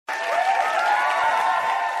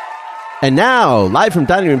And now, live from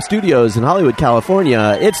Dining Room Studios in Hollywood,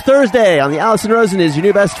 California, it's Thursday on the Allison Rosen is Your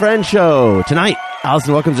New Best Friend show. Tonight,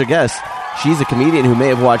 Allison welcomes her guest. She's a comedian who may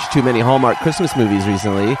have watched too many Hallmark Christmas movies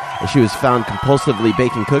recently, as she was found compulsively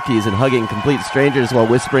baking cookies and hugging complete strangers while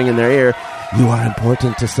whispering in their ear, "You are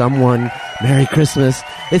important to someone. Merry Christmas."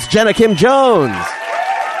 It's Jenna Kim Jones.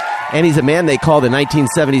 And he's a man they call the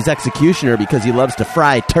 1970s executioner because he loves to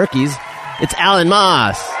fry turkeys. It's Alan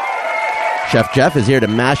Moss. Chef Jeff is here to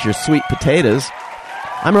mash your sweet potatoes.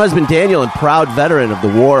 I'm her husband Daniel and proud veteran of the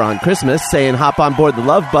war on Christmas, saying hop on board the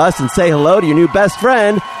love bus and say hello to your new best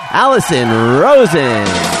friend, Allison Rosen.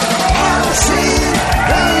 Allison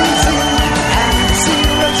Rosen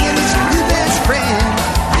is your new best friend.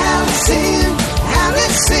 Allison,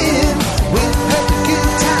 with her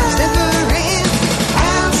good times never end.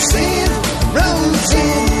 Allison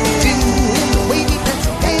Rosen, doing the wavy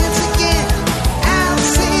pencil dance again.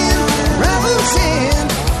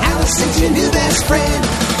 Allison's your new best friend.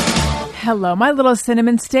 Hello, my little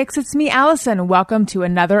cinnamon sticks. It's me, Allison. Welcome to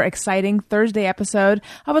another exciting Thursday episode.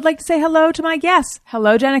 I would like to say hello to my guests.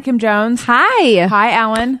 Hello, Jenna Kim Jones. Hi. Hi,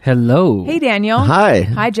 Alan. Hello. Hey, Daniel. Hi.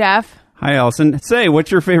 Hi, Jeff. Hi, Allison. Say,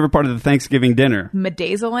 what's your favorite part of the Thanksgiving dinner?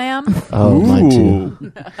 Medazolam. Oh, mine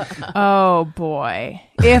too. Oh, boy.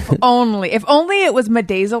 If only it was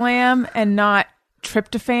Medazolam and not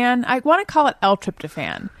tryptophan. I want to call it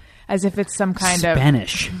L-tryptophan. As if it's some kind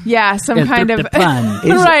Spanish. of... Yeah, some El kind of... tryptophan.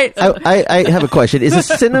 Right. I have a question. Is a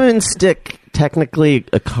cinnamon stick technically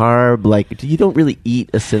a carb? Like, you don't really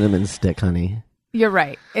eat a cinnamon stick, honey. You're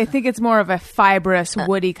right. I think it's more of a fibrous,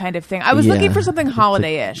 woody kind of thing. I was Yeah. looking for something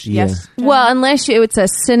holiday-ish. Yeah. Yes. Well, unless it's a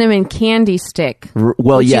cinnamon candy stick.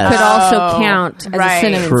 Well, Which yes. you could also Oh, count as right. a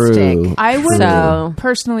cinnamon True. stick. I would So-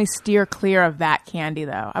 personally steer clear of that candy,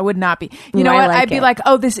 though. I would not be. You know I what? like I'd be it. like,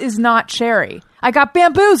 oh, this is not cherry. I got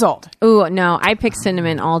bamboozled. Ooh, no, I pick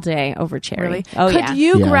cinnamon all day over cherry. Really? Oh, Could yeah.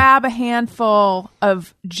 you Yeah. grab a handful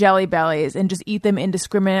of Jelly Bellies and just eat them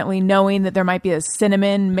indiscriminately, knowing that there might be a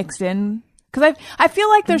cinnamon mixed in? Because I feel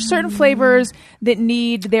like there's certain flavors that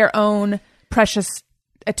need their own precious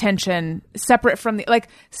attention, separate from the... Like,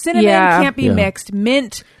 cinnamon Yeah. can't be Yeah. mixed.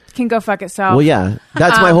 Mint can go fuck itself. Well, yeah.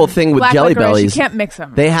 That's my whole thing with Black Jelly licorice, Bellies. You can't mix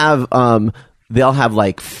them. They have, they'll have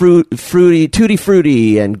like fruity, tutti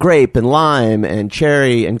frutti, and grape, and lime, and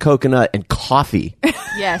cherry, and coconut, and coffee.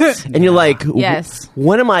 Yes. And you're like, Yes.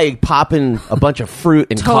 when am I popping a bunch of fruit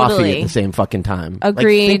and coffee Totally. at the same fucking time?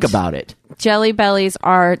 Agreed. Like, think about it. Jelly Bellies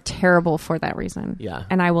are terrible for that reason. Yeah.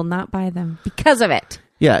 And I will not buy them because of it.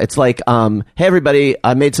 Yeah, it's like, hey everybody,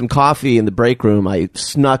 I made some coffee in the break room. I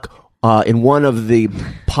snuck in one of the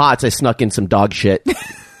pots. I snuck in some dog shit,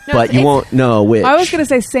 but you won't know which. I was going to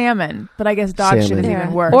say salmon, but I guess dog shit Salmon. is Yeah.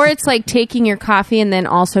 even worse. Or it's like taking your coffee and then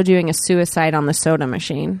also doing a suicide on the soda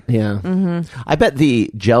machine. Yeah, Mm-hmm. I bet the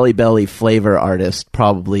Jelly Belly flavor artist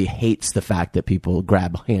probably hates the fact that people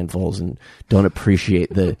grab handfuls and don't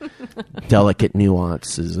appreciate the delicate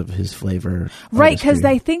nuances of his flavor. right, because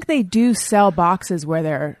artistry. they think they do sell boxes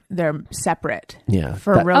where they're separate. Yeah.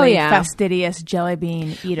 For That- really Oh, yeah. fastidious jelly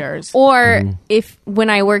bean eaters. Or if when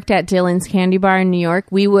I worked at Dylan's Candy Bar in New York,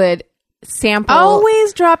 we would sample.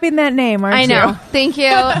 Always dropping that name, aren't I know. you? Thank you.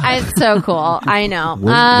 It's so cool. I know.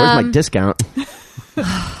 Where's my discount?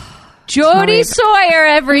 Jody Sawyer,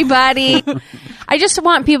 everybody. I just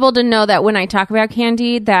want people to know that when I talk about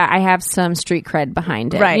candy, that I have some street cred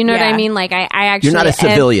behind it. Right, You know what yeah. I mean? Like I actually. You're not a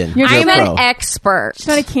civilian. You're I'm a pro. an expert. She's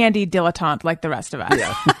not a candy dilettante like the rest of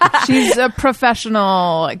us. She's a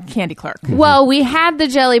professional candy clerk. Well, we had the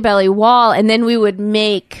Jelly Belly wall, and then we would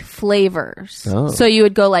make flavors. Oh. So you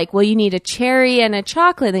would go like, well, you need a cherry and a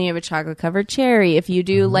chocolate, then you have a chocolate covered cherry. If you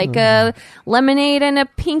do like a lemonade and a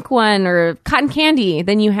pink one, or cotton candy,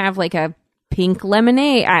 then you have like a pink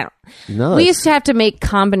lemonade. I don't. No, We used to have to make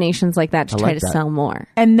combinations like that to I try like to that. sell more.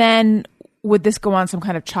 And then would this go on some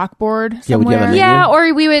kind of chalkboard Yeah, would you have somewhere? a menu? Yeah,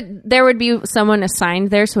 or there would be someone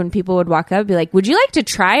assigned there, so when people would walk up, be like, "Would you like to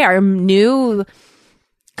try our new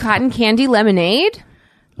cotton candy lemonade?"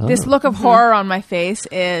 This look of horror on my face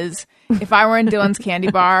is if I were in Dylan's Candy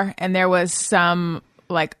Bar and there was some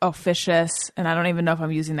like officious, and I don't even know if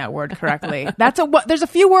I'm using that word correctly. There's a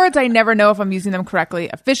few words I never know if I'm using them correctly.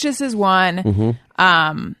 Officious is one.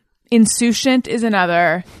 Insouciant is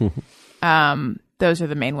another. Those are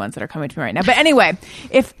the main ones that are coming to me right now. But anyway,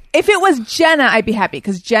 if it was Jenna, I'd be happy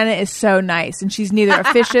because Jenna is so nice and she's neither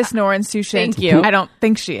officious nor insouciant. Thank you. I don't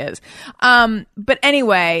think she is. But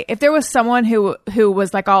anyway, if there was someone who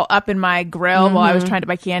was like all up in my grill while I was trying to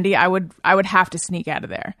buy candy, I would have to sneak out of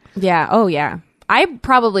there. Yeah. Oh, yeah. I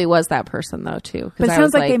probably was that person though too. 'cause But it I sounds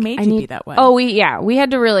was like they made you be that way. Oh, we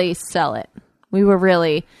had to really sell it. We were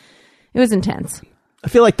really. It was intense. I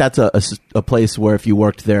feel like that's a place where if you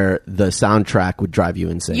worked there, the soundtrack would drive you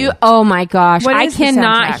insane. Oh my gosh. What I is the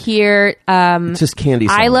cannot soundtrack? hear It's just candy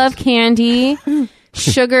songs. I Love Candy,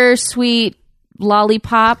 Sugar Sweet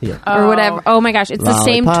Lollipop or whatever. Oh my gosh. It's the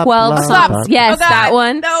same Lollipop, 12 lollipop. songs. Yes, Oh, God. that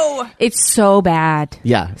one. No. It's so bad.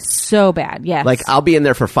 Yeah. So bad. Yes. Like, I'll be in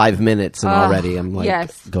there for 5 minutes and already I'm like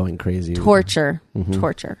yes. going crazy. torture. Mm-hmm.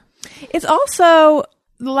 Torture. It's also,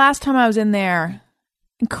 the last time I was in there,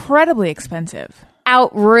 incredibly expensive.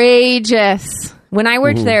 Outrageous. When I Mm-hmm.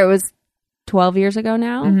 worked there, it was 12 years ago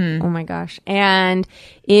now. Oh my gosh. And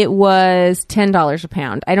it was $10 a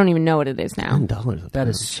pound. I don't even know what it is now. $10. That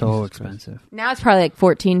is so expensive. Now it's probably like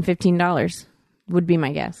 $14, $15 would be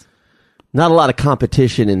my guess. Not a lot of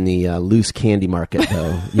competition in the loose candy market,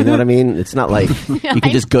 though. You know what I mean? It's not like you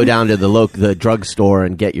can just go down to the drugstore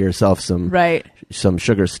and get yourself some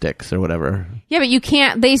sugar sticks or whatever. Yeah, but you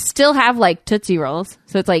can't. They still have like Tootsie Rolls,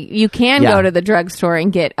 so it's like you can Yeah. go to the drugstore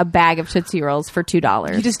and get a bag of Tootsie Rolls for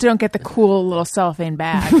 $2. You just don't get the cool little cellophane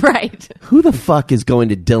bag. right. Who the fuck is going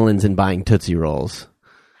to Dillon's and buying Tootsie Rolls?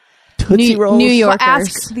 Tootsie Rolls? New Well, Yorkers.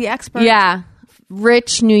 ask the expert. Yeah,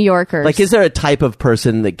 rich New Yorkers. Like, is there a type of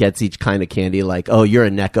person that gets each kind of candy? Like, oh, you're a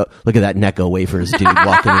Necco. Look at that Necco wafers dude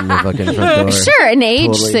walking in the fucking front door. Sure, an age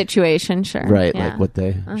Totally. situation. Sure, Right, Yeah. like what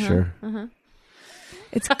they, sure.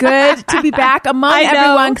 It's good to be back among I know.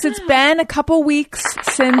 everyone because it's been a couple weeks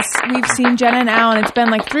since we've seen Jenna and Alan. It's been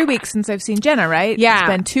like 3 weeks since I've seen Jenna, right? Yeah. It's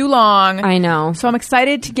been too long. I know. So I'm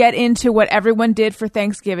excited to get into what everyone did for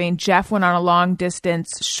Thanksgiving. Jeff went on a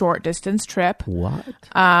short distance trip. What?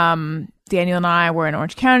 Daniel and I were in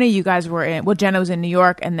Orange County. You guys were Jenna was in New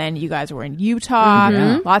York, and then you guys were in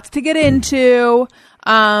Utah. Lots to get into.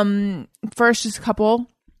 First, just a couple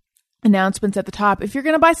announcements at the top. If you're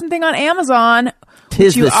going to buy something on Amazon,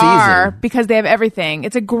 Tis which you the are, season. because they have everything.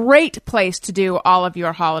 It's a great place to do all of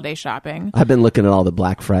your holiday shopping. I've been looking at all the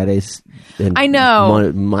Black Fridays and I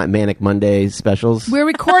know. Manic Monday specials. We're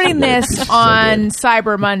recording this on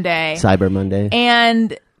Cyber Monday. Cyber Monday.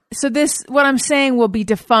 And so what I'm saying will be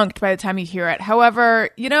defunct by the time you hear it. However,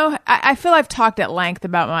 I feel I've talked at length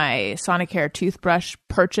about my Sonicare toothbrush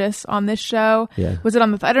purchase on this show. Yeah. Was it I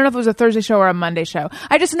don't know if it was a Thursday show or a Monday show.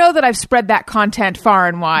 I just know that I've spread that content far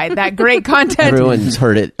and wide, that great content. Everyone's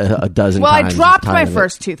heard it a dozen Well, times. I dropped my Tired of it.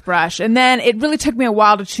 first toothbrush, and then it really took me a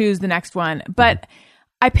while to choose the next one. But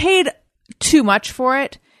I paid too much for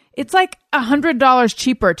it. It's like $100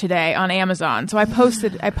 cheaper today on Amazon. So I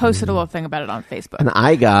posted a little thing about it on Facebook. And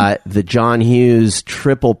I got the John Hughes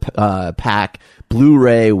triple pack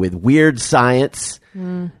Blu-ray with Weird Science,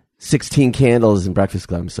 16 candles, and Breakfast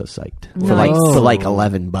Club. I'm so psyched for like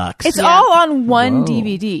 $11. It's all on one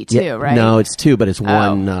DVD too, Yeah, right? No, it's two, but it's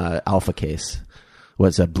one alpha case.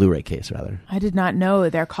 What's a Blu-ray case rather? I did not know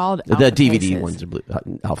they're called The alpha DVD cases. ones are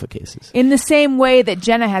alpha cases. In the same way that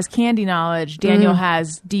Jenna has candy knowledge, Daniel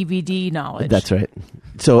has DVD knowledge. That's right.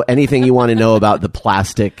 So anything you want to know about the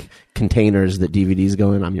plastic containers that DVDs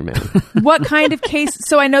go in, I'm your man. What kind of case?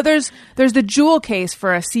 So I know there's the jewel case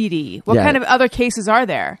for a CD. What Yeah. kind of other cases are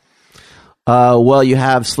there? Well, you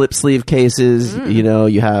have slip sleeve cases. You know,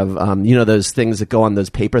 you have those things that go on those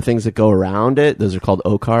paper things that go around it. Those are called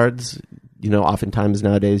O cards. Oftentimes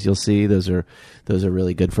nowadays you'll see those are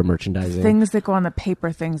really good for merchandising. Things that go on the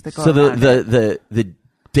paper, things that go. So around it. the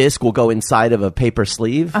disc will go inside of a paper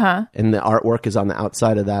sleeve, and the artwork is on the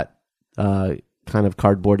outside of that kind of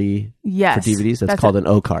cardboardy Yes, for DVDs. That's that's called it. an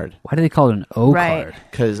O card. Why do they call it an O Right. card?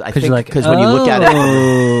 Because I Because think you're like, when you look at it,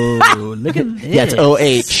 oh, look at this. yeah, it's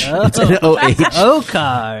OH. It's an OH. O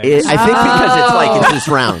card. I think because it's just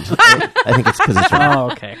round. I think it's because it's round.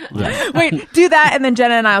 Oh, okay. Wait, do that, and then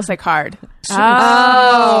Jenna and I will say card.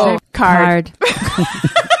 Oh, card.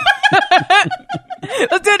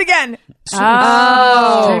 Let's do it again.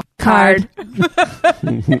 Oh, card.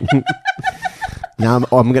 Now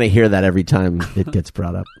I'm going to hear that every time it gets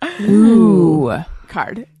brought up. Ooh,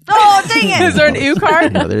 card. Oh, dang it! Is there an ooh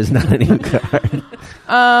card? No, there's not an O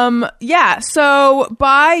card. Yeah. So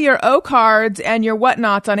buy your O cards and your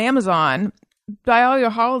whatnots on Amazon. Buy all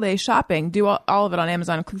your holiday shopping. Do all of it on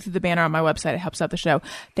Amazon. Click through the banner on my website. It helps out the show.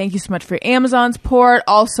 Thank you so much for your Amazon support.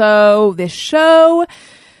 Also, this show.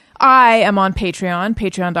 I am on Patreon,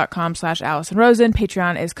 patreon.com/Allison Rosen.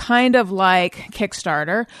 Patreon is kind of like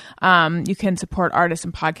Kickstarter. You can support artists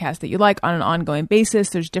and podcasts that you like on an ongoing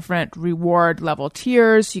basis. There's different reward level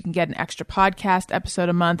tiers. You can get an extra podcast episode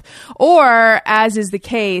a month, or as is the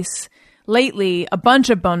case lately, a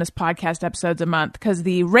bunch of bonus podcast episodes a month, because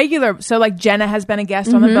so like Jenna has been a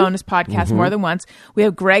guest on the bonus podcast more than once. We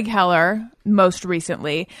have Greg Heller most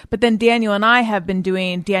recently. But then Daniel and I have been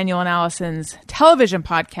doing Daniel and Allison's television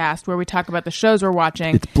podcast where we talk about the shows we're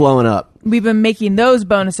watching. It's blowing up. We've been making those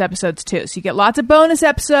bonus episodes too. So you get lots of bonus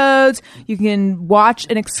episodes. You can watch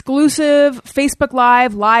an exclusive Facebook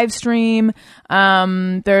live stream.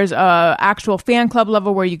 There's a actual fan club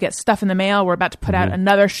level where you get stuff in the mail. We're about to put out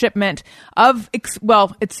another shipment of, it's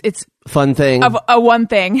Fun thing. of a one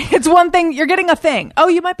thing. It's one thing. You're getting a thing. Oh,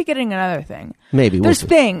 you might be getting another thing. Maybe. We'll There's see.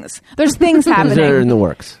 things. There's things happening. They're in the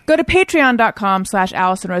works. Go to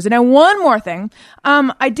patreon.com/Allison Rosen. And one more thing.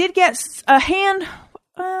 I did get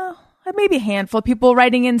maybe a handful of people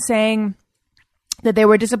writing in saying that they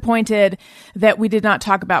were disappointed that we did not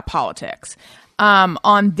talk about politics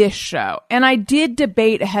on this show. And I did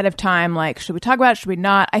debate ahead of time, like, should we talk about it? Should we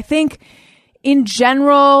not? I think in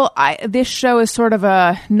general, this show is sort of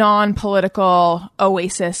a non-political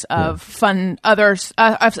oasis of fun, us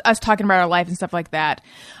talking about our life and stuff like that.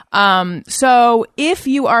 So if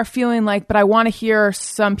you are feeling like, but I want to hear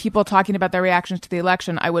some people talking about their reactions to the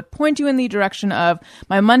election, I would point you in the direction of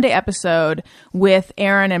my Monday episode with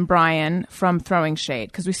Aaron and Brian from Throwing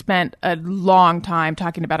Shade, because we spent a long time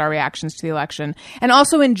talking about our reactions to the election. And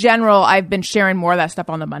also in general, I've been sharing more of that stuff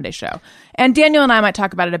on the Monday show. And Daniel and I might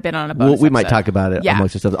talk about it a bit on a bonus We might episode. talk about it Yeah.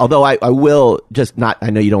 amongst ourselves. Although I will just not, I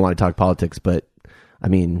know you don't want to talk politics, but I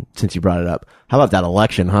mean, since you brought it up, how about that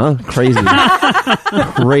election, huh? Crazy.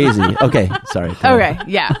 Crazy. Okay, sorry. Okay,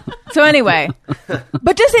 yeah. So anyway,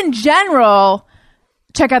 but just in general,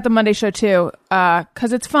 check out the Monday show too,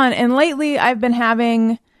 because it's fun. And lately, I've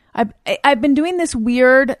been doing this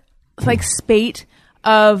weird like spate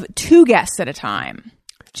of 2 guests at a time.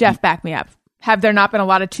 Jeff, back me up. Have there not been a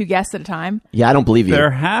lot of 2 guests at a time? Yeah, I don't believe you.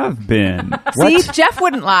 There have been. See, Jeff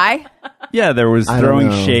wouldn't lie. Yeah, there was I don't Throwing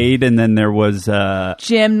know. Shade, and then there was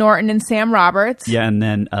Jim Norton and Sam Roberts. yeah, and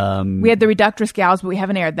then We had the Reductress Gals, but we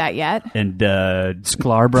haven't aired that yet. and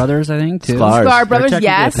Sklar Brothers, I think, too. Sklar. Sklar Brothers, They're technically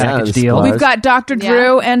yes. a package Yeah, the deal. Sklar. We've got Dr. Yeah.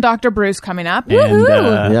 Drew and Dr. Bruce coming up. and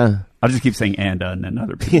Woohoo! Yeah. I'll just keep saying and then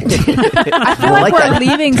other people I feel I like like we're that.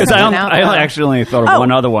 leaving because something out. I though. actually only thought of Oh.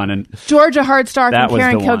 one other one, and Georgia Hardstark That and was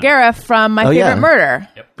Karen the one. Kilgariff from My Oh, Favorite yeah. Murder.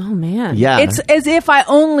 Oh man. Yeah. It's as if I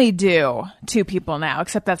only do 2 people now,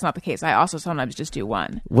 except that's not the case. I also sometimes just do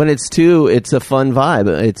 1. When it's 2, it's a fun vibe.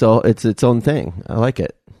 It's its own thing. I like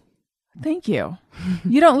it. Thank you.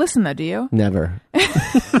 You don't listen though, do you? Never.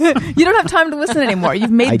 You don't have time to listen anymore. You've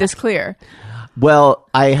made this clear. Well,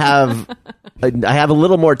 I have a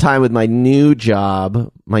little more time with my new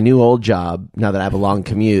old job, now that I have a long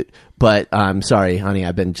commute. But I'm sorry, honey,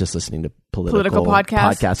 I've been just listening to political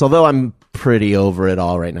podcasts? Although I'm pretty over it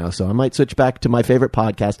all right now, so I might switch back to my favorite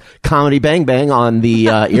podcast, Comedy Bang Bang, on the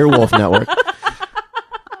Earwolf Network.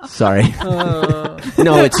 Sorry.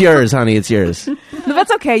 No, it's yours, honey. It's yours. No,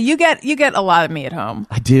 that's okay. You get a lot of me at home.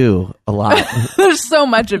 I do a lot, There's so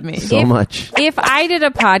much of me. so much. If I did a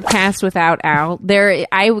podcast without Al,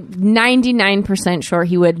 I'm 99% sure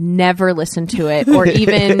he would never listen to it or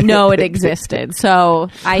even know it existed. So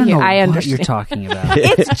I don't know what understand. you're talking about.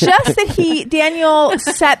 It's just that Daniel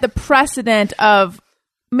set the precedent of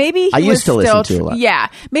maybe he I was used to listen still to a lot. Yeah,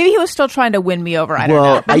 maybe he was still trying to win me over. I don't know.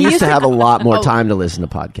 Well, But I he used to have a lot more Oh. time to listen to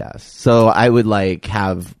podcasts, so I would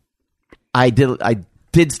I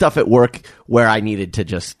did stuff at work where I needed to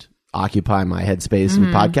just occupy my headspace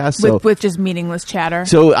with podcasts. So with just meaningless chatter.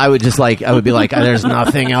 So I would be like, there's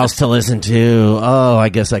nothing else to listen to. Oh, I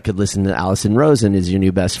guess I could listen to Allison Rosen is your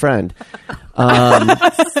new best friend.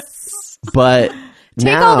 But Take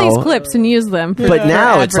now, all these clips and use them. but for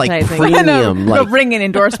now it's like advertising. I know. premium, Go like bring an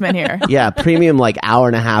endorsement here. yeah, premium, like hour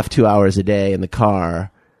and a half, 2 hours a day in the car.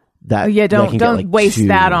 That Oh, yeah, that I can get, don't like, waste 2.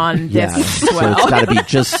 that on this Yeah, as so well. it's got to be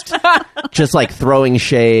just like Throwing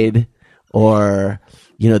Shade or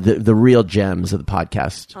the real gems of the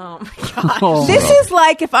podcast. Oh my god. Oh. This is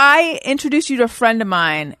like if I introduced you to a friend of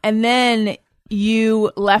mine and then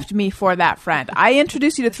you left me for that friend. I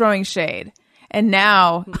introduced you to Throwing Shade, and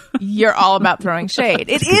now you're all about Throwing Shade.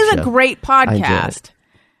 It is a show. great I enjoy podcast. it.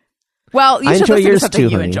 Well, you I should enjoy listen to yours something too,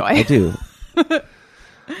 you honey. enjoy. I do.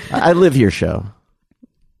 I live your show,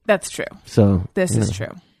 That's true. so This you is know.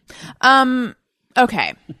 true.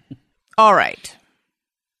 Okay. All right.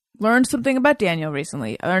 Learned something about Daniel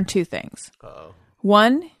recently. I learned 2 things.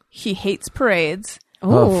 One, he hates parades.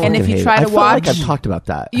 Oh, And if fucking you hate try it. to I feel like watch- I've talked about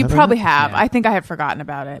that. You Have I probably not? have. I think I have forgotten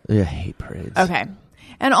about it. Yeah, I hate parades. Okay.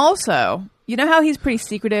 And also, you know how he's pretty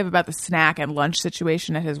secretive about the snack and lunch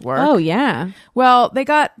situation at his work? Oh yeah. Well, they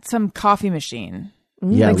got some coffee machine.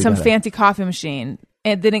 Yeah, like we some got it. fancy coffee machine.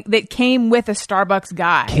 And then it came with a Starbucks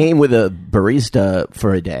guy. Came with a barista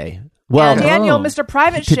for a day. Well, and Daniel, Oh. Mr.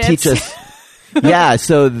 Private to Shits, teach us. Yeah,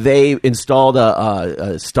 so they installed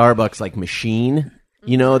a Starbucks like machine,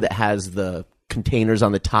 that has the containers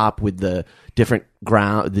on the top with the different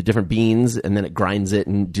beans, and then it grinds it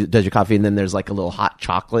and does your coffee. And then there's like a little hot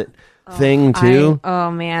chocolate thing too.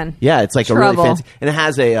 Oh man. Yeah, it's like a Trouble. really fancy, and it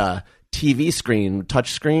has a TV screen,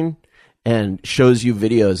 touch screen, and shows you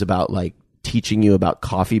videos about like teaching you about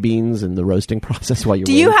coffee beans and the roasting process while you're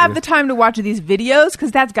Do you waiting for have it. the time to watch these videos?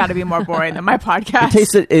 Because that's got to be more boring than my podcast.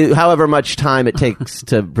 It takes however much time it takes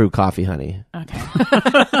to brew coffee, honey. Okay.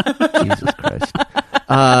 Jesus Christ.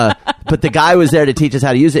 But the guy was there to teach us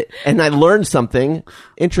how to use it. And I learned something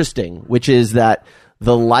interesting, which is that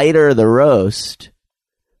the lighter the roast,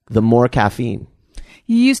 the more caffeine.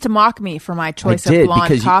 You used to mock me for my choice I did, of blonde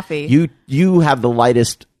because coffee. You have the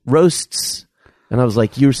lightest roasts. And I was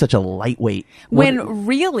like, you're such a lightweight. when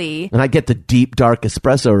really, And I get the deep, dark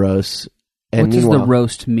espresso roast. And What does the meanwhile,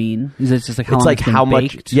 roast mean? Is it just like how it's long like it's been how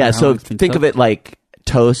baked much. Yeah, or how so long it's been think of cooked? it like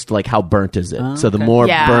toast, like how burnt is it? Oh, So the okay. more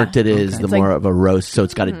Yeah. burnt it is, the It's more like- of a roast. So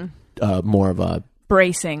it's got a more of a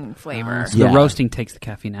bracing flavor. So Yeah. the roasting takes the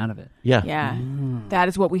caffeine out of it. yeah. Yeah. That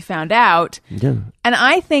is what we found out. Yeah. And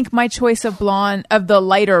I think my choice of the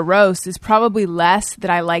lighter roast is probably less that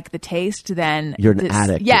I like the taste than You're an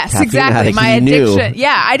addict, a Yes, caffeine exactly. addict. My You knew. addiction.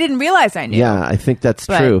 Yeah, I didn't realize I knew. Yeah, I think that's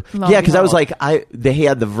But true. lo and Yeah, because I was behold. like, they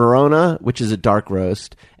had the Verona, which is a dark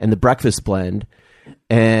roast, and the breakfast blend,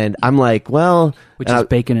 and I'm like, well, Which and is I-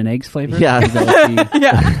 bacon and eggs flavor? Yeah. Is that what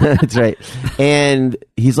you- that's right. And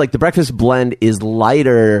he's like, the breakfast blend is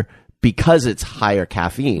lighter because it's higher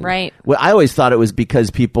caffeine. Right. Well, I always thought it was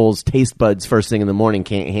because people's taste buds first thing in the morning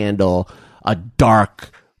can't handle a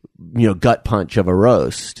dark, gut punch of a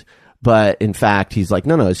roast. But in fact, he's like,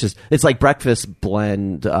 no, it's like breakfast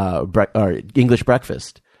blend, or English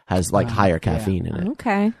breakfast has like higher caffeine in it.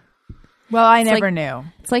 Okay. Well, I never like- knew.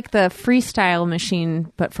 It's like the freestyle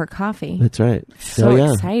machine, but for coffee. That's right. So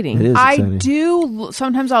exciting. It is I exciting. do.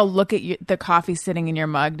 Sometimes I'll look at the coffee sitting in your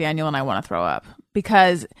mug, Daniel, and I want to throw up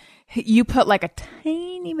because you put like a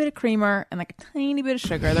tiny bit of creamer and like a tiny bit of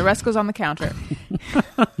sugar. The rest goes on the counter.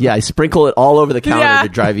 Yeah, I sprinkle it all over the counter Yeah. to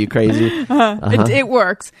drive you crazy. It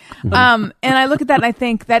works. Mm-hmm. And I look at that and I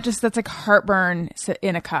think that's like heartburn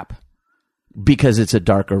in a cup. Because it's a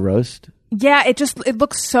darker roast. Yeah, it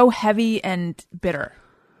looks so heavy and bitter.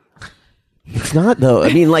 It's not though.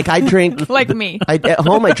 I mean, like I drink Like me. At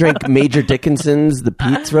home, I drink Major Dickinson's the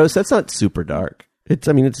Pete's roast. That's not super dark. It's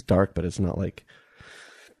dark, but it's not like,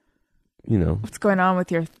 What's going on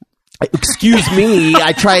with your... Excuse me.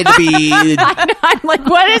 I tried to be. I'm like,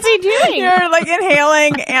 what is he doing? You're like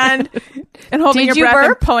inhaling and holding Did your you breath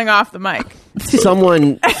burp? and pulling off the mic.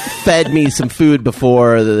 Someone fed me some food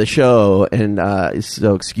before the show, and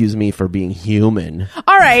so excuse me for being human.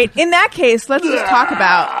 All right. In that case, let's talk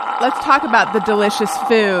about the delicious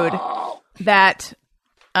food that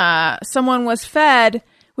someone was fed,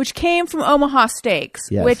 which came from Omaha Steaks.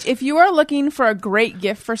 Yes. Which, if you are looking for a great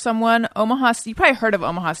gift for someone, you probably heard of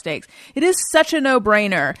Omaha Steaks. It is such a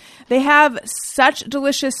no-brainer. They have such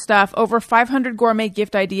delicious stuff, over 500 gourmet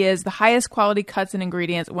gift ideas, the highest quality cuts and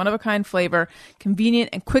ingredients, one-of-a-kind flavor, convenient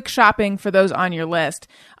and quick shopping for those on your list.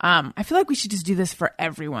 I feel like we should just do this for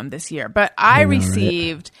everyone this year. But I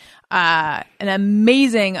received an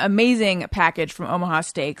amazing, amazing package from Omaha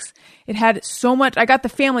Steaks. It had so much. I got the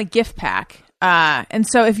family gift pack. And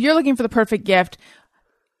so if you're looking for the perfect gift,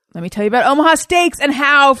 let me tell you about Omaha Steaks and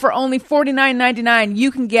how for only $49.99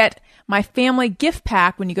 you can get my family gift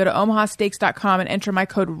pack when you go to omahasteaks.com and enter my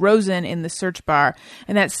code ROSEN in the search bar.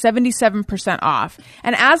 And that's 77% off.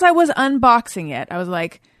 And as I was unboxing it, I was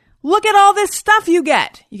like, look at all this stuff you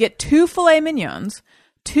get. You get 2 filet mignons,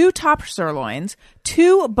 2 top sirloins,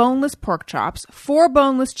 2 boneless pork chops, 4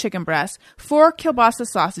 boneless chicken breasts, 4 kielbasa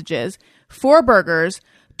sausages, 4 burgers,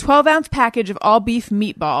 12-ounce package of all beef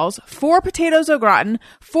meatballs, 4 potatoes au gratin,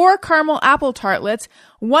 4 caramel apple tartlets,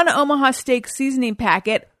 1 Omaha Steak seasoning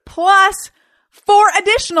packet, plus 4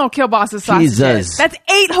 additional kielbasa sausages. Jesus. That's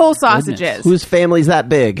 8 whole sausages. Whose family's that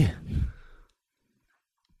big?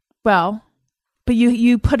 Well, but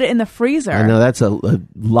you put it in the freezer. I know that's a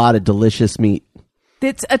lot of delicious meat.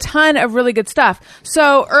 It's a ton of really good stuff.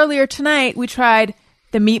 So earlier tonight, we tried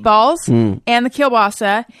the meatballs and the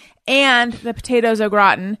kielbasa and the potatoes au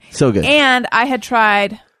gratin. So good. And I had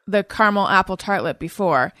tried the caramel apple tartlet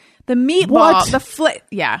before. The What? meatball,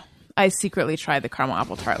 yeah, I secretly tried the caramel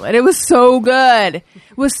apple tartlet. It was so good. It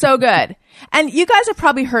was so good. And you guys have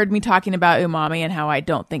probably heard me talking about umami and how I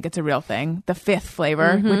don't think it's a real thing. The 5th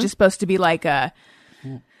flavor, which is supposed to be like a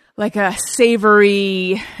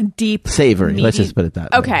savory, deep, Savory. Let's meaty- just put it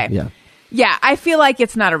that way. Okay. Yeah. Yeah, I feel like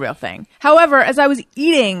it's not a real thing. However, as I was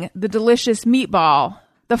eating the delicious meatball,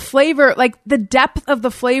 the flavor, like the depth of the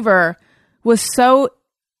flavor was so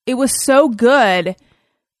good.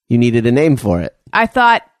 You needed a name for it. I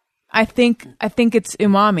think it's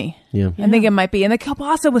umami. Yeah. I think it might be. And the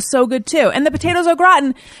kielbasa was so good too. And the potatoes au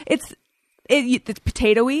gratin, it's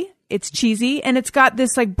potatoey, it's cheesy, and it's got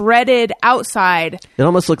this like breaded outside. It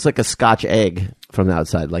almost looks like a Scotch egg from the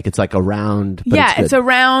outside. Like it's like a round. But Yeah, it's it's a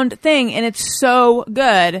round thing, and it's so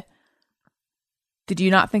good. Did you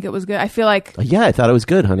not think it was good? I feel like Yeah, I thought it was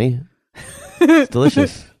good, honey. It's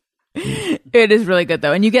delicious. it is really good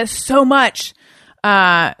though, and you get so much.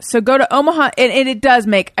 So go to Omaha, and it does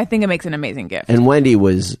make. I think it makes an amazing gift. And Wendy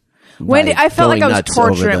was. Wendy, I felt like I was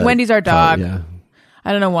torturing. Wendy's our dog. Yeah.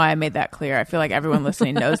 I don't know why I made that clear. I feel like everyone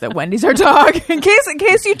listening knows that Wendy's our dog. In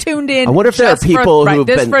case you tuned in, I wonder if there are just people who have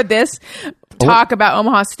this been- for this talk about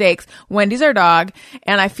Omaha steaks. Wendy's our dog,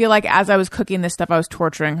 and I feel like as I was cooking this stuff, I was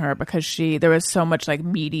torturing her because there was so much like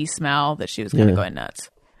meaty smell that she was kind of going nuts.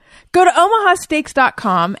 Go to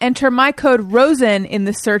omahasteaks.com, enter my code ROSEN in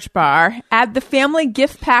the search bar, add the family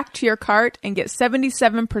gift pack to your cart, and get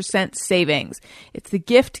 77% savings. It's the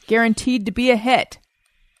gift guaranteed to be a hit.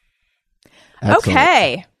 Excellent.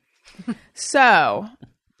 Okay. So,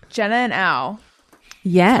 Jenna and Al,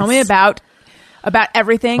 Yes. tell me about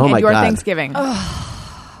everything Oh and my your God. Thanksgiving.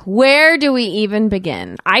 Where do we even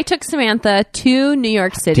begin? I took Samantha to New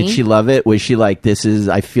York City. Did she love it? Was she like,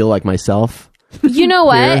 I feel like myself? You know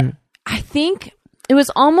what? Yeah. I think it was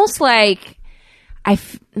almost like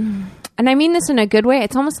and I mean this in a good way.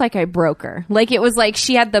 It's almost like I broke her. Like it was like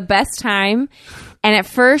she had the best time, and at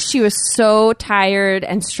first she was so tired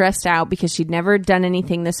and stressed out because she'd never done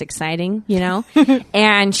anything this exciting, you know.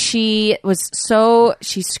 And she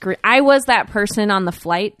screamed. I was that person on the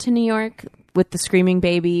flight to New York with the screaming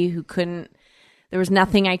baby who couldn't. There was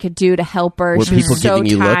nothing I could do to help her. Were She people was so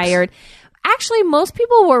giving you looks? tired. Actually, most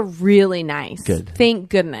people were really nice. Good. Thank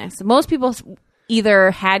goodness. Most people either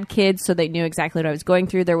had kids, so they knew exactly what I was going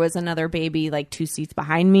through. There was another baby like 2 seats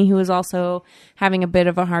behind me who was also having a bit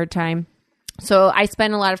of a hard time. So I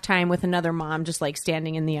spent a lot of time with another mom just like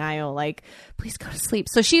standing in the aisle like, please go to sleep.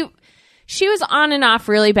 So she was on and off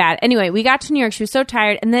really bad. Anyway, we got to New York. She was so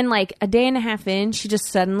tired. And then like a day and a half in, she just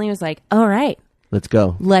suddenly was like, all right. Let's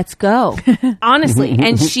go. Let's go. Honestly.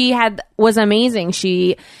 And she was amazing.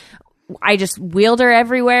 I just wheeled her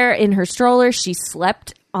everywhere in her stroller. She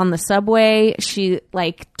slept on the subway. She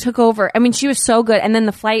like took over. I mean, she was so good. And then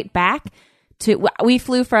the flight back we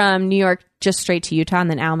flew from New York just straight to Utah,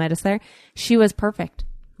 and then Al met us there. She was perfect.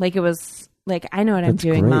 Like it was like, I know what I'm That's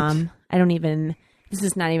doing, great. Mom. This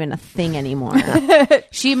is not even a thing anymore.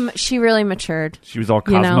 She really matured. She was all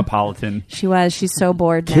You know? cosmopolitan. She was. She's so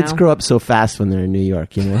bored now. Kids grow up so fast when they're in New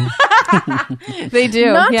York, you know? They do.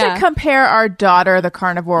 Not yeah. to compare our daughter, the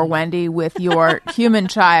carnivore Wendy, with your human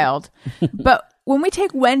child, but when we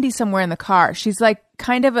take Wendy somewhere in the car, she's like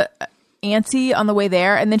kind of antsy on the way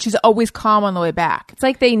there, and then she's always calm on the way back. It's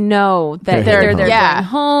like they know that They're they're yeah. going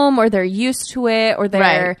home, or they're used to it, or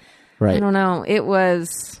they're Right. I don't know. It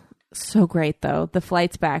was so great though. The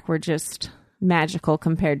flights back were just magical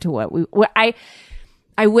compared to what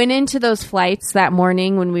I went into those flights that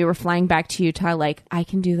morning when we were flying back to Utah like, I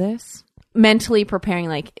can do this. Mentally preparing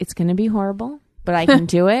like, it's going to be horrible, but I can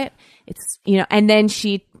do it. It's, and then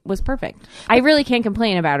she was perfect. I really can't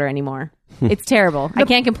complain about her anymore. It's terrible. I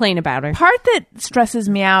can't complain about her. Part that stresses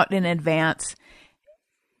me out in advance,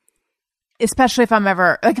 especially if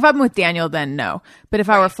I'm with Daniel, then no. But if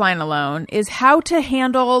I were flying alone, is how to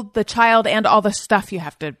handle the child and all the stuff you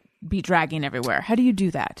have to be dragging everywhere. How do you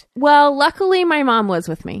do that? Well, luckily my mom was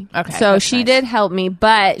with me. Okay, So that's she nice. did help me,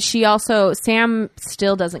 but Sam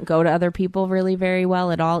still doesn't go to other people really very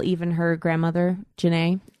well at all, even her grandmother,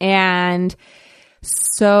 Janae. And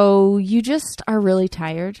so you just are really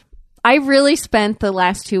tired. I really spent the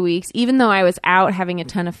last 2 weeks, even though I was out having a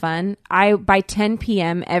ton of fun, by 10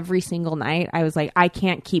 p.m. every single night, I was like, I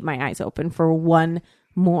can't keep my eyes open for one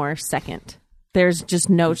more second. There's just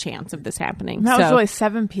no chance of this happening. That was So really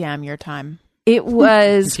 7 p.m. your time. it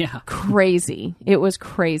was Yeah. crazy. It was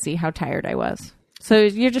crazy how tired I was. So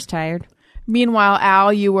you're just tired. Meanwhile,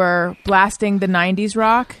 Al, you were blasting the 90s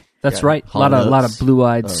rock. That's Yeah. right. A lot of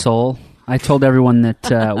blue-eyed soul. I told everyone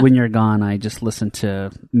that when you're gone, I just listen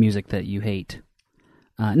to music that you hate.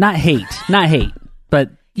 Not hate, but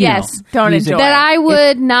you Yes. know, Don't music- enjoy. That I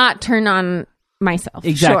would not turn on myself.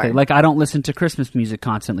 Exactly. Sure. Like I don't listen to Christmas music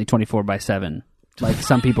constantly 24/7, like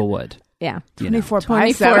some people would. Yeah. You know.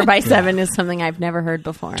 24 by 7 is something I've never heard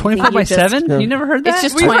before. I think 24 by you just- 7? You never heard that? It's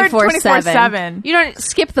just We heard 24/7. 24/7. You don't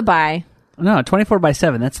skip the by. No, 24 by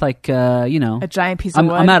 7. That's like A giant piece of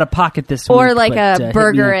wood. I'm out of pocket this Or week. like but, hit a me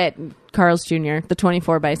burger up. at Carl's Jr., the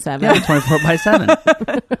 24/7.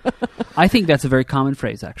 24/7. I think that's a very common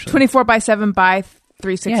phrase, actually. 24/7 by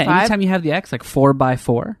 365. Yeah, anytime you have the X, like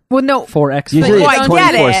 4x4. Well, no. 4x4. Usually Well, it's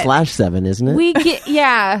I get it. 24/7, isn't it? We get,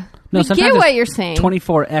 yeah. No, we sometimes get what it's you're saying.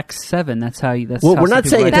 24x7. That's how you. That's well, how we're some not people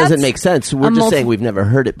saying it write doesn't That's make sense. We're a just saying we've never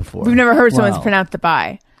heard it before. We've never heard someone's Wow. pronounce the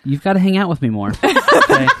by. You've got to hang out with me more.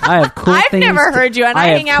 Okay? I have cool I've things. never heard you, and I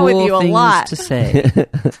have hang out with cool you a things lot. to say.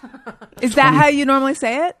 Is that how you normally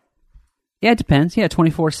say it? Yeah, it depends. Yeah,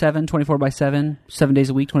 24/7, 24/7, 7 days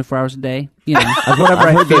a week, 24 hours a day. You know, whatever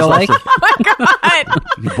I heard feel those like. Oh my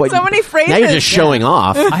God. What- So many phrases. Now you're just showing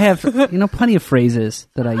off. I have, plenty of phrases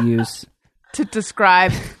that I use. To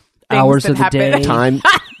describe things Hours that of the happen. day. Time,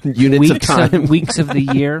 units of time. Weeks of the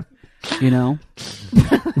year. You know,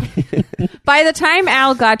 By the time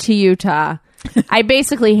Al got to Utah, I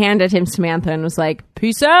basically handed him Samantha and was like,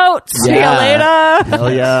 peace out. See you later.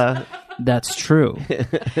 Hell yeah. that's true.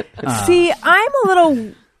 See, I'm a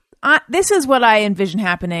little. This is what I envision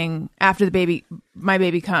happening after the baby,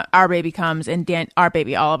 our baby comes, and our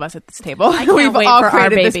baby, all of us at this table. I can't We've wait all for our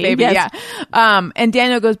created this baby. baby, Yes. yeah. And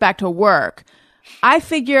Daniel goes back to work. I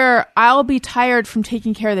figure I'll be tired from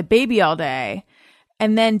taking care of the baby all day,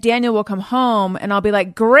 and then Daniel will come home, and I'll be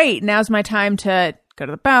like, "Great, now's my time to go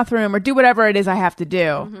to the bathroom or do whatever it is I have to do."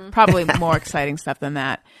 Mm-hmm. Probably more exciting stuff than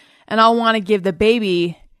that. And I'll want to give the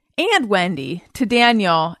baby and Wendy to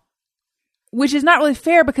Daniel, which is not really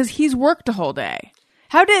fair because he's worked a whole day.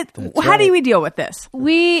 How do we deal with this?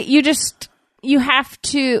 You have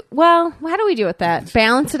to, well, how do we do with that?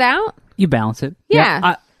 Balance it out? You balance it.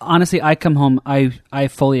 Yeah. Honestly, I come home. I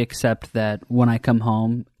fully accept that when I come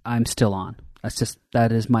home, I'm still on.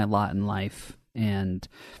 That is my lot in life. And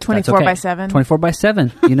 24/7?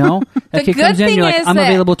 24/7, you know? That kid good comes in, thing you're like, is I'm that-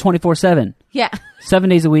 available 24/7. Yeah. 7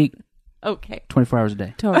 days a week, Okay. 24 hours a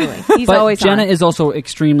day. Totally. He's But always Jenna on. is also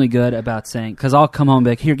extremely good about saying, because I'll come home and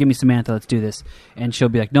be like, here, give me Samantha, let's do this. And she'll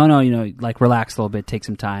be like, no, like relax a little bit, take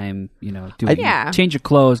some time, change your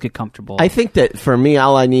clothes, get comfortable. I think that for me,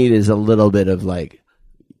 all I need is a little bit of like,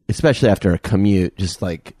 especially after a commute, just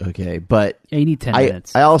like, okay. But Yeah, you need 10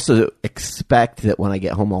 minutes. I also expect that when I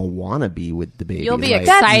get home, I'll want to be with the baby. You'll be like,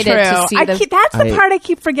 excited to see the... that's the part I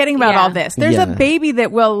keep forgetting about Yeah. all this. There's Yeah. a baby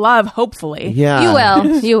that we'll love, hopefully. Yeah.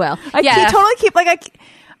 You will.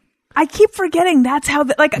 I keep forgetting that's how,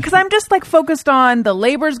 because I'm just like focused on the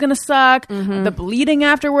labor's gonna suck, the bleeding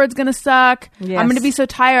afterwards gonna suck. Yes. I'm gonna be so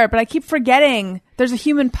tired, but I keep forgetting there's a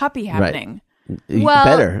human puppy happening. Well,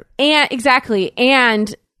 Better. And exactly.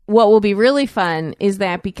 And what will be really fun is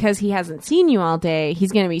that because he hasn't seen you all day,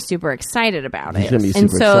 he's going to be super excited about He's it. gonna be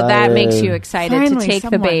And super so that excited. makes you excited Finally, to take the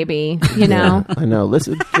someone. baby, you know? I know.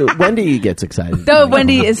 Listen, Wendy gets excited. Though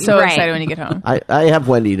Wendy is so Right. excited when you get home. I have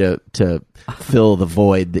Wendy to fill the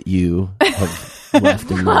void that you have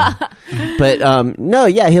left in me. But no,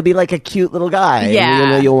 yeah, he'll be like a cute little guy.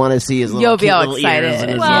 Yeah. You'll want to see his little You'll be cute all little excited. ears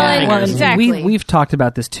and his Well, little and- fingers. and Exactly. we've talked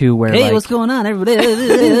about this too, where Hey, like, what's going on, everybody?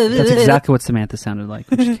 that's exactly what Samantha sounded like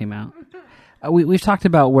when she came out. We've talked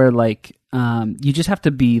about where like you just have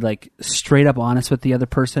to be like straight up honest with the other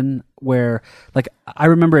person. Where like I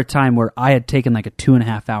remember a time where I had taken like a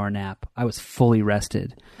 2.5 hour nap. I was fully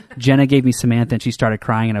rested. Jenna gave me Samantha and she started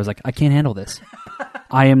crying and I was like, I can't handle this.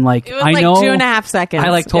 I am like, It was I like know 2.5 seconds. I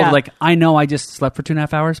like told her Yeah. like, I know I just slept for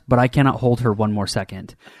 2.5 hours, but I cannot hold her one more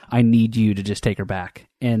second. I need you to just take her back.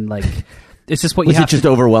 And like, it's just what Was you it have just to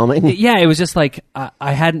overwhelming? Yeah, it was just like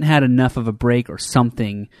I hadn't had enough of a break or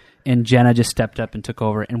something, and Jenna just stepped up and took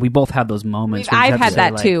over, and we both had those moments. where you I've have to had say,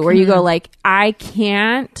 that like, too, where you go like, I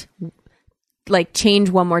can't like change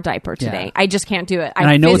one more diaper today. Yeah. I just can't do it. And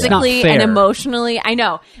I know it's not physically fair. and emotionally, I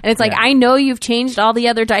know. And it's like, Yeah. I know you've changed all the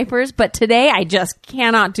other diapers, but today I just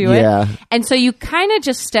cannot do Yeah. it. And so you kind of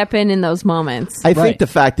just step in those moments. I think Right. the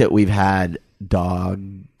fact that we've had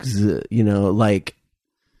dogs, like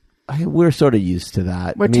we're sort of used to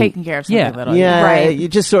that. We're I mean, taking care of something yeah. little. Yeah, Right. you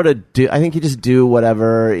just sort of do. I think you just do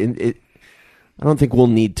whatever. I don't think we'll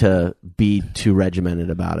need to be too regimented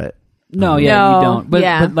about it. No, yeah, No, you don't. But,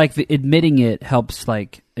 yeah. but like admitting it helps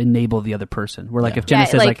like enable the other person. Where like if Jenna Yeah,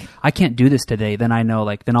 says like- like I can't do this today, then I know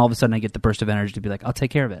like then all of a sudden I get the burst of energy to be like I'll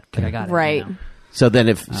take care of it. Like I got it. Right. You know? So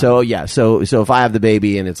then, so if I have the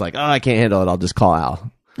baby and it's like, oh, I can't handle it, I'll just call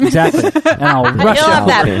Al. Exactly. And I'll rush You'll have out.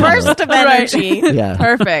 that Okay. burst of energy. Yeah,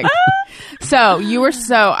 Perfect. So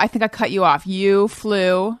I think I cut you off. You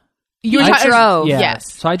flew. You I drove. Yeah.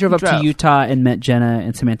 Yes. So I drove You up to Utah and met Jenna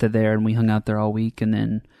and Samantha there, and we hung out there all week, and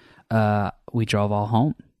then we drove all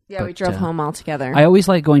home. Yeah, we But, drove home all together. I always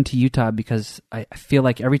like going to Utah because I feel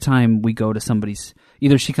like every time we go to somebody's,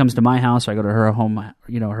 either she comes to my house or I go to her home,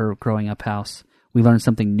 her growing up house, we learn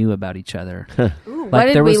something new about each other. What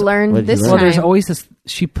did we learn what did you this learn? Well, time? there's always this.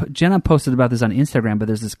 Jenna posted about this on Instagram, but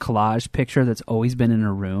there's this collage picture that's always been in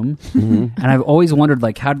her room, and I've always wondered,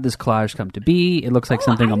 like, how did this collage come to be? It looks like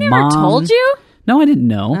something I a never mom told you? No, I didn't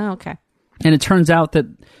know. Oh, okay. And it turns out that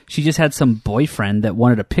she just had some boyfriend that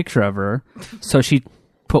wanted a picture of her, so she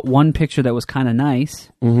put one picture that was kind of nice,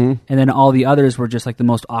 and then all the others were just like the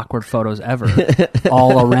most awkward photos ever,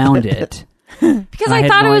 all around it. Because And I I had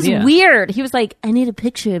thought no it was idea. weird. He was like, I need a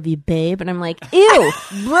picture of you, babe. And I'm like, ew.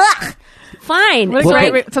 Blech. Fine. What a It's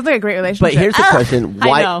great right. sounds like a great But relationship. here's the question: I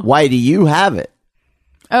Why? know. Why do you have it?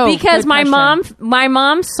 Because good my question.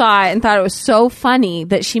 mom saw it and thought it was so funny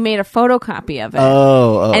that she made a photocopy of it.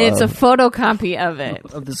 Oh, And it's a photocopy of it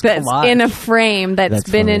Of this that's collage. in a frame that's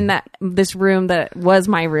been funny. in this room that was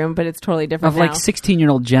my room, but it's totally different Of now. like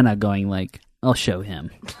 16-year-old Jenna going like, I'll show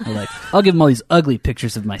him. Or like, I'll give him all these ugly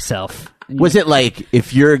pictures of myself. And Was it like,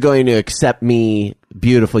 if you're going to accept me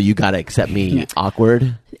beautiful, you got to accept me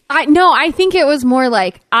awkward? I think it was more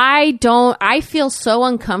like I feel so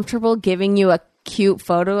uncomfortable giving you a cute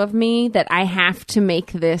photo of me that I have to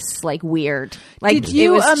make this like weird. Like, Did it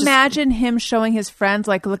you was just- imagine him showing his friends,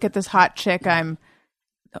 like, look at this hot chick I'm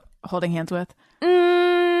holding hands with?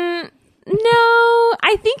 No,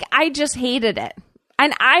 I think I just hated it.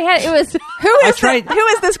 And it was Who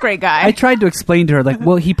is this great guy? I tried to explain to her, like,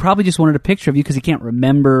 well, he probably just wanted a picture of you because he can't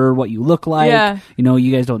remember what you look like. Yeah. You know,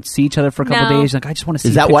 you guys don't see each other for a couple No. days. Like, I just want to see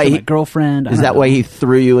Is a that picture why of he- my girlfriend. I Is don't that know. why he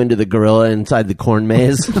threw you into the gorilla inside the corn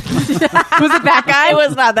maze? Was it that guy? it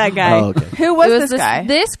was not that guy. Oh, okay. Who was, It was this guy?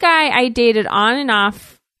 This guy I dated on and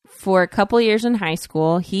off for a couple years in high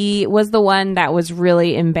school. He was the one that was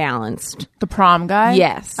really imbalanced. The prom guy?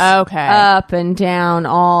 Yes. Okay. Up and down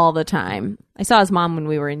all the time. I saw his mom when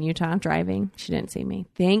we were in Utah driving. She didn't see me.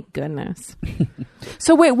 Thank goodness.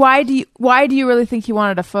 So wait, why do you really think he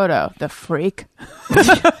wanted a photo? The freak.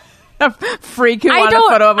 A freak who I wanted a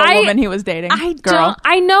don't- photo of a I- woman he was dating. Girl.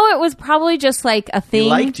 I know it was probably just like a thing.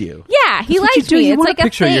 liked you. Yeah, he That's what liked you do. me. You It's want a like a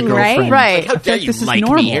picture of your thing, girlfriend. right? Right. How dare like you this is like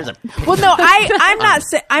normal. me? Here's a Well, no,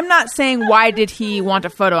 I'm not saying why did he want a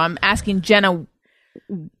photo. I'm asking Jenna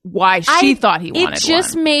why she thought he wanted It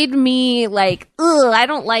just one. made me like, ugh, I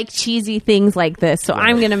don't like cheesy things like this, so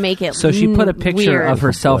I'm gonna make it. So she put a picture weird. of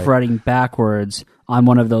herself riding backwards on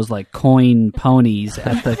one of those like coin ponies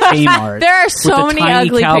at the Kmart. There are with so a many tiny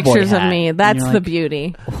ugly cowboy pictures of hat. me. And That's you're the like,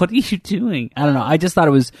 beauty. What are you doing? I don't know. I just thought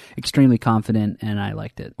it was extremely confident, and I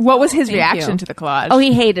liked it. What was his Thank reaction you. to the collage? Oh,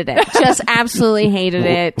 he hated it. Just absolutely hated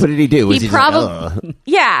it. What did he do? Was He he, just like, probably- "Ugh."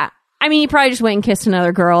 Yeah. I mean, he probably just went and kissed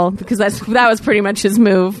another girl because that was pretty much his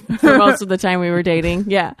move for most of the time we were dating.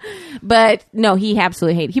 Yeah. But no, he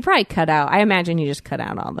absolutely hated. He probably cut out. I imagine he just cut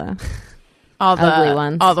out all the all the ugly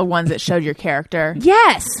ones. all the ones that showed your character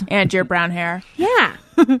Yes. and your brown hair. Yeah.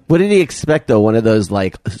 What did he expect though? One of those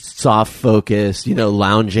like soft focus,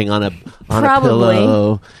 lounging on a Probably.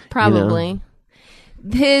 pillow. Probably.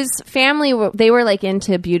 His family, they were like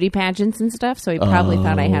into beauty pageants and stuff, so he probably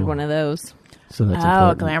thought I had one of those, So that's Oh, a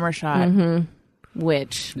important. glamour shot.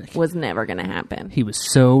 which was never going to happen. He was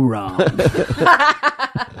so wrong.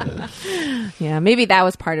 Yeah, maybe that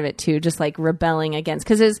was part of it too, just like rebelling against,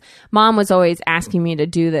 because his mom was always asking me to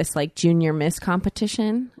do this like junior miss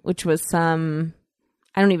competition, which was some,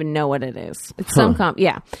 I don't even know what it is. It's some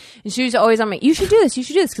yeah. And she was always on me, you should do this,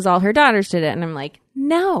 because all her daughters did it. And I'm like,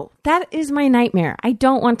 no, that is my nightmare. I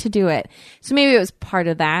don't want to do it. So maybe it was part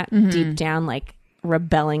of that deep down, like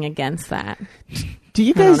rebelling against that. Do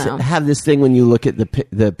you I don't guys know. have this thing when you look at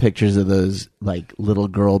the pictures of those like little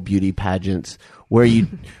girl beauty pageants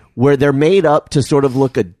where they're made up to sort of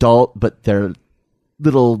look adult, but they're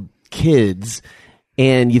little kids,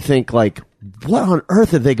 and you think like, what on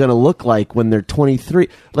earth are they going to look like when they're 23?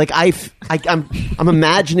 Like I'm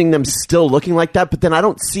imagining them still looking like that, but then I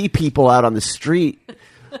don't see people out on the street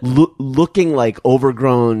looking like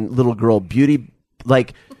overgrown little girl beauty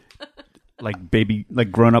like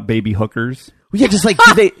grown up baby hookers. Yeah, just like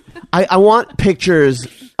do they. I want pictures.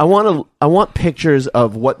 I want pictures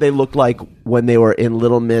of what they looked like when they were in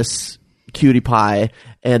Little Miss Cutie Pie,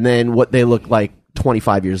 and then what they look like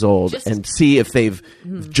 25 years old, and see if they've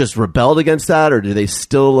just rebelled against that, or do they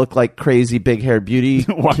still look like crazy big haired beauty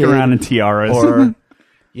Walking kid? around in tiaras. Or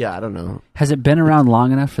yeah, I don't know. Has it been around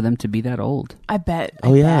long enough for them to be that old? I bet.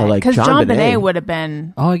 Oh, yeah, like because John John Benet. Benet would have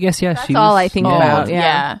been Oh, I guess yeah. That's she all was I think old. about. yeah.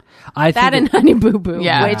 Yeah. I That think and Honey Boo Boo,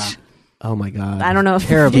 Yeah. which Oh my god, I don't know if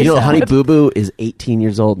Terrible. You know, Honey Boo Boo is 18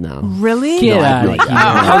 years old now. Really? Get No, I have out no of idea.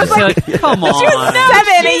 here. I was like, come on.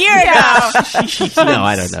 7 a year ago. No,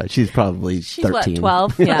 I don't know. She's probably she's 13.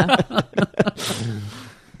 what, 12? Yeah.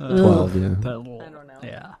 12, yeah. I don't know.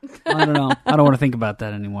 Yeah. I don't know. I don't want to think about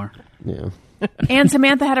that anymore. Yeah. And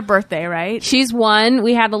Samantha had a birthday, right? She's one.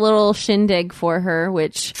 We had a little shindig for her,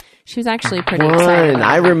 which she was actually pretty excited One. about.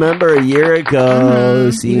 I remember a year ago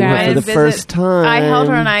seeing You her guys for the Visit- first time. I held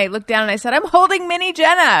her and I looked down and I said, I'm holding mini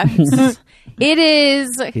Jenna. It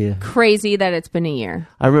is Yeah. crazy that it's been a year.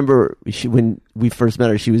 I remember when we first met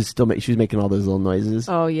her, she was still she was making all those little noises.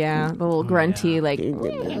 Oh yeah, the little grunty like.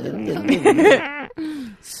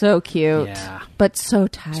 So cute, Yeah. but so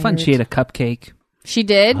tired. It's fun. She ate a cupcake She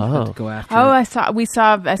did. Oh. to go after. Oh, I saw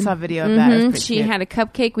a video of that. It was pretty She cute. had a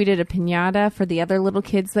cupcake. We did a piñata for the other little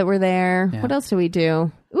kids that were there. Yeah. What else did we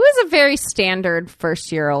do? It was a very standard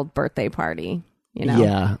first-year-old birthday party. You know,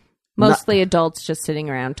 Yeah. mostly adults just sitting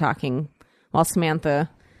around talking, while Samantha.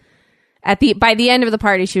 By the end of the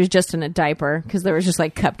party, she was just in a diaper because there was just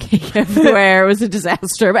like cupcake everywhere. It was a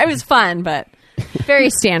disaster. But it was fun, but very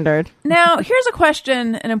standard. Now, here's a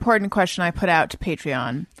question, an important question I put out to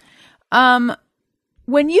Patreon.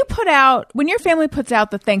 When your family puts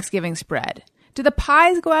out the Thanksgiving spread, do the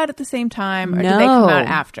pies go out at the same time or do they come No. out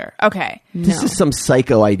after? Okay. This is some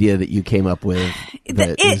psycho idea that you came up with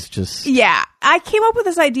that is just... Yeah. I came up with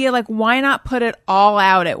this idea, like, why not put it all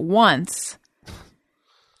out at once?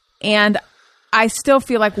 And I still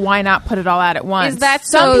feel like, why not put it all out at once? Is that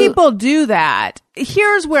Some so- people do that.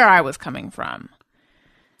 Here's where I was coming from.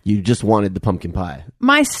 You just wanted the pumpkin pie.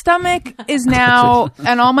 My stomach is now,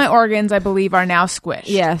 and all my organs, I believe, are now squished.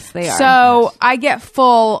 Yes, they are. So I get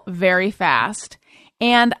full very fast.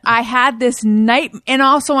 And I had this night, and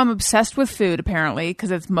also I'm obsessed with food, apparently, because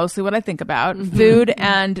it's mostly what I think about. Food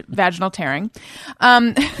and vaginal tearing.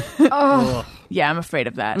 Yeah, I'm afraid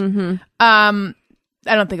of that.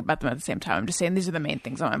 I don't think about them at the same time. I'm just saying these are the main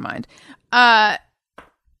things on my mind.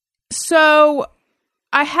 So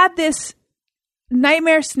I had this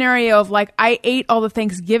nightmare scenario of like, I ate all the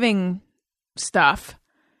Thanksgiving stuff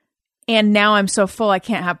and now I'm so full I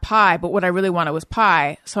can't have pie, but what I really wanted was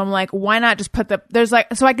pie. So I'm like, why not just put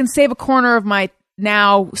so I can save a corner of my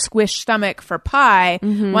now squished stomach for pie.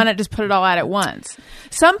 Why not just put it all out at once?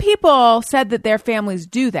 Some people said that their families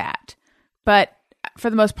do that, but for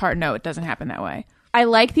the most part, no, it doesn't happen that way. I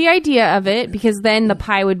like the idea of it because then the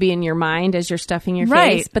pie would be in your mind as you're stuffing your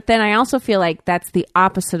Right. face. But then I also feel like that's the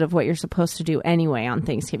opposite of what you're supposed to do anyway on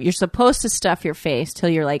Thanksgiving. You're supposed to stuff your face till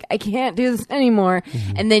you're like, I can't do this anymore.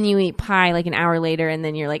 And then you eat pie like an hour later and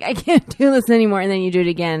then you're like, I can't do this anymore. And then you do it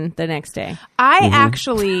again the next day. I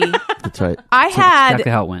actually, That's right. Exactly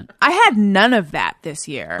how it went. I had none of that this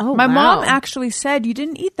year. Oh, My mom wow. actually said, you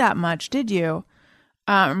didn't eat that much, did you?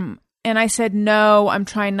 And I said, no, I'm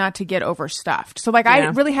trying not to get overstuffed. So like I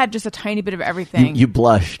Yeah. really had just a tiny bit of everything. You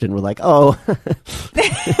blushed and were like, oh.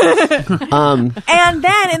 And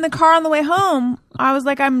then in the car on the way home, I was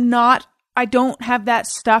like, I don't have that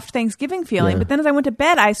stuffed Thanksgiving feeling. Yeah. But then as I went to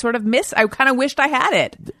bed, I kind of wished I had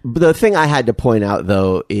it. The thing I had to point out,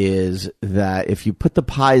 though, is that if you put the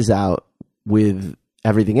pies out with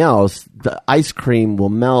everything else, the ice cream will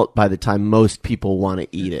melt by the time most people want to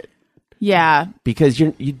eat it. Yeah. Because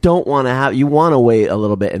you don't want to you want to wait a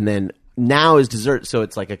little bit, and then now is dessert, so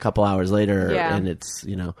it's like a couple hours later, Yeah. and it's,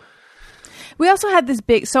 We also had this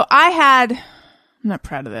I'm not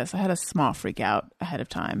proud of this. I had a small freak out ahead of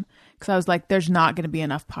time because I was like, there's not going to be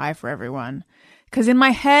enough pie for everyone. Because in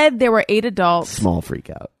my head, there were 8 adults. small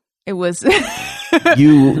freak out. It was,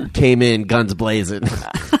 You came in guns blazing.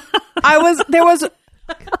 there was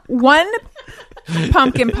one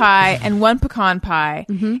pumpkin pie and one pecan pie.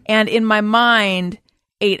 And in my mind,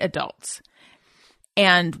 8 adults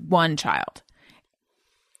and 1 child.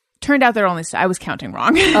 Turned out I was counting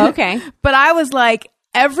wrong. Okay. But I was like,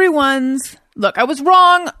 look, I was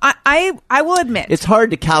wrong. I will admit. It's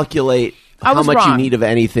hard to calculate I how was much you wrong. need of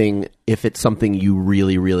anything if it's something you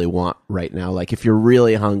really, really want right now. Like if you're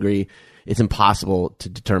really hungry, it's impossible to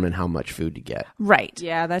determine how much food to get. right.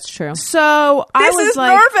 Yeah, that's true. So I This was is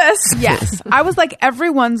like, nervous. Yes. I was like,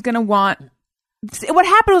 everyone's going to want. What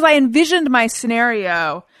happened was I envisioned my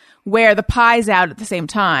scenario where the pie's out at the same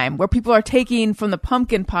time, where people are taking from the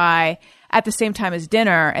pumpkin pie at the same time as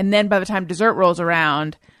dinner. And then by the time dessert rolls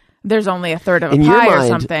around, there's only a third of a In your pie or mind-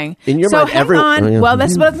 something. in your so mind, hang on. oh, yeah. Well,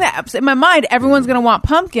 that's what I'm saying. In my mind, everyone's going to want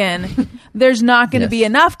pumpkin. There's not going to Yes. be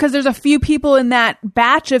enough because there's a few people in that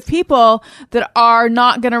batch of people that are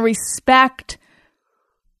not going to respect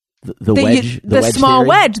The wedge, the wedge small theory?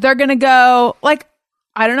 wedge. They're going to go like,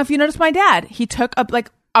 I don't know if you noticed my dad. He took up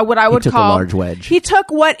like what I would took a call large wedge. He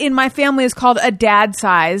took what in my family is called a dad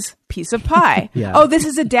size piece of pie. Yeah. Oh, this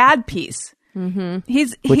is a dad piece. Mm-hmm.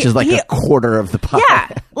 He's Which is like a quarter of the pie. yeah,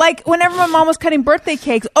 like whenever my mom was cutting birthday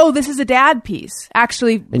cakes, this is a dad piece.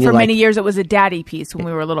 Actually, for you're many like- years it was a daddy piece when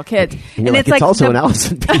we were little kids. And you're like, it's also an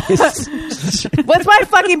Allison piece. What's my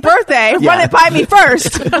fucking birthday? Yeah. Run it by me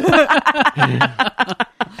first.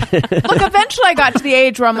 Look, eventually I got to the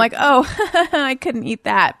age where I'm like, I couldn't eat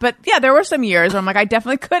that. But yeah, there were some years where I'm like, I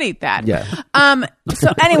definitely could eat that. Yeah. So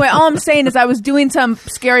anyway, all I'm saying is I was doing some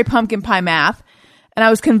scary pumpkin pie math, and I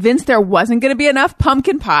was convinced there wasn't going to be enough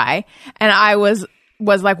pumpkin pie, and I was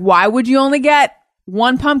like, why would you only get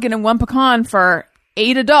one pumpkin and one pecan for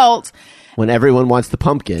 8 adults? When everyone wants the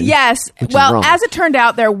pumpkin. Yes. which is Well, wrong. as it turned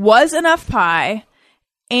out, there was enough pie,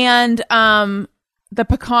 and the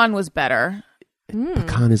pecan was better.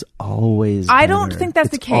 Pecan is always I better. don't think that's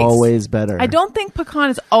It's the case. always better. I don't think pecan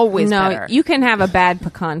is always No, better. you can have a bad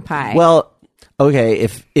pecan pie. Well, okay,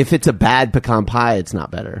 if it's a bad pecan pie, it's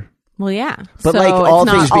not better. Well, yeah. But so like all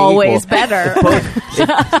it's things not being always equal, better.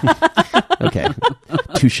 Okay.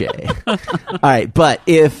 Touche. All right, but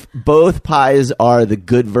if both pies are the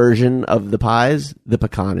good version of the pies, the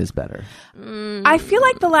pecan is better. I feel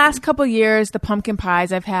like the last couple years, the pumpkin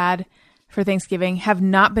pies I've had for Thanksgiving have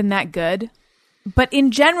not been that good. But in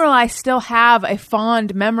general, I still have a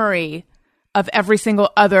fond memory of every single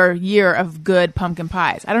other year of good pumpkin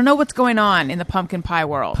pies. I don't know what's going on in the pumpkin pie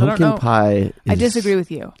world. I don't Pumpkin know. pie I disagree with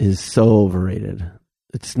you. is so overrated.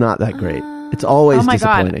 It's not that great. It's always Oh my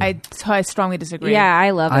disappointing. God, I strongly disagree. Yeah, I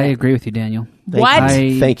love it. I agree with you, Daniel. What?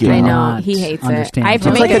 Thank you. I know cannot he hates it. understand I have to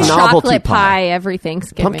It's make like a a novelty chocolate pie. pie every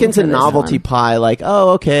Thanksgiving. Pumpkin's for a this novelty one. pie. Like,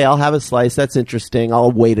 okay, I'll have a slice. That's interesting.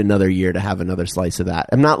 I'll wait another year to have another slice of that.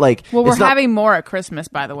 I'm not like. Well, we're it's not- having more at Christmas,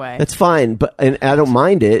 by the way. That's fine, but and I don't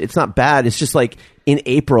mind it. It's not bad. It's just like in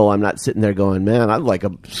April, I'm not sitting there going, "Man, I'd like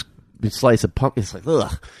a slice of pumpkin." It's like,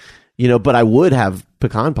 ugh, But I would have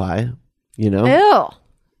pecan pie. Ew.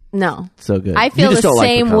 No. So good. I You feel just the don't like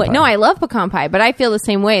same pecan way. pie. No, I love pecan pie, but I feel the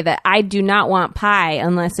same way that I do not want pie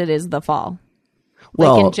unless it is the fall.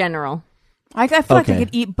 Well, Like in general. I feel like I Okay. could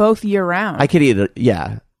eat both year round. I could eat it.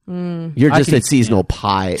 Yeah. You're I just could a eat- seasonal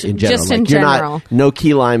pie in general. Just in you're general. Not, no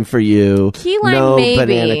key lime for you. Key lime no maybe.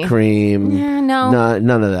 banana cream. Yeah, no.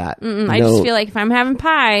 None of that. I just feel like if I'm having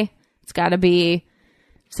pie, it's got to be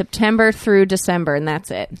September through December, and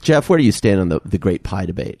that's it. Jeff, where do you stand on the great pie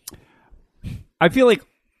debate? I feel like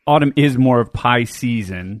autumn is more of pie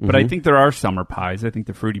season, but Mm-hmm. I think there are summer pies. I think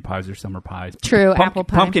the fruity pies are summer pies. True, apple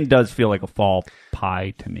pie. Pumpkin does feel like a fall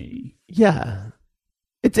pie to me. Yeah.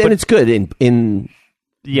 It's good in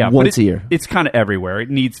Yeah, Once but a year. It's kind of everywhere. It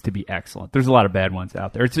needs to be excellent. There's a lot of bad ones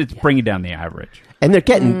out there. It's bringing down the average. and they're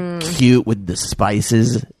getting cute with the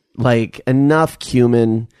spices. Like enough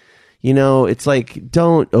cumin. It's like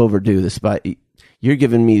don't overdo the spice. You're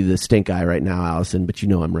giving me the stink eye right now, Allison, but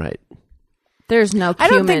I'm right. There's no I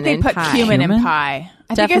cumin don't think they in put pie. cumin in Cumin? pie.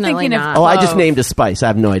 I think Definitely you're thinking not. of Oh, I just clove. named a spice. I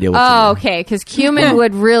have no idea what's in Oh, there. okay, because cumin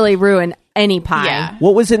would really ruin any pie. Yeah.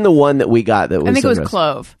 What was in the one that we got that was I think it was the rest-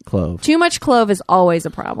 clove. Clove. Too much clove is always a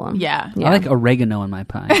problem. Yeah. Yeah. I like oregano in my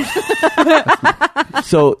pie.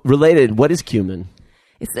 So related, what is cumin?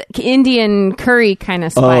 It's the Indian curry kind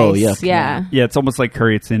of spice. Oh, yeah, yeah. Yeah, it's almost like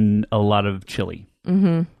curry. It's in a lot of chili.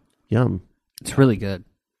 Yum. It's really good.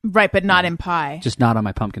 Right, but not in pie. Just not on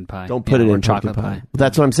my pumpkin pie. Don't put it or in chocolate chocolate pie.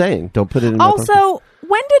 That's what I'm saying. Don't put it in my pumpkin. Also,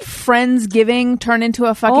 when did Friendsgiving turn into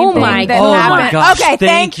a fucking Oh thing my that God. happened? Oh my gosh, Okay,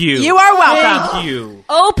 thank you. You are welcome. Thank you.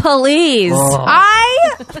 Oh, please.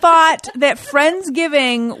 I thought that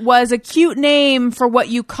Friendsgiving was a cute name for what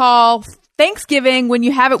you call Thanksgiving when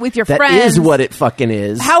you have it with your That friends. is what it fucking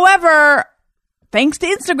is. However, thanks to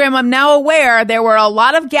Instagram, I'm now aware there were a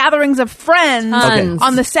lot of gatherings of friends Tons.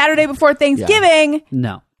 on the Saturday before Thanksgiving.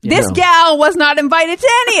 No. This No. gal was not invited to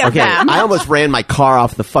any of Okay, them. I almost ran my car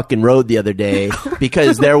off the fucking road the other day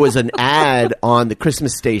because there was an ad on the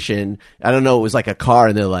Christmas station. I don't know, it was like a car,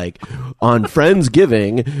 and they're like, on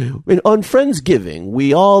Friendsgiving,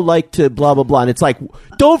 we all like to blah, blah, blah. And it's like,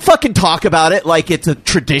 don't fucking talk about it like it's a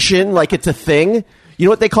tradition, like it's a thing. You know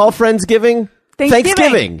what they call Friendsgiving?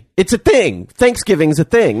 Thanksgiving. It's a thing. Thanksgiving's a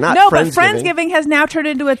thing, not no, but Friendsgiving. Friendsgiving has now turned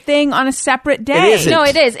into a thing on a separate day. It isn't. No,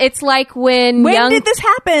 it is. It's like when When young. did this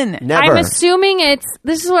happen? Never. I'm assuming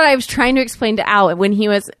this is what I was trying to explain to Al when he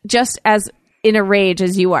was just as in a rage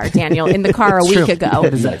as you are, Daniel, in the car a week ago.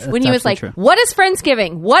 It is- that's when he was like, absolutely true. what is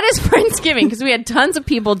Friendsgiving? What is Friendsgiving? Because we had tons of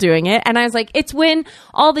people doing it. And I was like, it's when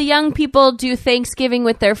all the young people do Thanksgiving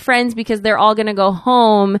with their friends because they're all going to go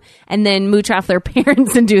home and then mooch off their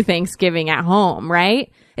parents and do Thanksgiving at home,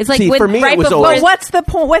 right? It's like See, when, for me, it right was before. always- But what's the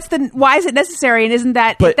point? Why is it necessary? And isn't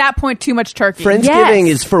that But at that point too much turkey? Friendsgiving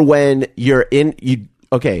Yes. is for when you're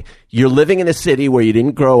you're living in a city where you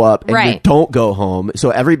didn't grow up and you Right. don't go home. So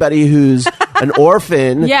everybody who's an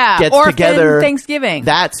orphan Yeah, gets orphan together. Thanksgiving.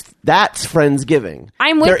 That's Friendsgiving.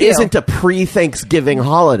 I'm with There you. isn't a pre-Thanksgiving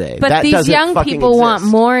holiday. But that these doesn't young fucking people want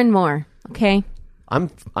exist. more and more. Okay. I'm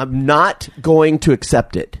not going to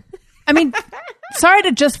accept it. I mean, sorry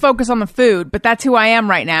to just focus on the food, but that's who I am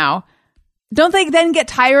right now. Don't they then get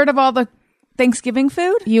tired of all the Thanksgiving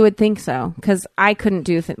food? You would think so, because I couldn't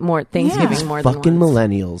do more Thanksgiving more than Fucking once.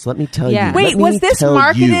 millennials. Let me tell Yeah. you. Wait, Let me was this tell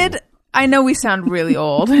marketed? you. I know we sound really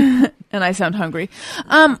old, and I sound hungry.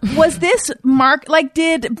 Was this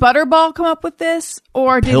did Butterball come up with this,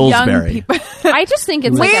 or did young Pillsbury. people? I just think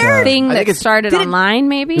it's like Where? a thing I that think it's- started Did it- online,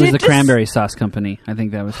 maybe. It was the just- cranberry sauce company. I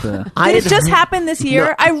think that was the. I Did it had just heard- happen this year?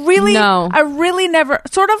 No. I really No. never.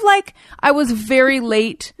 Sort of like I was very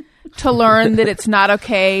late to learn that it's not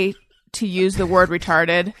okay to use the word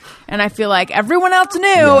retarded, and I feel like everyone else knew,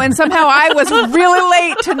 and somehow I was really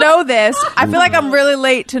late to know this. I feel like I'm really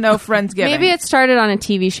late to know Friendsgiving. Maybe it started on a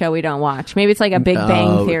TV show we don't watch. Maybe it's like a Big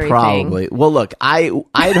Bang Theory probably. thing. Well, look, I'd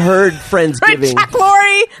heard Right, Friendsgiving. Chuck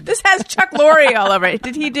Lorre. This has Chuck Lorre all over it.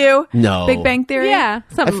 Did he do No. Big Bang Theory? Yeah,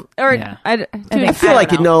 something. Or Yeah. I feel I like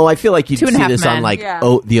don't know. I feel like you'd 2.5 see this on Men. like Yeah.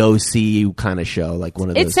 the OC kind of show, like one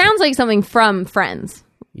of those. it sounds like something from Friends,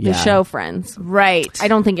 Yeah. the show Friends. Right. I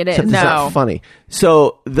don't think it is. Except it's No. not funny.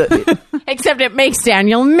 So the Except it makes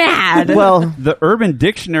Daniel mad. well, The Urban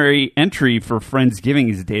Dictionary entry for Friendsgiving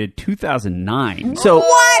is dated 2009. so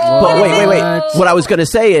What? But wait. What? What I was going to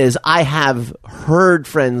say is I have heard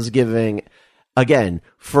Friendsgiving again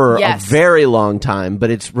for Yes. a very long time,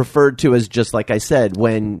 but it's referred to as just like I said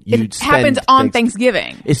when you It happens on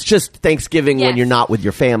Thanksgiving. It's just Thanksgiving when Yes. you're not with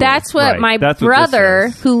your family. That's what Right. my That's what this brother,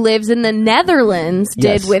 says. who lives in the Netherlands,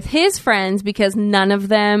 Yes. did with his friends because none of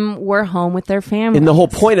them were home with their family. And the whole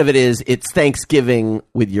point of it is it's Thanksgiving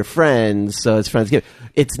with your friends, so it's Friendsgiving.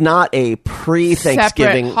 It's not a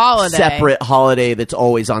pre-Thanksgiving Separate holiday. holiday that's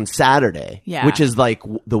always on Saturday, Yeah. which is like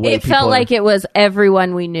the way It people felt are- like it was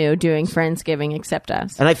everyone we knew doing Friendsgiving except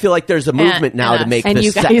us. And I feel like there's a movement now and to make And the,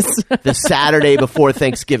 you guys. the Saturday before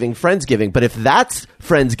Thanksgiving Friendsgiving. But if that's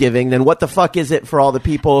Friendsgiving, then what the fuck is it for all the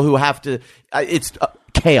people who have to? It's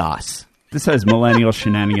chaos. This has millennial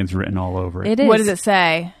shenanigans written all over it. It is. What does it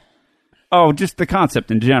say? Oh, just the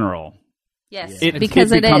concept in general. Yes, It's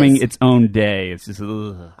because it becoming is. its own day. It's just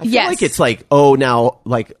ugh. I feel Yes. like it's like, oh, now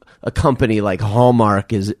like a company like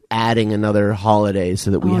Hallmark is adding another holiday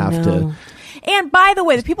so that we have to And by the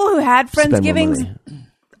way, the people who had spend more Friendsgivings money.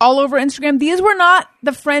 all over Instagram, these were not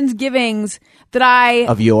the Friendsgivings that I...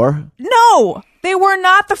 Of your? No, they were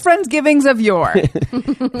not the Friendsgivings of yore.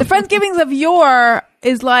 The Friendsgivings of yore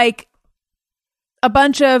is like a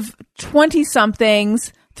bunch of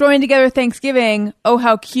 20-somethings throwing together Thanksgiving, oh,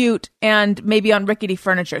 how cute, and maybe on rickety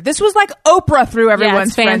furniture. This was like Oprah threw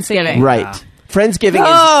everyone's fancy. Friendsgiving. Right. Friendsgiving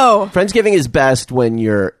Oh. Friendsgiving is best when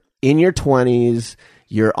you're in your 20s.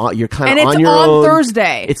 You're kind And of it's on your on own.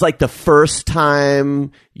 Thursday. It's like the first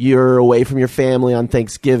time you're away from your family on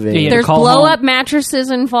Thanksgiving. Yeah, There's call blow home. up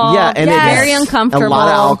mattresses involved. Yeah, and Yes. it's very uncomfortable. A lot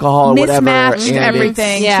of alcohol, whatever. Mismatched and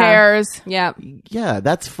everything, Yeah. chairs. Yeah. Yeah,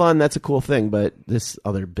 that's fun. That's a cool thing. But this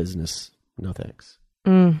other business, no thanks.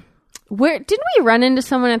 Where didn't we run into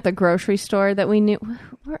someone at the grocery store that we knew?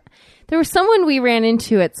 There was someone we ran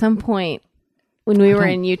into at some point when we were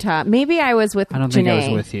in Utah. Maybe I was with I don't Janae. think I was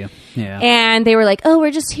with you. Yeah. And they were like, "Oh, we're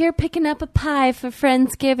just here picking up a pie for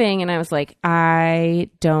Friendsgiving," and I was like, "I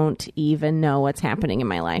don't even know what's happening in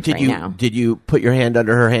my life right now." Did you put your hand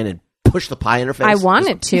under her hand and push the pie in her face? I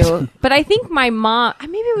wanted to, but I think my mom.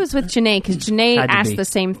 Maybe it was with Janae because Janae Had to asked be. the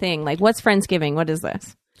same thing, like, "What's Friendsgiving? What is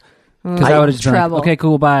this?" Because I would have just been like, Trouble. okay,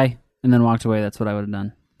 cool, bye, and then walked away. That's what I would have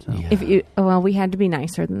done. So. If you, well, we had to be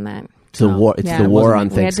nicer than that. It's the war. It's Yeah, the it war wasn't-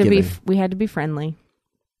 on We had to Thanksgiving. be. We had to be friendly.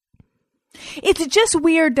 It's just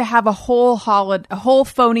weird to have a whole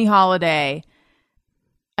phony holiday.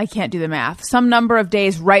 I can't do the math. Some number of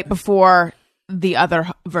days right before the other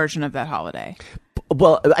version of that holiday.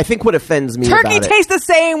 Well, I think what offends me Turkey about it, tastes the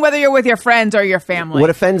same whether you're with your friends or your family. what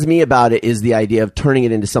offends me about it is the idea of turning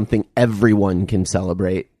it into something everyone can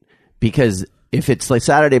celebrate. Because if it's like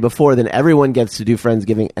Saturday before, then everyone gets to do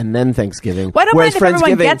Friendsgiving and then Thanksgiving. Well, I don't Whereas mind if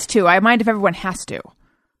everyone Friendsgiving- gets to. I mind if everyone has to.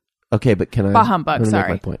 Okay, but can I? Bah humbug, I'm gonna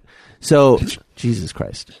sorry. Make my point. So, Jesus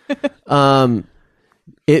Christ.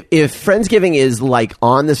 If Friendsgiving is like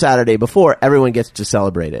on the Saturday before, everyone gets to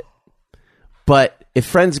celebrate it. But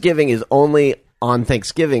if Friendsgiving is only on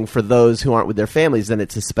Thanksgiving for those who aren't with their families, then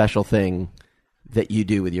it's a special thing that you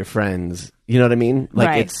do with your friends. You know what I mean? Like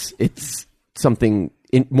Right. it's something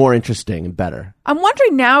more interesting and better. I'm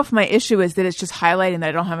wondering now if my issue is that it's just highlighting that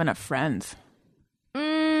I don't have enough friends.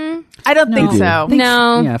 I don't think You do. so.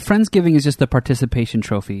 No, Yeah, Friendsgiving is just the participation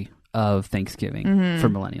trophy of Thanksgiving for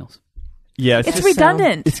millennials. Yeah, It's just-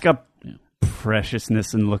 redundant. It's got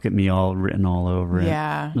preciousness and look at me all written all over it.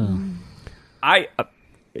 Yeah. I'm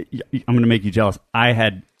going to make you jealous. I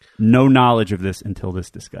had no knowledge of this until this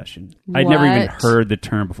discussion. I'd never even What? heard the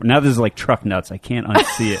term before. Now this is like truck nuts. I can't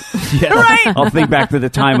unsee it. Yeah. I'll think back to the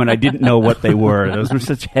time when I didn't know what they were. Those were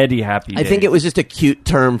such heady, happy days. I think it was just a cute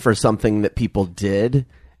term for something that people did,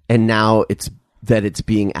 and now it's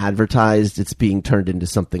being advertised. It's being turned into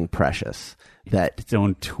something precious. That its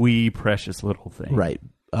own twee, precious little thing. right,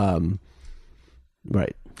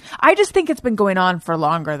 right. I just think it's been going on for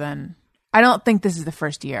longer than. I don't think this is the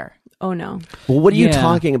first year. Oh no. Well, what are you Yeah.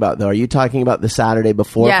 talking about though? Are you talking about the Saturday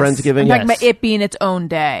before Yes. Friendsgiving? I'm talking about it being its own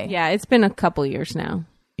day. Yeah, it's been a couple years now.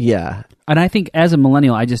 Yeah. And I think as a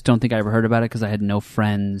millennial, I just don't think I ever heard about it because I had no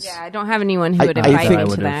friends. Yeah, I don't have anyone who would I invite think me I to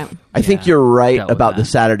would've- that. I think Yeah, you're right dealt with about the that.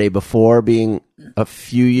 Saturday before being a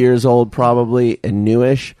few years old, probably, and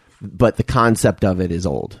newish, but the concept of it is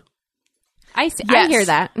old. I Yes. hear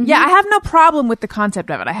that. Mhm. Yeah, I have no problem with the concept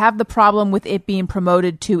of it. I have the problem with it being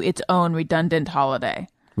promoted to its own redundant holiday.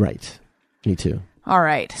 Right. Me too. All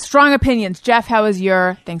right. Strong opinions. Jeff, how was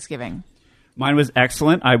your Thanksgiving? Mine was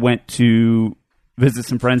excellent. I went to visit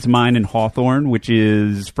some friends of mine in Hawthorne, which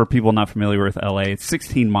is, for people not familiar with LA, it's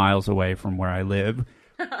 16 miles away from where I live.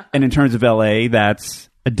 And in terms of LA, that's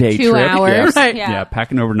a day 2 trip. hours. Yes. Right. Yeah,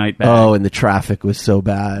 pack an overnight bag. Oh, and the traffic was so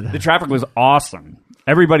bad. The traffic was awesome.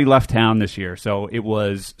 Everybody left town this year, so it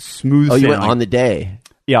was smooth Oh, you sailing. went on the day.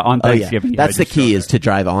 Yeah, on Oh, yeah. Thanksgiving. That's I the just key, showed is up. to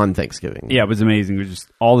drive on Thanksgiving. Yeah, it was amazing. It was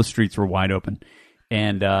just all the streets were wide open,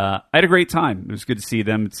 and I had a great time. It was good to see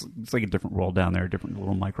them. It's like a different world down there, a different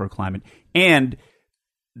little microclimate, and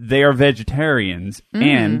they are vegetarians.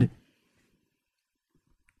 And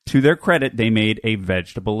to their credit, they made a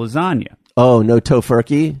vegetable lasagna. Oh, no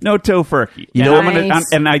tofurkey? No tofurkey. You and know-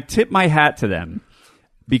 Nice. and I tip my hat to them,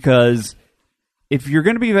 because if you're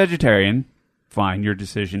going to be vegetarian, fine, your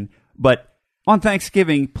decision. But on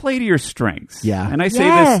Thanksgiving, play to your strengths. Yeah. And I say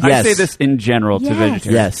Yes. this. I Yes. say this in general to vegetarians.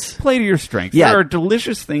 Yes. Play to your strengths. Yeah. There are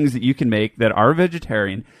delicious things that you can make that are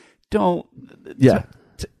vegetarian. Don't. Yeah.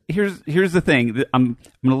 Here's the thing. I'm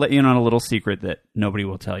going to let you in on a little secret that nobody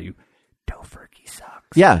will tell you. Tofurkey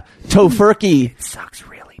sucks. Yeah. Tofurkey. It sucks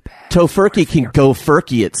really bad. Tofurkey can go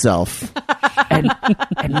furky itself. and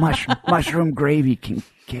mushroom gravy can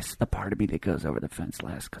kiss the part of me that goes over the fence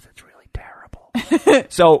last because it's really terrible.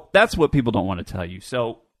 So that's what people don't want to tell you.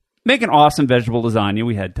 So make an awesome vegetable lasagna.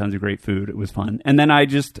 We had tons of great food. It was fun. And then I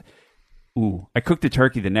cooked a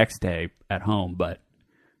turkey the next day at home, but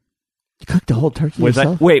You cooked the whole turkey was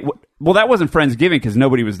yourself? well, that wasn't Friendsgiving because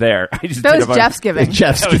nobody was there. I just That did was a bunch- Jeff's giving.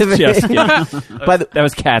 Jeff's That was giving. Jeff's giving. By the, That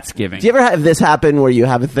was Cat's giving. do you ever have this happen where you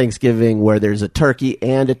have a Thanksgiving where there's a turkey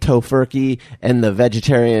and a tofurkey, and the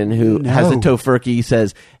vegetarian who has a tofurkey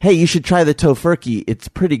says, "Hey, you should try the tofurkey. It's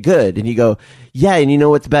pretty good." And you go, "Yeah, and you know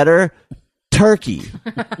what's better? Turkey,"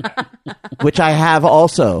 which I have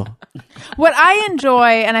also. What I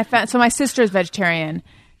enjoy, and I found, so my sister is vegetarian.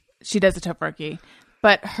 She does the tofurkey,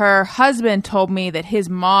 but her husband told me that his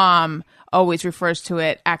mom always refers to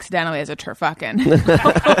it accidentally as a turfucking.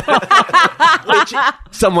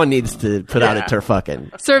 Someone needs to put out a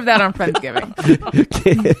turfucking. Serve that on Friendsgiving.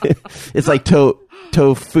 It's like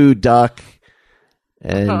tofu duck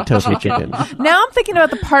and tofu chicken. Now I'm thinking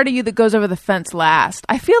about the part of you that goes over the fence last.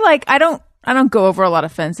 I feel like I don't go over a lot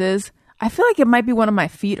of fences. I feel like it might be one of my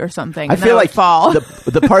feet or something. I and then feel would like fall.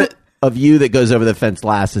 the part of you that goes over the fence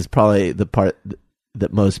last is probably the part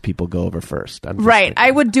that most people go over first. I'm just right. thinking,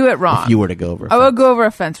 I would do it wrong. if you were to go over. I would go over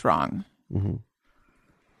a fence wrong.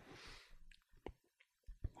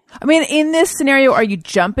 I mean, in this scenario, are you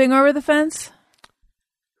jumping over the fence?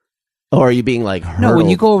 Or are you being like hurled? No, when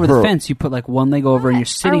you go over the hurled? fence, you put like one leg over and you're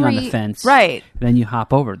sitting on the we- fence. Right. Then you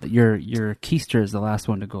hop over. Your keister is the last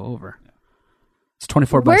one to go over. It's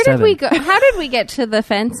 24 by Where 7. did we go? How did we get to the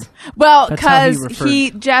fence? Well, That's how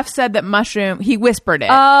he because Jeff said that mushroom, he whispered it.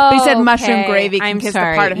 Oh, but he said mushroom okay. gravy can I'm kiss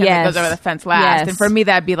sorry. the part of him that Yes. goes over the fence last. Yes. And for me,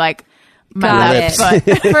 that'd be like my Got left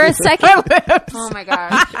it. foot. For a second. Oh my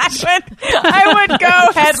gosh. I would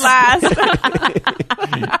go head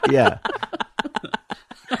last. Yeah.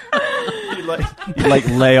 You like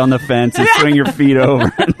lay on the fence and swing your feet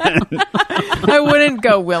over I wouldn't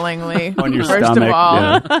go willingly. on your First stomach. of all,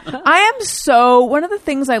 Yeah. I am so, one of the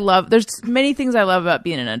things I love, there's many things I love about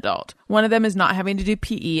being an adult. One of them is not having to do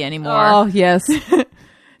PE anymore. Oh, yes.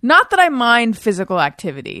 Not that I mind physical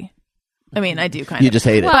activity. I mean, I do kind You of. just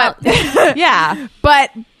hate it. Well, yeah.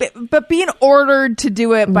 But being ordered to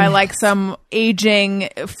do it by like some aging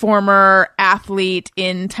former athlete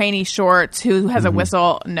in tiny shorts who has a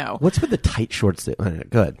whistle, no. What's with the tight shorts? Go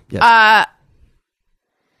ahead. Yes.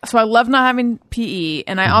 So I love not having PE,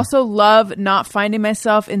 and I also love not finding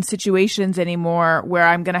myself in situations anymore where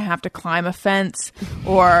I'm going to have to climb a fence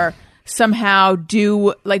or somehow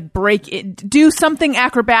do something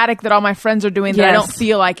acrobatic that all my friends are doing that I don't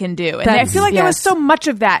feel I can do. And I feel like there was so much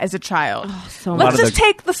of that as a child. So Let's just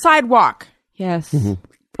take the sidewalk. Yes.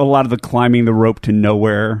 A lot of the climbing the rope to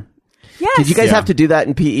nowhere. Yes. Did you guys have to do that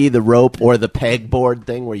in PE, the rope or the peg board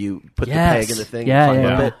thing where you put the peg in the thing? Yeah, and yeah.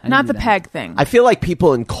 climb up it? I Not did the that. peg thing. I feel like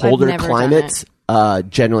people in colder never done climates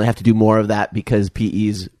generally have to do more of that because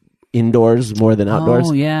PE's indoors more than outdoors.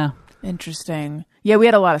 Oh, yeah. Interesting. Yeah, we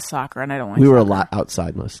had a lot of soccer, and I don't like We were a soccer. lot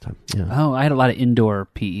outside most of the time. Yeah. Oh, I had a lot of indoor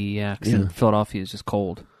PE, yeah, because in Philadelphia it's just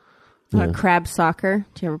cold. Crab soccer.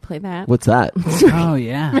 Do you ever play that? What's that? Oh,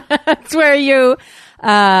 yeah. It's where you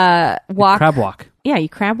walk. Crab walk. Yeah, you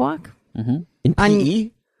crab walk. In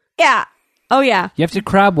PE? Yeah. Oh, yeah. You have to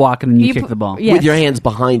crab walk and then you kick pu- the ball. Yes. With your hands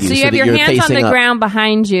behind you. So you have that your you're hands on facing the up. ground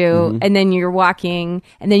behind you, and then you're walking,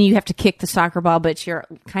 and then you have to kick the soccer ball, but you're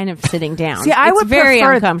kind of sitting down. See, I it's would very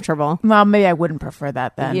prefer- uncomfortable. Well, maybe I wouldn't prefer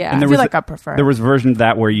that then. Yeah. I And feel was like I prefer. There was a version of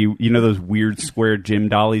that where you know those weird square gym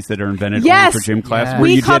dollies that are invented Yes! only for gym class. Yeah. Where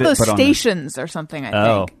we you call did it, those but on the- stations or something. I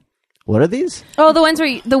Oh, think What are these? Oh, the ones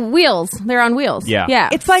where the wheels. They're on wheels. Yeah. Yeah.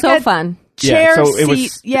 It's like so a- fun. chair so it seat.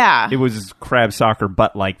 was. Yeah, It was crab soccer,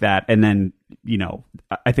 but like that, and then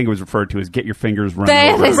I think it was referred to as get your fingers run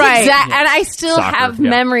That over. is Right. exact. And I still Soccer, have yeah.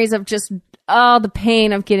 memories of just the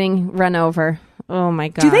pain of getting run over. Oh my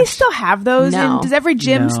god. Do they still have those? No. Does every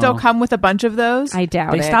gym No. still come with a bunch of those? I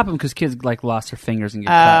doubt They it. stop them because kids like lost their fingers and get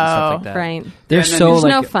cut and stuff like that. Right. They're and then so there's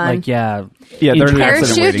like, no fun. like yeah. Yeah, they're injury- an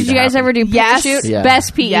accident Parachute? waiting Did to you guys happen. ever do Yes. parachute? Yeah.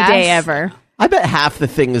 Best PE Yes. day ever. I bet half the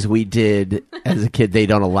things we did as a kid they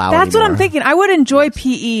don't allow That's what I'm anymore. thinking. I would enjoy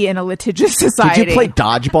PE in a litigious society. Did you play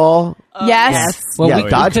dodgeball? Yes. Well, Yeah,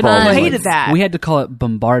 we dodgeball couldn't- was I like- hated that. We had to call it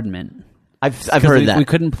bombardment. I've 'Cause heard we, that. we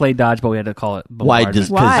couldn't play dodgeball. We had to call it Why? bombardment. Just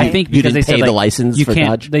Why? because I think you because didn't they pay said the like, license you for can't.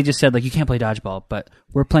 dodge. They just said like you can't play dodgeball, but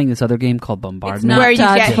we're playing this other game called bombardment. not Where you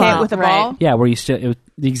get hit dodgeball. with a Right. ball? Yeah, where you still it was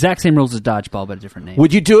the exact same rules as dodgeball, but a different name.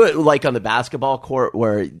 Would you do it like on the basketball court,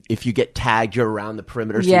 where if you get tagged, you're around the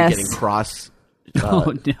perimeter, so Yes. you're getting cross?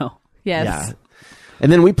 oh no, Yes. Yeah.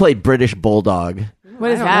 And then we played British Bulldog What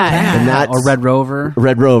is I don't that? And that's- or Red Rover.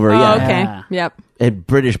 Red Rover. Oh, Yeah. okay. Yeah. Yep. And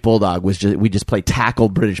British Bulldog was we just played tackle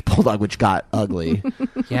British Bulldog, which got ugly.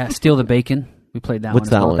 Yeah, Steal the Bacon. We played that What's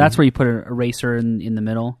one. that as well. one? That's where you put a eraser in the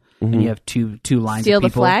middle, and you have two lines. Steal of the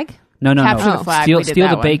people. flag? No, Capture no. the flag. Steal, We did Steal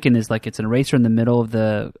that the one. Bacon is like it's an eraser in the middle of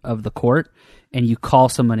the court, and you call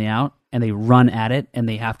somebody out, and they run at it, and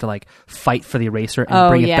they have to like fight for the eraser and Oh,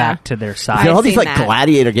 bring it yeah. back to their You know, side. all these seen like that.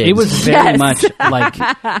 gladiator games. It was very Yes. much like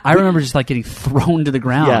I remember just like getting thrown to the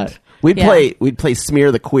ground. yeah. We'd Yeah. play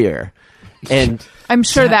Smear the Queer, and I'm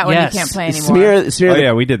sure that one Yes. you can't play anymore. Smear. Oh the,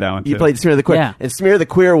 yeah, we did that one. You too. played Smear the Queer. Yeah. And Smear the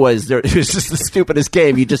Queer was it was just the stupidest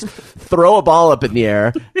game. You just throw a ball up in the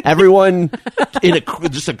air. Everyone in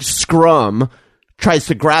just a scrum tries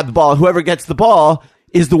to grab the ball. Whoever gets the ball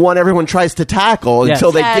is the one everyone tries to tackle Yes.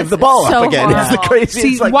 until they Yes, give the ball it's up so again. It's the horrible. craziest.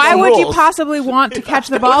 See, like, why no would you rules. possibly want to catch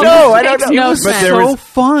the ball? No, I don't Makes know. no It was sense. there So was-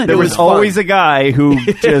 fun. There It was was fun. always a guy who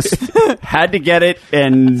just had to get it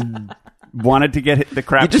and wanted to get the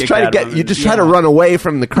crap. You just kicked try to out get. of him. You just try to run away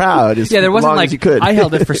from the crowd. As Yeah, there wasn't long like as you could. I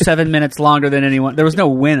held it for 7 minutes longer than anyone. There was no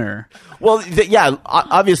winner. Well, yeah.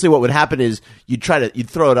 Obviously, what would happen is you'd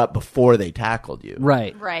throw it up before they tackled you.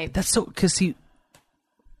 Right. Right. That's so because see,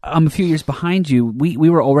 I'm a few years behind you. We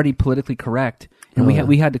were already politically correct, and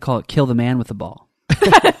we had to call it "kill the man with the ball."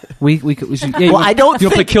 we should, yeah, Well, I don't You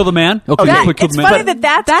want to play think- "kill the man"? Okay, Okay. you play "kill It's the man." funny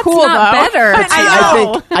that's That's cool, not though.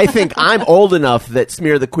 better. I think I'm old enough that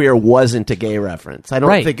Smear the Queer wasn't a gay reference. I don't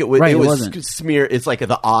Right, think it was. right, it it was wasn't. Smear. It's like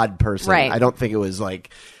the odd person. Right. I don't think it was like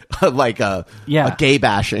a Yeah. gay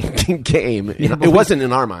bashing game. Yeah, but it we- wasn't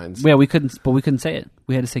in our minds. Yeah, we couldn't say it.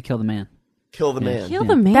 We had to say "kill the man." Kill the man. Kill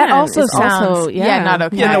the man. That also is sounds also, not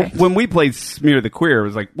okay. Yeah, no, when we played Smear the Queer, it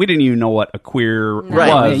was like we didn't even know what a queer Right.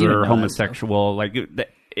 Yeah, was you or didn't know homosexual. Like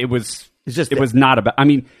it was. It's just it was not about. I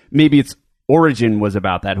mean, maybe its origin was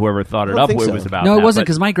about that. Whoever thought it don't up, think it so. was about. No, that, it wasn't but-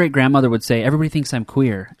 because my great grandmother would say, "Everybody thinks I'm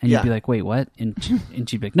queer," and Yeah. you'd be like, "Wait, what?" And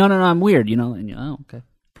she'd be like, "No, I'm weird," you know. And you, oh, okay.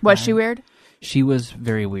 Was she weird? She was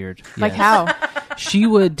very weird. Like yes. how? She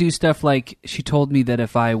would do stuff like she told me that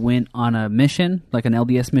if I went on a mission, like an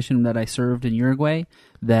LDS mission that I served in Uruguay,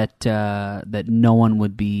 that no one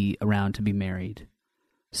would be around to be married.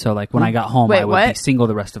 So like when I got home, Wait, I would what? be single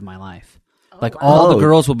the rest of my life. Like all the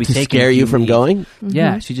girls will be to taken. scare if you from leave. going.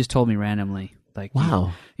 Yeah, she just told me randomly. Like,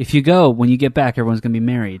 Wow. if you go, when you get back, everyone's going to be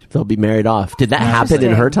married. They'll be married off. Did that happen in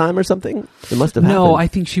Interesting. her time or something? It must have No, I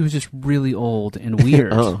happened. think she was just really old and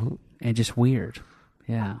weird. Oh. And just weird.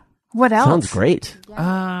 Yeah. What else? Sounds great.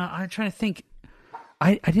 I'm trying to think.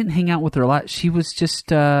 I didn't hang out with her a lot. She was just,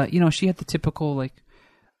 she had the typical like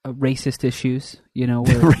racist issues, where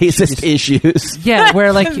Racist issues. Yeah,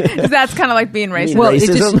 where like, That's kind of like being racist. well, it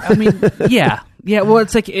Racism? just, yeah. Well,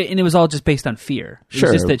 it's like, and it was all just based on fear. It Sure.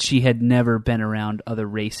 was just that she had never been around other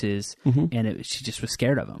races, and she just was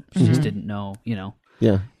scared of them. She just didn't know,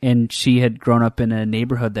 Yeah. And she had grown up in a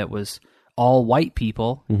neighborhood that was all white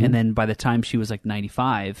people, and then by the time she was like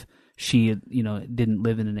 95. She, didn't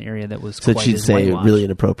live in an area that was So quite she'd as say whitewashed. really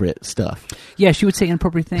inappropriate stuff. Yeah, she would say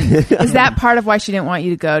inappropriate things. Is that part of why she didn't want you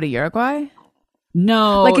to go to Uruguay?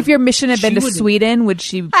 No, Like if your mission had been she to wouldn't- Sweden, would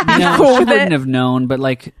she be no, cool she with wouldn't it? have known. But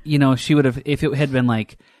like, she would have if it had been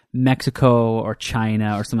like Mexico or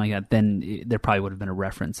China or something like that. Then there probably would have been a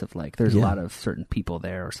reference of like there's a lot of certain people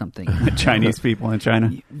there or something. Chinese people in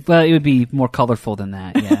China. Well, it would be more colorful than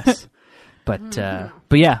that. Yes, but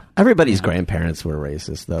yeah. Everybody's grandparents were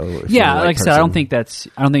racist, though. if Yeah, you're a white like I said, I don't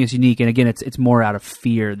person. think it's unique. And again, it's more out of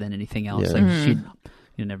fear than anything else. Yeah. Like she'd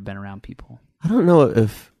never been around people. I don't know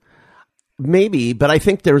if maybe, but I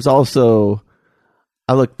think there's also.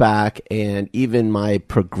 I look back, and even my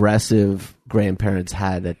progressive grandparents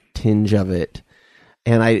had a tinge of it,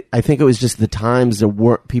 and I think it was just the times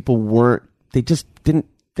they just didn't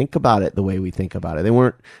think about it the way we think about it. They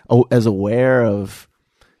weren't as aware of.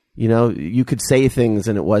 You could say things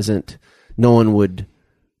and no one would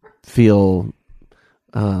feel.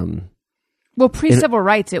 Well, pre-civil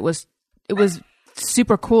rights, it was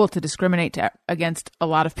super cool to discriminate against a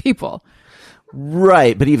lot of people.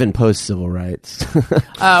 Right, but even post civil rights. Oh,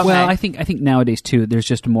 okay. Well, I think nowadays too, there's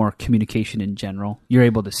just more communication in general. You're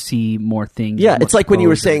able to see more things. Yeah, more it's like when you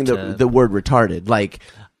were saying exposure to- the word retarded. Like,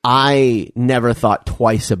 I never thought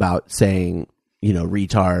twice about saying,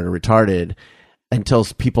 retard or retarded until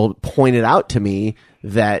people pointed out to me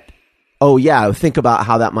that, oh yeah, think about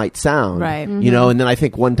how that might sound. Right. And then I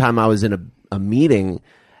think one time I was in a meeting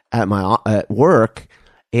at work,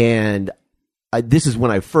 and this is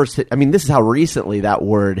when I first this is how recently that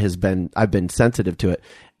word I've been sensitive to it.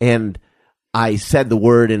 And I said the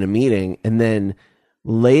word in a meeting, and then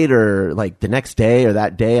later, like the next day or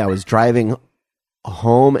that day, I was driving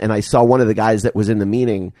home and I saw one of the guys that was in the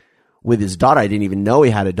meeting with his daughter. I didn't even know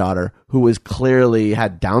he had a daughter who was clearly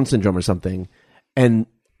had Down syndrome or something. And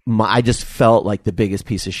I just felt like the biggest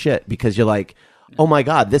piece of shit, because you're like, oh my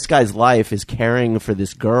God, this guy's life is caring for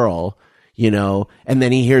this girl, and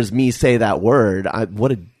then he hears me say that word.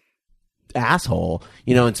 What a asshole,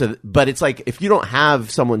 and so, but it's like, if you don't have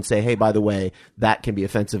someone say, hey, by the way, that can be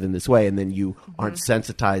offensive in this way, and then you aren't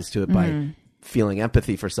sensitized to it by feeling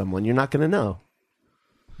empathy for someone, you're not going to know.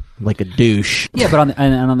 Like a douche. Yeah, but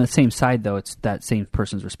on the same side though, it's that same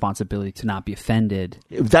person's responsibility to not be offended.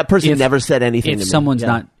 If that person never said anything to me. If someone's Yeah.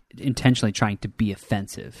 not intentionally trying to be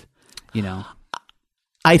offensive,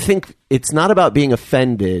 I think it's not about being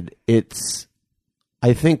offended.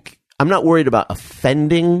 I think I'm not worried about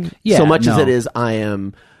offending so much as it is I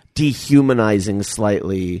am dehumanizing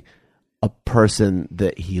slightly a person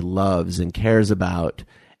that he loves and cares about,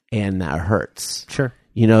 and that hurts. Sure.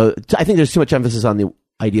 I think there's too much emphasis on the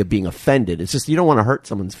idea of being offended. It's just you don't want to hurt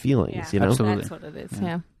someone's feelings, absolutely. That's what it is.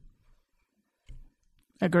 Yeah.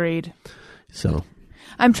 Agreed. So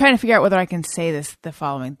I'm trying to figure out whether I can say the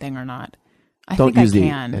following thing or not. I don't think use I the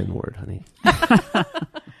can. N word, honey.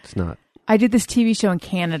 It's not. I did this TV show in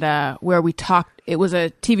Canada where we talked. It was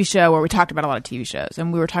a TV show where we talked about a lot of TV shows,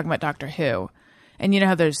 and we were talking about Doctor Who. And you know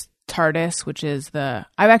how there's TARDIS, which is I've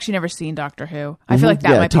actually never seen Doctor Who. I feel like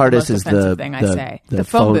that might be the TARDIS most is offensive thing I say. The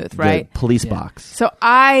phone booth, right? The police box. So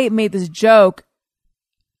I made this joke.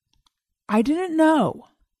 I didn't know,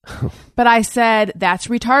 but I said that's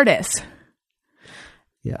retardis.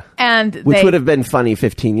 Yeah. And Which would have been funny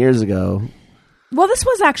 15 years ago. Well, this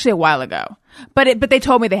was actually a while ago, but they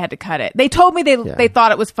told me they had to cut it. They told me they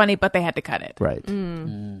thought it was funny, but they had to cut it. Right.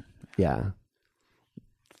 Yeah.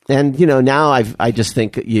 And now I just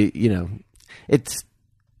think it's,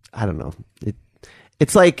 I don't know.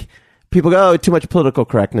 It's like people go, too much political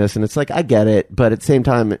correctness, and it's like, I get it, but at the same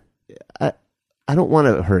time, I don't want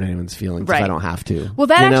to hurt anyone's feelings if I Right. don't have to. Well,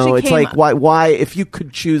 that actually it's came like up- why if you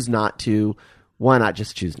could choose not to, why not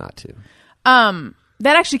just choose not to?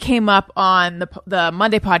 That actually came up on the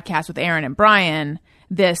Monday podcast with Aaron and Brian.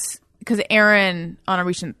 Because Aaron on a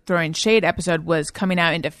recent Throwing Shade episode was coming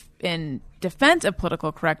out in defense of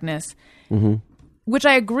political correctness, which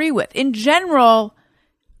I agree with. In general,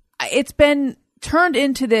 it's been turned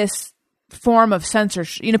into this form of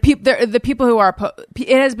censorship. The people who are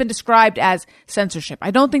it has been described as censorship. I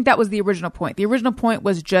don't think that was the original point. The original point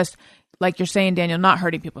was just, like you're saying, Daniel, not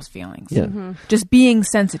hurting people's feelings. Yeah. Just being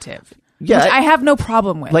sensitive. Yeah, which I have no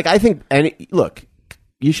problem with. like I think, look,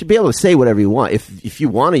 you should be able to say whatever you want. If you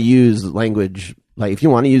want to use language, like if you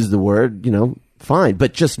want to use the word, fine.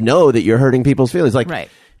 But just know that you're hurting people's feelings. Like, right.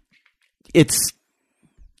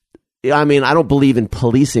 I mean, I don't believe in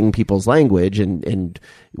policing people's language, and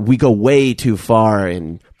we go way too far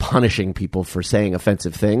in punishing people for saying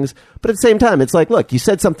offensive things. But at the same time, it's like, look, you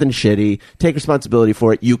said something shitty, take responsibility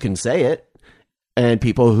for it. You can say it, and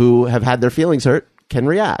people who have had their feelings hurt can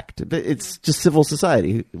react. It's just civil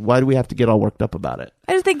society. Why do we have to get all worked up about it?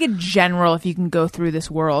 I just think in general, if you can go through this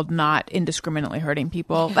world not indiscriminately hurting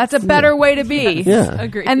people, that's a better way to be. Yeah.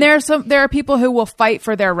 Agreed. And there are people who will fight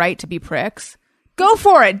for their right to be pricks. Go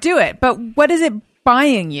for it, do it. But what is it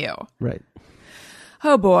buying you? Right.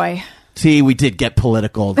 Oh boy. See, we did get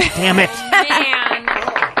political. Damn it. Man.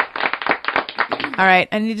 All right,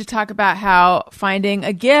 I need to talk about how finding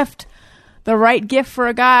a gift, the right gift for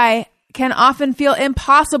a guy, can often feel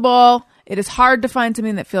impossible. It is hard to find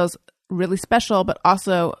something that feels really special, but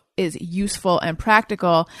also is useful and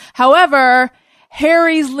practical. However,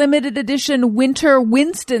 Harry's limited edition Winter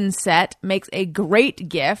Winston set makes a great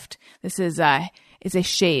gift. This is a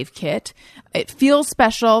shave kit. It feels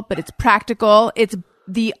special, but it's practical.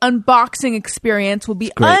 The unboxing experience will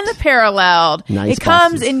be great. Unparalleled. Nice it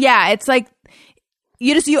comes boxes. in, it's like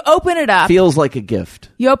you open it up. Feels like a gift.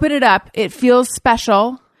 You open it up. It feels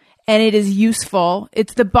special, and it is useful.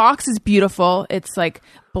 The box is beautiful. It's like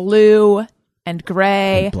blue and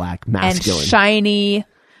gray, And black, masculine. and shiny.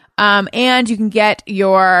 And you can get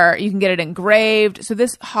it engraved. So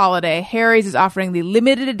this holiday, Harry's is offering the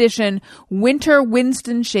limited edition Winter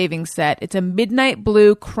Winston shaving set. It's a midnight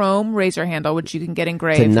blue chrome razor handle, which you can get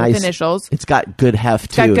engraved with initials. It's got good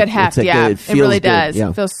heft, too. It's got good heft, It it really feels good, does. yeah.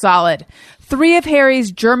 It feels solid. 3 of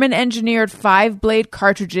Harry's German-engineered 5-blade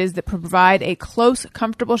cartridges that provide a close,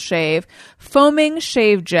 comfortable shave. Foaming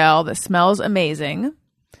shave gel that smells amazing,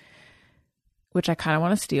 which I kind of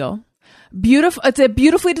want to steal. Beautiful. It's a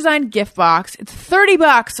beautifully designed gift box. It's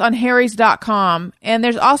 $30 on harrys.com. And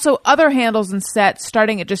there's also other handles and sets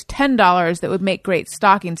starting at just $10 that would make great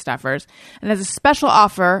stocking stuffers. And as a special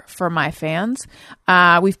offer for my fans,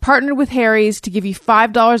 we've partnered with Harry's to give you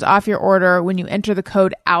 $5 off your order when you enter the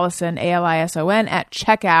code Allison, ALISON, at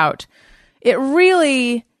checkout. It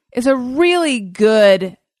really is a really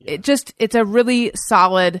good, it's a really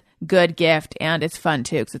solid, good gift, and it's fun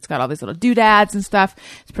too because it's got all these little doodads and stuff.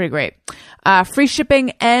 It's pretty great. Free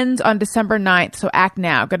shipping ends on December 9th, so act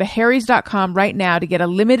now. Go to harrys.com right now to get a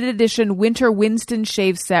limited edition Winter Winston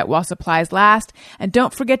shave set while supplies last. And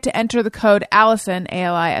don't forget to enter the code Allison,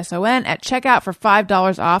 ALISON, at checkout for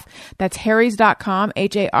 $5 off. That's harrys.com,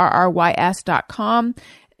 HARRYS.com.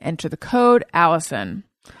 Enter the code Allison.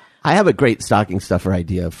 I have a great stocking stuffer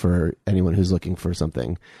idea for anyone who's looking for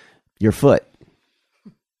something. Your foot.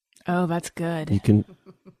 Oh, that's good. You can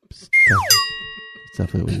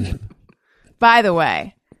stuff it with it. By the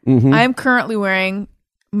way, Mm-hmm. I am currently wearing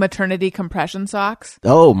maternity compression socks.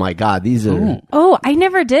 Oh my God, these are Oh, I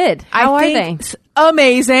never did. How are they?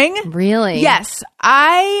 Amazing. Really? Yes.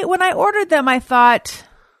 When I ordered them, I thought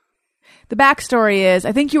the backstory is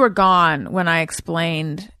I think you were gone when I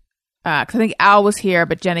explained. Because I think Al was here,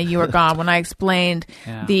 but Jenna, you were gone when I explained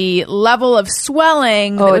the level of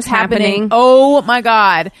swelling that was it's happening? Oh my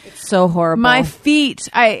God. So horrible. My feet,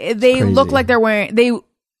 they crazy. look like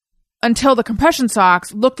until the compression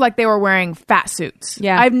socks looked like they were wearing fat suits.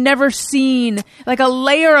 Yeah. I've never seen like a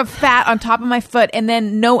layer of fat on top of my foot and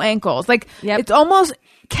then no ankles. Like it's almost,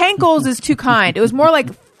 cankles is too kind. It was more like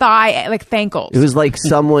thankles. It was like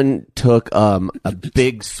someone took a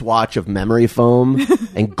big swatch of memory foam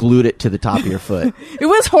and glued it to the top of your foot. It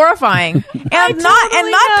was horrifying and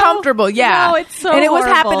not comfortable. Yeah, No, it's so and it was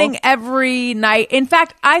horrible. happening every night. In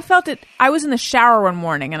fact, I felt it. I was in the shower one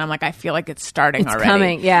morning, and I'm like, I feel like it's starting It's already.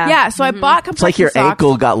 coming, yeah. yeah. So I bought compression It's like your socks,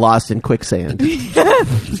 ankle got lost in quicksand.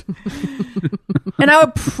 and I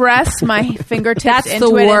would press my fingertips That's into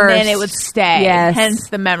the it, worst. and then it would stay. Yes. Hence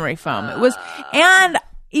the memory foam. It was, and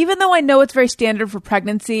even though I know it's very standard for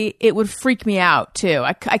pregnancy, it would freak me out too.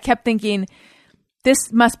 I kept thinking,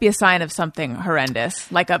 this must be a sign of something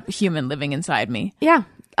horrendous, like a human living inside me. Yeah.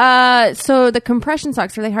 So the compression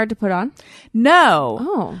socks, are they hard to put on? No.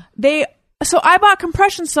 Oh. So I bought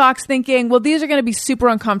compression socks thinking, well, these are going to be super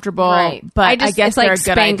uncomfortable, Right. but I guess it's like they're a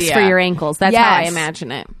good Spanx idea. for your ankles. That's how I Yes.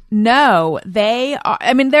 imagine it. No, they are,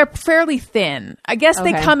 I mean, they're fairly thin. I guess they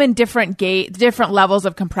Okay. come in different levels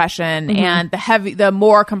of compression, and the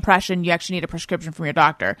more compression, you actually need a prescription from your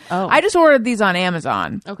doctor. Oh. I just ordered these on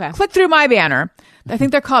Amazon. Okay. Click through my banner. I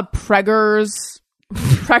think they're called Preggers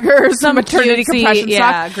Preggers, Some maternity cutesy- compression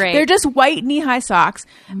yeah, socks. great. They're just white knee-high socks.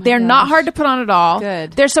 They're not gosh. hard to put on at all.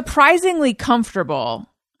 Good. They're surprisingly comfortable.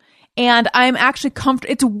 And I'm actually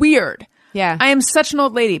comfortable. It's weird. Yeah. I am such an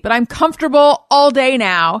old lady, but I'm comfortable all day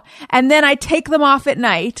now. And then I take them off at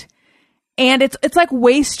night. And it's like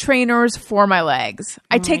waist trainers for my legs.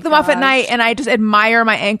 I take them off at night and I just admire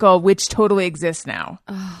my ankle, which totally exists now.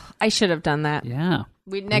 I should have done that. Yeah.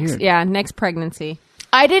 Next pregnancy.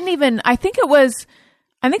 I think it was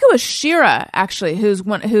Shira actually, who's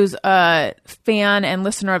a fan and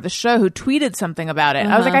listener of the show, who tweeted something about it.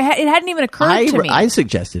 I was like, it hadn't even occurred to me. I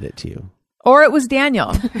suggested it to you. Or it was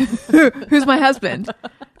Daniel, who's my husband.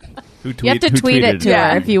 Who You have to tweet it to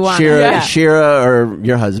her if you want. Shira or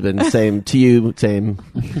your husband, same to you, same.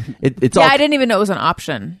 It's all. I didn't even know it was an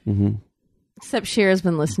option. Except Shira's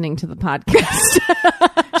been listening to the podcast.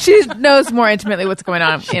 She knows more intimately what's going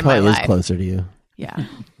on in my probably lives life. closer to you. Yeah.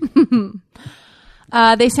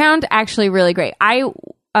 They sound actually really great.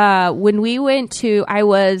 When we went to, I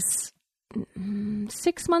was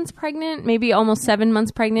 6 months pregnant, maybe almost 7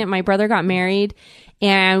 months pregnant. My brother got married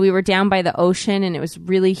and we were down by the ocean and it was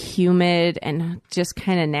really humid and just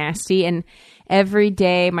kind of nasty. And every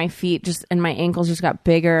day my feet and my ankles just got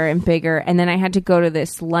bigger and bigger. And then I had to go to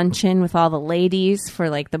this luncheon with all the ladies for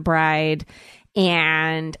like the bride.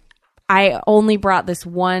 And I only brought this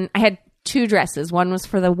one. I had 2 dresses. One was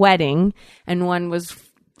for the wedding and one was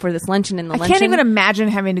for this luncheon. And the I luncheon, can't even imagine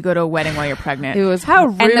having to go to a wedding while you're pregnant. it was how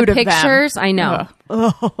rude and the of them. pictures, I know.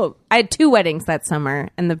 Ugh. I had 2 weddings that summer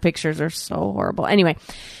and the pictures are so horrible. Anyway,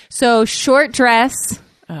 so short dress.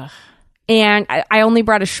 And I only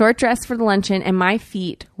brought a short dress for the luncheon and my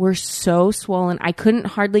feet were so swollen. I couldn't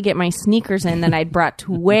hardly get my sneakers in that I'd brought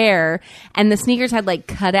to wear. And the sneakers had like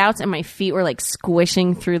cutouts and my feet were like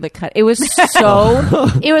squishing through the cut. It was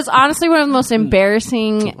it was honestly one of the most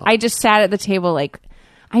embarrassing. I just sat at the table like,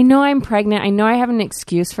 I know I'm pregnant. I know I have an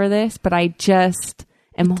excuse for this, but I just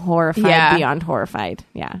am horrified beyond horrified.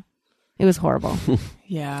 Yeah. It was horrible.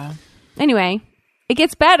 Yeah. Anyway, it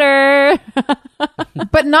gets better.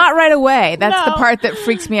 But not right away. That's the part that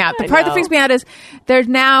freaks me out. The part that freaks me out is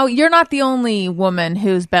you're not the only woman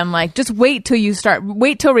who's been like, just wait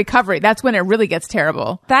till recovery. That's when it really gets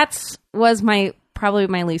terrible. Was probably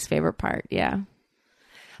my least favorite part. Yeah.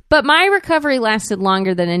 But my recovery lasted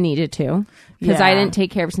longer than it needed to because I didn't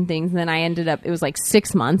take care of some things. And then I ended up, it was like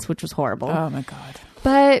 6 months, which was horrible. Oh my God.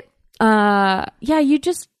 But,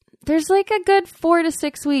 there's like a good 4 to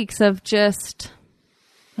 6 weeks of just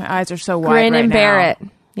My eyes are so wide grin right and bear now. it.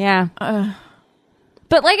 Yeah.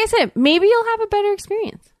 But like I said, maybe you'll have a better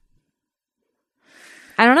experience.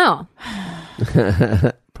 I don't know.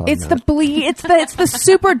 Probably It's not. the bleed. It's the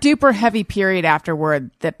super duper heavy period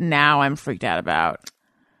afterward that now I'm freaked out about.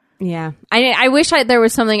 Yeah. I wish there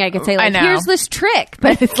was something I could say I like, know. here's this trick.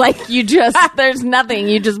 But it's like there's nothing.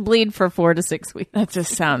 You just bleed for 4 to 6 weeks. That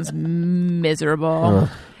just sounds miserable.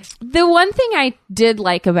 The one thing I did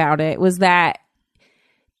like about it was that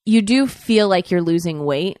you do feel like you're losing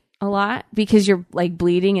weight a lot because you're like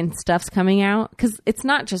bleeding and stuff's coming out because it's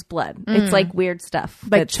not just blood. It's like weird stuff.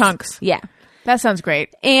 Like chunks. Yeah. That sounds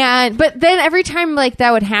great. But then every time like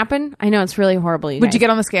that would happen, I know it's really horrible. Would you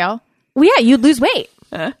get on the scale? Well, yeah, you'd lose weight.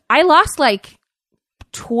 I lost like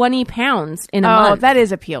 20 pounds in a month. That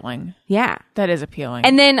is appealing. Yeah. That is appealing.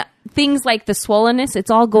 And then things like the swollenness,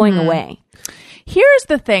 it's all going away. Here's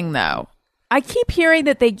the thing, though. I keep hearing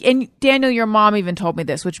that and Daniel, your mom even told me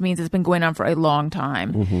this, which means it's been going on for a long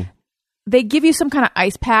time. They give you some kind of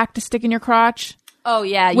ice pack to stick in your crotch. Oh,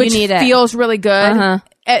 yeah, Which you need it. feels really good.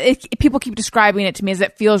 Uh-huh. People keep describing it to me as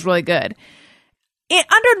it feels really good.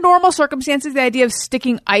 Under normal circumstances, the idea of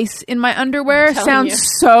sticking ice in my underwear sounds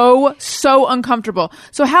so uncomfortable.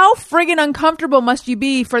 So how friggin' uncomfortable must you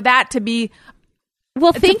be for that to be?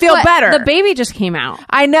 Well, to feel better. The baby just came out.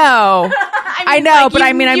 I know, I know, like, but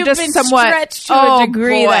I mean, I'm you've just been somewhat stretched to a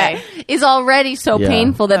degree boy. that is already so Yeah.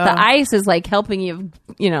 painful that the ice is like helping you,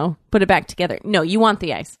 put it back together. No, you want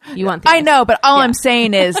the ice. You want the I ice. know, but all I'm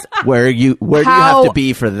saying is, Where do you have How- to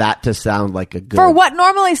be for that to sound like a good? for what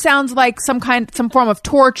normally sounds like some form of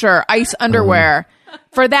torture, ice underwear,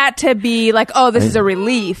 for that to be like, oh, this is a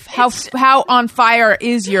relief. How on fire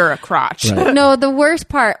is your crotch? Right. No, the worst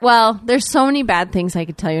part. Well, there's so many bad things I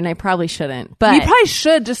could tell you, and I probably shouldn't. But You probably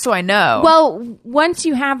should, just so I know. well, once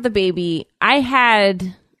you have the baby, I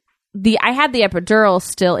had the epidural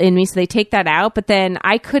still in me, so they take that out. But then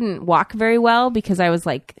I couldn't walk very well because I was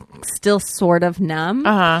like still sort of numb.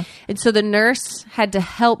 And so the nurse had to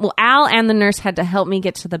help. Well, Al and the nurse had to help me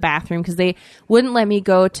get to the bathroom because they wouldn't let me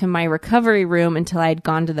go to my recovery room until I had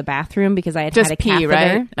gone to the bathroom because I had just had a pee, catheter.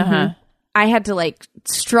 right? Mhm. I had to like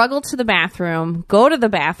struggle to the bathroom, go to the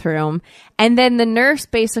bathroom, and then the nurse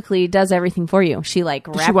basically does everything for you. She like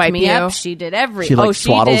wrapped wipe me you? up. She did everything. She, like, she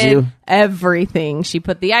swaddles did you? everything. She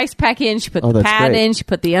put the ice pack in. She put the that's pad great. in. She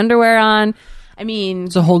put the underwear on. I mean,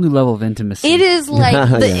 It's a whole new level of intimacy. it is like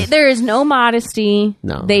Yes. there is no modesty.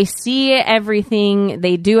 No. They see everything.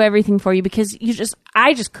 They do everything for you because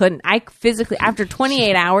I just couldn't. I physically, after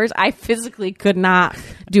 28 hours, I physically could not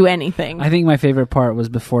do anything. I think my favorite part was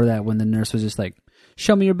before that when the nurse was just like,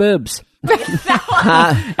 "Show me your boobs."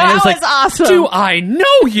 that was awesome. Do I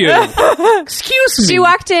know you? Excuse me. She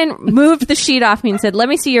walked in, moved the sheet off me, and said, "Let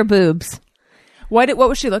me see your boobs." What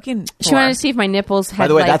was she looking for? She wanted to see if my nipples had. By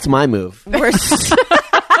the way, like, that's my move. were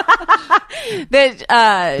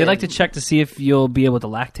that. They like to check to see if you'll be able to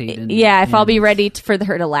lactate. And, Yeah, if I'll be and ready for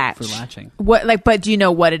her to latch. for latching. What but do you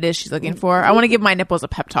know what it is she's looking for? I want to give my nipples a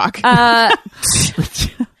pep talk.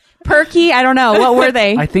 Perky, I don't know. What were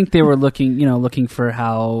they? I think they were looking for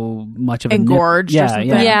how much of a Engorged or yeah, something?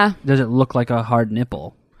 Yeah. Does it look like a hard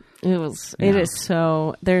nipple? It is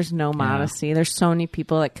so, there's no modesty. There's so many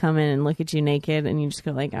people that come in and look at you naked and you just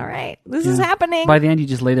go like, all right, this is happening. By the end, you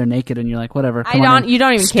just lay there naked and you're like, whatever. I come on don't- in. you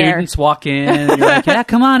don't even care. Students walk in. And you're like, yeah,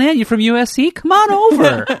 come on in. You're from USC. Come on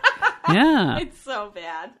over. Yeah. It's so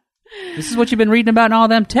bad. This is what you've been reading about in all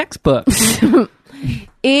them textbooks.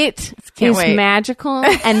 It Can't is wait. magical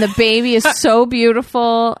and the baby is so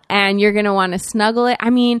beautiful and you're going to want to snuggle it.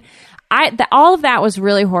 I mean, all of that was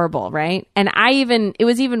really horrible, right? And it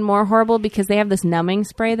was even more horrible because they have this numbing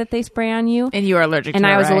spray that they spray on you. and you were allergic And to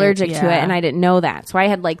it, I was right? allergic to Yeah. it and I didn't know that. So I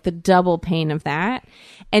had like the double pain of that.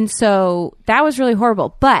 And so that was really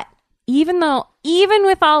horrible. But even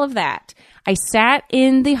with all of that, I sat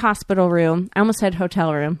in the hospital room. I almost said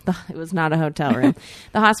hotel room. It was not a hotel room.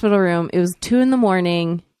 The hospital room. It was 2 a.m.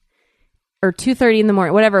 or 2:30 a.m,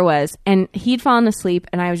 whatever it was. And he'd fallen asleep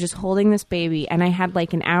and I was just holding this baby. And I had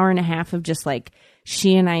like an hour and a half of just like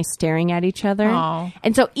she and I staring at each other. Aw.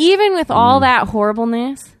 And so even with all that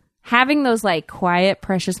horribleness, having those like quiet,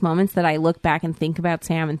 precious moments that I look back and think about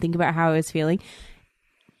Sam and think about how I was feeling,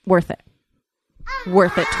 worth it.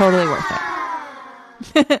 Worth it. Totally worth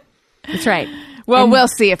it. That's right. Well, And we'll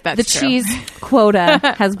see if that's the true. cheese quota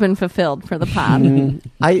has been fulfilled for the pod.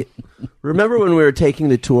 I remember when we were taking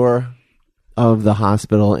the tour of the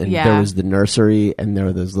hospital and Yeah. there was the nursery and there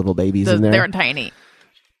were those little babies in They're there. tiny.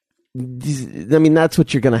 I mean, that's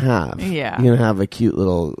what you're going to have. Yeah. You're going to have a cute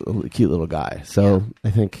little guy. So I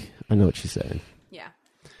think I know what she's saying. Yeah.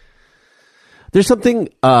 There's something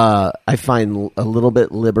I find a little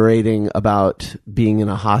bit liberating about being in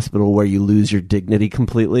a hospital where you lose your dignity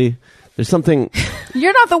completely. There's something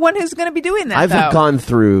You're not the one who's going to be doing that. I've though. gone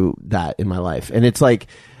through that in my life, and it's like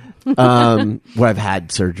where I've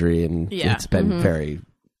had surgery, and Yeah. it's been very,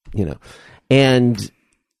 and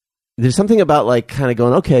there's something about like kind of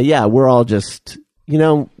going, okay, yeah, we're all just,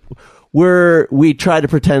 we try to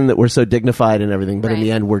pretend that we're so dignified and everything, but in Right.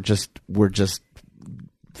 the end, we're just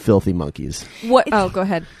filthy monkeys. What? Oh, go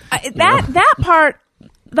ahead. That part,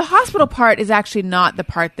 the hospital part, is actually not the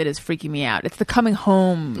part that is freaking me out. It's the coming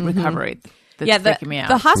home recovery that's freaking me out.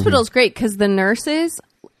 The hospital is great because the nurses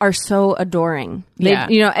are so adoring. They,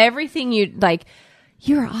 Yeah. everything you like.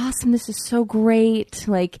 You're awesome. This is so great.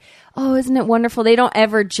 Like, oh, isn't it wonderful? They don't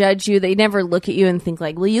ever judge you. They never look at you and think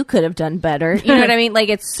like, well, you could have done better. You know what I mean? Like,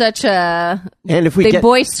 it's such a. And if we they get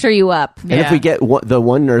boister you up. and if we get the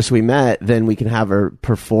one nurse we met, then we can have her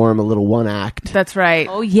perform a little one act. That's right.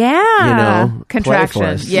 Oh yeah. play for Contraction.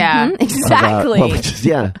 us. Yeah. Mhm, exactly. Well, just-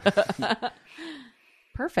 yeah.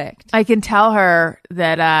 Perfect. I can tell her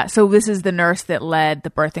that. So this is the nurse that led the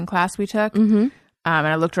birthing class we took. Mm-hmm. And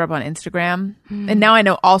I looked her up on Instagram, and now I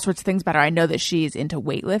know all sorts of things about her. I know that she's into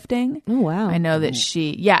weightlifting. Oh wow. I know that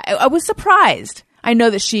I was surprised. I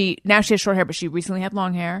know that now she has short hair, but she recently had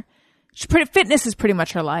long hair. Fitness is pretty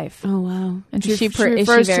much her life. Oh wow. And is she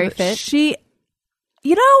refers to very it- fit? She,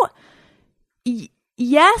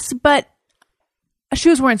 yes, but she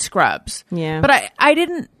was wearing scrubs. Yeah. But I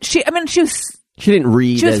didn't. She was She didn't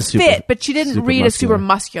read she as was super, fit, but she didn't super read as super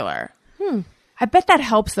muscular. muscular. I bet that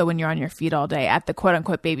helps though when you're on your feet all day at the quote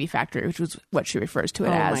unquote baby factory, which was what she refers to it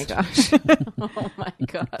Oh as. my gosh. Oh my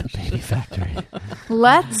gosh. Baby factory.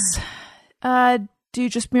 Let's do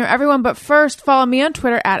just mirror everyone, but first follow me on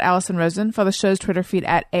Twitter at Allison Rosen. Follow the show's Twitter feed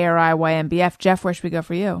at ARIYMBF. Jeff, where should we go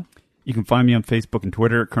for you? You can find me on Facebook and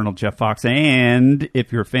Twitter at Colonel Jeff Fox. And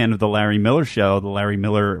if you're a fan of The Larry Miller Show, the Larry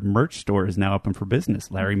Miller merch store is now open for business.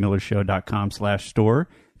 LarryMillerShow.com/store.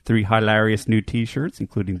 3 hilarious new t-shirts,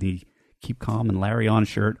 including the Keep Calm and Larry On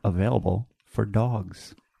shirt, available for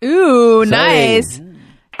dogs. Ooh, Exciting. nice.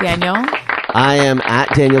 Daniel? I am at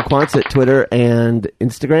Daniel Quantz at Twitter and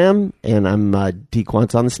Instagram, and I'm D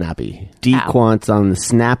Quantz on the Snappy. D Quantz on the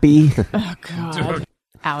Snappy. Oh, God.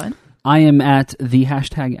 Alan? I am at the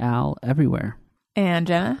 #Al everywhere. And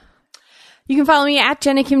Jenna? You can follow me at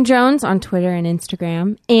Jenna Kim Jones on Twitter and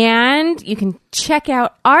Instagram. And you can check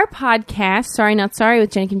out our podcast, Sorry Not Sorry,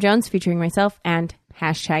 with Jenna Kim Jones, featuring myself and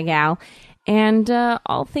 #Al. And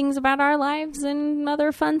all things about our lives and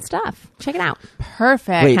other fun stuff. Check it out.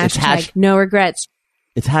 Perfect. Wait, it's No regrets.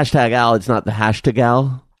 It's #Al. It's not the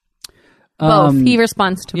 #Al. Both. He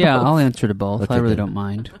responds to Yeah, both. I'll answer to both. Okay, I really good. don't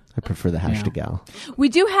mind. I prefer the #Al. We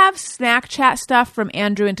do have snack chat stuff from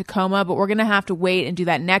Andrew in Tacoma, but we're going to have to wait and do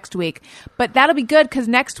that next week. But that'll be good because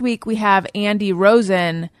next week we have Andy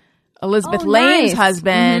Rosen, Elizabeth Lane's nice.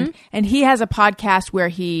 husband, and he has a podcast where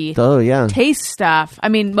he Oh, yeah. tastes stuff. I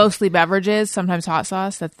mean, mostly beverages, sometimes hot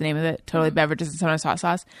sauce. That's the name of it. Totally beverages and sometimes hot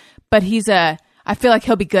sauce. But I feel like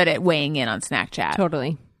he'll be good at weighing in on snack chat.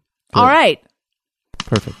 Totally. All right.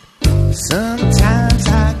 Perfect. Sometimes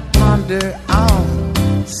I ponder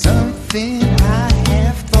on something I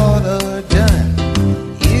have thought or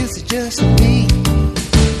done. Is it just me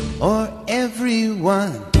or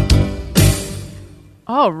everyone?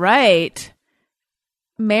 All right.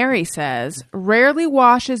 Mary says, rarely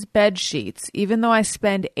washes bed sheets, even though I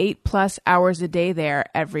spend 8+ hours a day there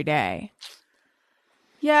every day.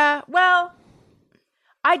 Yeah, well,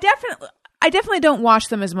 I definitely don't wash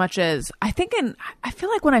them as much as I feel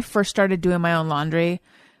like when I first started doing my own laundry,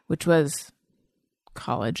 which was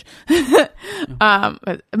college.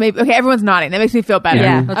 Maybe okay, everyone's nodding. That makes me feel better.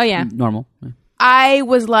 Yeah. that's Oh, yeah. Normal. I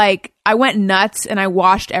was like, I went nuts and I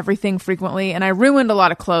washed everything frequently, and I ruined a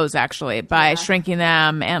lot of clothes actually by shrinking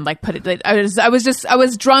them and like I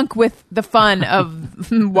was drunk with the fun of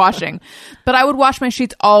washing, but I would wash my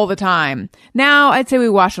sheets all the time. Now I'd say we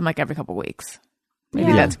wash them like every couple weeks.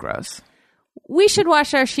 Maybe that's gross. We should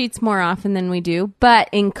wash our sheets more often than we do. But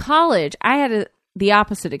in college, I had the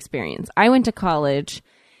opposite experience. I went to college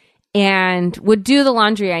and would do the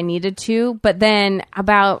laundry I needed to, but then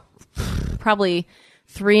about probably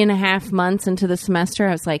 3.5 months into the semester,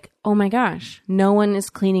 I was like, oh my gosh, no one is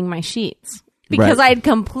cleaning my sheets. Because Right. I'd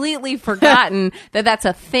completely forgotten that that's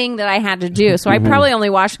a thing that I had to do. So I probably only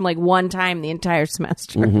washed them like one time the entire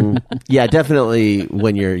semester. Yeah, definitely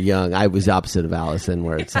when you're young. I was opposite of Allison,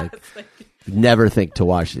 where it's like, never think to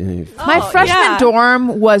wash anything. My freshman yeah.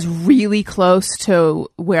 dorm was really close to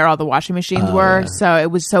where all the washing machines were, so it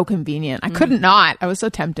was so convenient. I couldn't not. I was so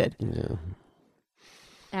tempted.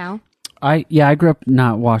 Al? I grew up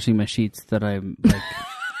not washing my sheets that I like,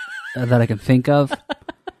 that I can think of.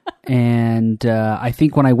 And I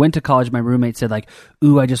think when I went to college, my roommate said like,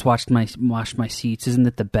 "Ooh, I just washed my sheets. Isn't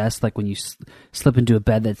it the best? Like when you slip into a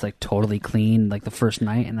bed that's like totally clean, like the first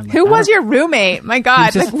night." And I'm like, Who was your roommate? My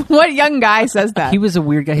God, just- like, what young guy says that? He was a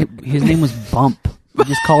weird guy. His name was Bump. We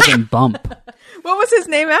just called him Bump. What was his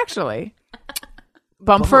name actually?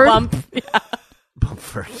 Bumford?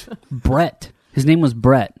 Bumford. Brett. His name was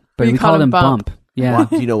Brett, but You we called called him him Bump. Bump. Yeah.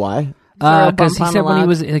 Do you know why? Throw a Because bump he on said the when he log.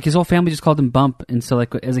 was like his whole family just called him Bump, and so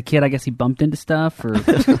like as a kid, I guess he bumped into stuff or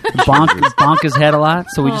bonk his head a lot.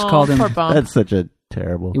 So we just called him. Poor Bump. That's such a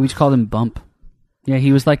terrible. We just called him Bump. Yeah,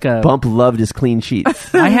 he was like a Bump loved his clean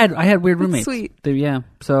sheets. I had weird roommates. Sweet. Yeah.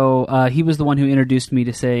 So he was the one who introduced me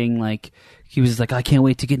to saying like he was just like, I can't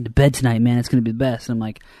wait to get into bed tonight, man. It's gonna be the best. And I'm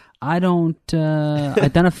like, I don't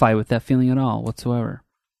identify with that feeling at all whatsoever.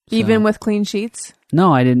 So- Even with clean sheets?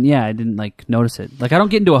 No, I didn't. Yeah, I didn't like notice it. Like I don't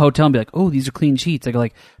get into a hotel and be like, oh, these are clean sheets. I go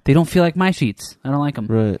like, they don't feel like my sheets. I don't like them.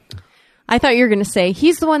 Right. I thought you were going to say,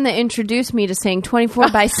 he's the one that introduced me to saying 24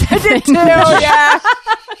 by 7. Yeah.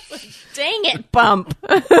 Dang it, Bump.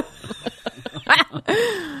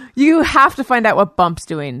 You have to find out what Bump's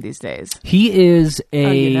doing these days. He is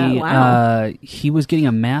a. you know, wow. He was getting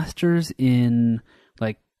a master's in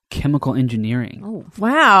like chemical engineering. Oh,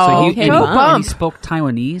 Wow. So he, okay, and, Go he, Bump. and Bump. he spoke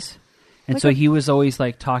Taiwanese, and so he was always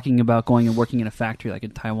like talking about going and working in a factory like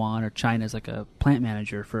in Taiwan or China as like a plant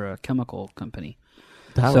manager for a chemical company.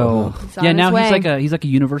 So on yeah, his now way. he's like a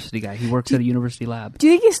university guy. He works at a university lab. Do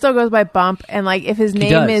you think he still goes by Bump? And like, if his name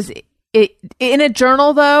does. is in a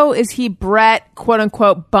journal, though, is he Brett, quote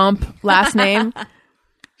unquote, Bump last name?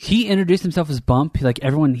 He introduced himself as Bump.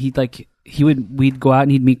 We'd we'd go out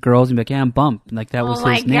and he'd meet girls and be like, yeah, I'm Bump. And like that was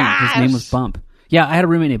my his name. His name was Bump. Yeah, I had a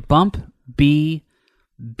roommate named Bump, B,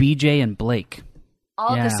 BJ, and Blake. all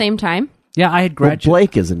at Yeah. the same time? Yeah, I had Well, graduated.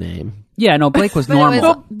 Blake is a name. Yeah, no, Blake was But it was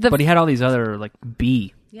normal, the- but he had all these other like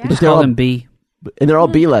B. Yeah. We just But they're called all- him B. And they're all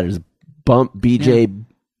B letters. Bump, BJ,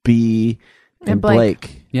 B, and And Blake.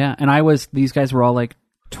 Blake. Yeah, and these guys were all like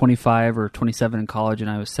 25 or 27 in college, and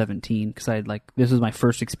I was 17 because I had like this was my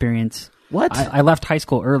first experience What? I left high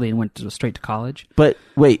school early and went straight to college. But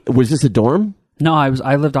wait, was this a dorm? No,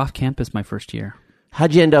 I lived off campus my first year.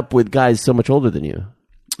 How'd you end up with guys so much older than you?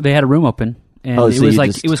 They had a room open, and Oh, it so was you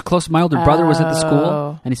like just- it was close. My older brother was at the Oh.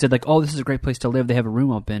 school, and he said like, "Oh, this is a great place to live. They have a room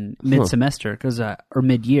open mid-semester or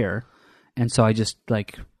mid-year," and so I just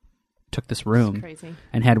like took this room crazy.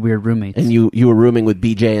 and had weird roommates. And you were rooming with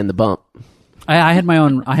BJ and the Bump. I had my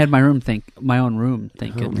own. I had my room. Thank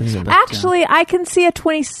goodness. man. But, Actually, I can see a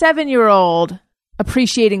 27-year-old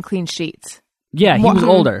appreciating clean sheets. yeah, he was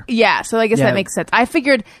older. Yeah, so I guess Yeah. that makes sense. I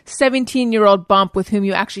figured 17-year-old Bump with whom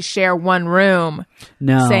you actually share one room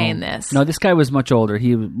No, saying this. No, this guy was much older.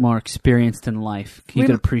 He was more experienced in life. He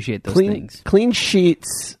could appreciate those things. Clean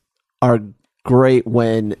sheets are great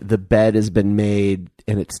when the bed has been made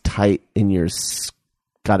and it's tight and you're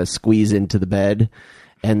got to squeeze into the bed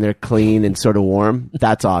and they're clean and sort of warm.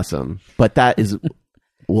 That's awesome. But that is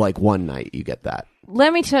like one night you get that.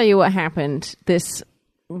 Let me tell you what happened this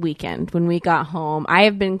weekend when we got home. I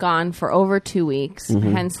have been gone for over 2 weeks. I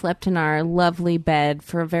hadn't slept in our lovely bed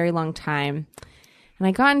for a very long time. And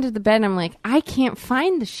I got into the bed and I'm like, I can't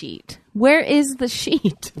find the sheet. Where is the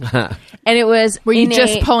sheet? And it was Were you in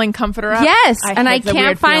just a- pulling comforter up? Yes, and I had the can't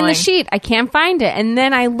weird find the feeling. sheet. I can't find it. And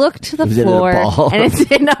then I look to the was in a floor, ball. and it's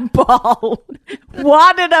in a ball,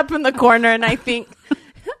 wadded up in the corner. And I think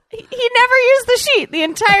he never used the sheet the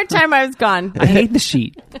entire time I was gone. I hate the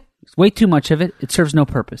sheet. It's way too much of it. It serves no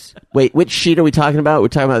purpose. Wait, which sheet are we talking about? We're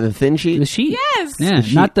talking about the thin sheet? The sheet. Yes.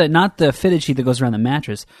 Yeah, not the fitted sheet that goes around the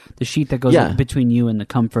mattress. The sheet that goes Yeah. between you and the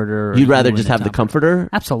comforter. or You'd rather you and just have the top. comforter?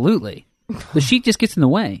 Absolutely. The sheet just gets in the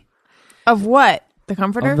way Of what? The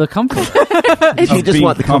comforter? of the comfort. You just being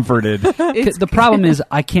want the comfort. comforted. The problem is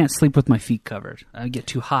I can't sleep with my feet covered. I get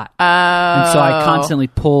too hot. And so I constantly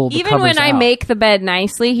pull the Even covers when I out. make the bed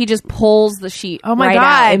nicely, he just pulls the sheet Oh my right God.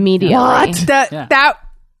 out immediately. That Yeah. that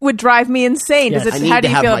would drive me insane. Yes. Does I it, need how to do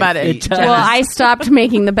you have feel my about feet it? down. Well, I stopped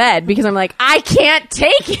making the bed because I'm like, I can't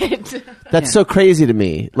take it. That's so crazy to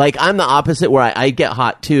me. Like, I'm the opposite where I get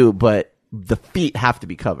hot too, but the feet have to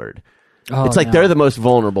be covered. Oh, It's like no. they're the most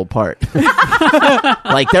vulnerable part.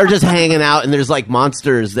 Like they're just hanging out, and there's like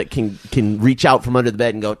monsters that can reach out from under the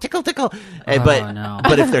bed and go tickle tickle. no.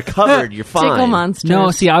 But if they're covered, you're fine. Tickle monsters. No,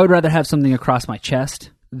 see, I would rather have something across my chest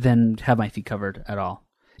than have my feet covered at all.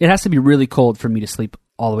 It has to be really cold for me to sleep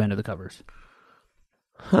all the way under the covers.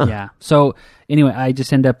 Yeah. So anyway, I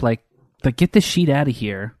just end up like get the sheet out of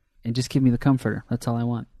here and just give me the comforter. That's all I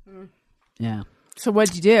want. Yeah. So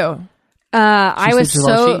what'd you do? I was sleeps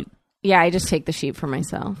with all so sheet. yeah. I just take the sheet for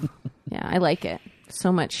myself. Yeah, I like it.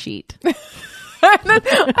 So much sheet. I like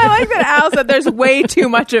that Al said there's way too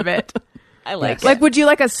much of it. I like Like, would you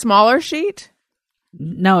like a smaller sheet?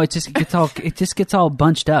 No, it just gets all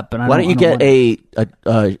bunched up. And Why don't you get want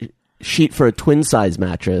a sheet for a twin size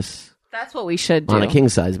mattress That's what we should do. on a king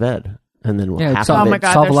size bed, and then we'll Yeah, half it's of all- Oh it. my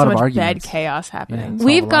God, solve a there's lot so of much arguments. bed chaos happening. Yeah.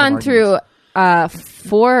 We've solve a lot gone of through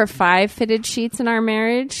 4 or 5 fitted sheets in our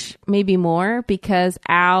marriage, maybe more, because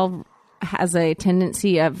Al has a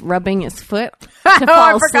tendency of rubbing his foot to fall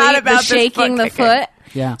I forgot asleep, about this shaking foot the kicking. foot.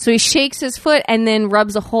 Yeah. So he shakes his foot and then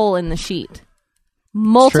rubs a hole in the sheet.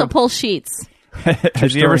 Multiple sheets.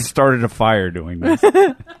 Has he ever started a fire doing this?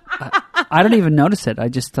 I don't even notice it. I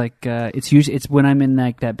just like it's when I'm in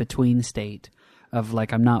like that between state of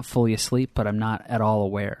like I'm not fully asleep, but I'm not at all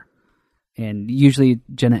aware. And usually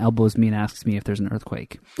Jenna elbows me and asks me if there's an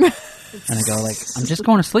earthquake, and I go like, I'm just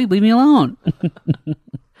going to sleep. Leave me alone.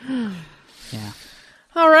 Yeah.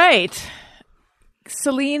 All right.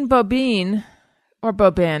 Celine Bobine, or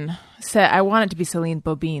Bobin, said, I want it to be Celine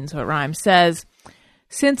Bobine, so it rhymes, says,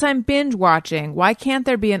 since I'm binge watching, why can't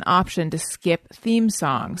there be an option to skip theme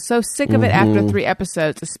songs? So sick of it after 3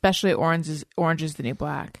 episodes, especially Orange is the New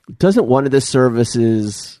Black. Doesn't one of the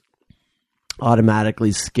services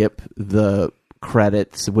automatically skip the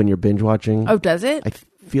credits when you're binge watching? Oh, does it? I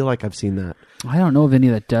feel like I've seen that. I don't know of any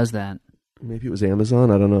that does that. Maybe it was Amazon.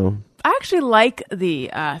 I don't know. I actually like the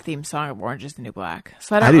theme song of Orange is the New Black,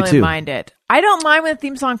 so I don't I do really too. mind it. I don't mind when the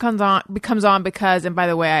theme song comes on because, and by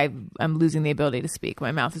the way, I'm losing the ability to speak.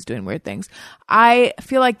 My mouth is doing weird things. I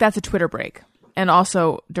feel like that's a Twitter break, and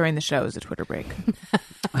also during the show is a Twitter break.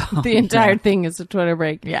 The entire thing is a Twitter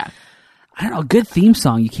break. Yeah. I don't know. A good theme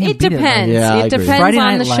song. You can't It beat depends. it. Yeah, I It agree. depends Friday on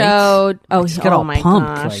Night the Lights, show. Oh, It's got oh all my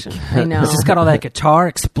pumped. gosh. Like, I know. It's just got all that guitar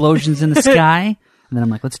explosions in the sky, and then I'm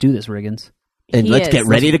like, let's do this, Riggins. And He let's is. get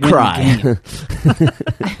ready to Let's win the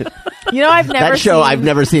cry. You know, I've never That show, seen, I've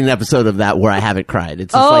never seen an episode of that where I haven't cried.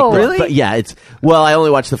 It's just Oh, like, really? But yeah, it's I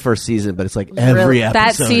only watched the first season, but it's like every Really? episode.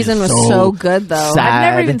 That season is was so good, though. sad.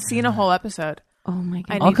 I've never even seen a whole episode. Oh my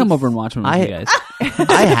god. I I'll need come to- over and watch one with I- you guys.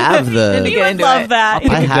 I have You would the. love that.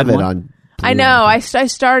 I have good it one. on I know. I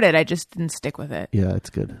started. I just didn't stick with it. Yeah, it's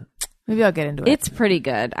good. Maybe I'll get into it. It's pretty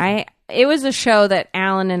good. It was a show that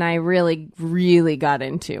Alan and I really, really got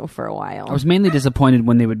into for a while. I was mainly disappointed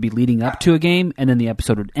when they would be leading up to a game and then the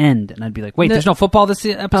episode would end, and I'd be like, "Wait, there's no football this Oh,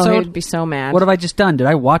 episode." he'd be so mad. What have I just done? Did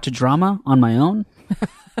I watch a drama on my own?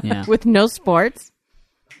 Yeah. With no sports?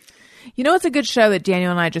 You know, it's a good show that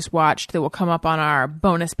Daniel and I just watched that will come up on our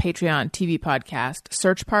bonus Patreon TV podcast,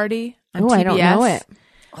 Search Party on TBS. I don't know it.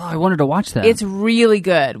 Oh, I wanted to watch that. It's really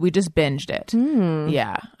good. We just binged it.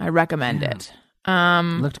 Yeah, I recommend it.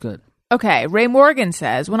 It looked good. Okay, Ray Morgan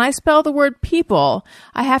says, when I spell the word people,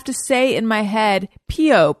 I have to say in my head,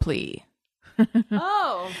 P-O-plea.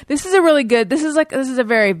 Oh. This is a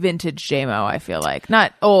very vintage JMO, I feel like.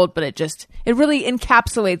 Not old, but it really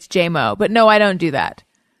encapsulates JMO. But no, I don't do that.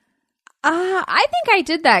 I think I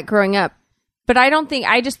did that growing up, but I don't think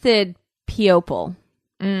I just did Piopal.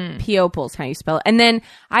 Piopal's how you spell it. And then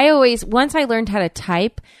once I learned how to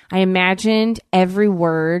type, I imagined every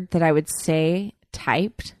word that I would say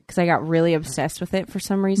typed because I got really obsessed with it for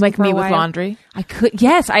some reason. Like for me a with while. laundry.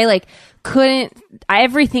 Couldn't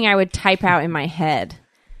everything I would type out in my head.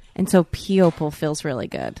 And so Piopal feels really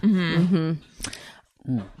good.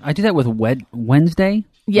 I do that with Wednesday.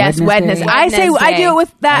 Yes, Wednesday. I do it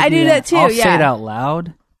with that. I do that too. I'll yeah. say it out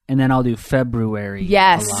loud, and then I'll do February.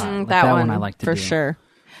 Yes. a lot. Like that one I like to for do. sure.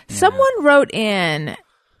 Someone wrote in,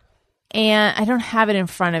 and I don't have it in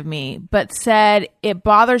front of me, but said it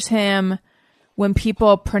bothers him when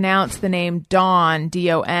people pronounce the name Dawn,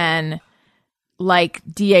 D-O-N, like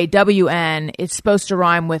D-A-W-N. It's supposed to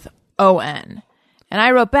rhyme with O-N. And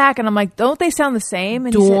I wrote back, and I'm like, don't they sound the same?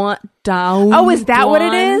 And he said, oh, is that what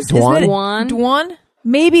it is? Dawn? Isn't it Dawn? Dawn?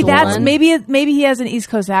 Maybe that's Dawn? maybe he has an East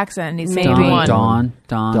Coast accent. And he's saying Maybe. Dawn.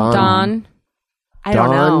 Dawn. I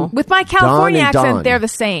don't know. With my California Dawn and accent, Dawn. they're the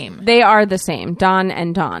same. They are the same. Dawn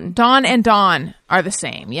and Dawn. Dawn and Dawn are the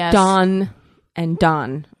same. Yes. Dawn and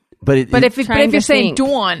Dawn. But if Trying you're to saying think.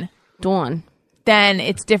 Dawn, Dawn. then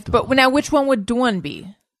it's different. But now, which one would Dawn be?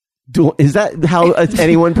 Is that how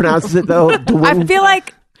anyone pronounces it though? I feel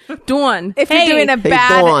like Dawn. if you're doing a Hey,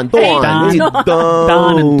 bad Dawn. Dawn.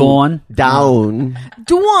 Dawn and Dawn. Down.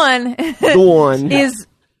 Dawn Dawn.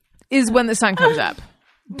 is when the sun comes up.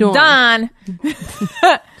 Dawn. Dawn.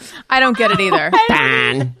 I don't get it either.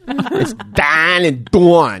 Dan. It's Dan and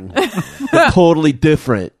Dawn. They're totally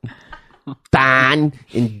different. Dan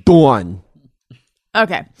and Dawn.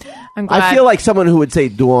 Okay, I'm glad. I feel like someone who would say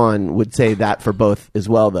Dawn would say that for both as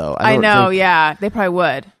well, though. I don't know. think Yeah, they probably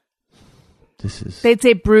would. This is They'd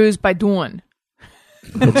say bruised by Dawn.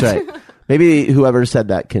 that's right. Maybe whoever said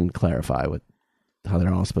that can clarify how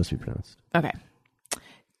they're all supposed to be pronounced. Okay.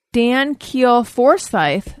 Dan Keel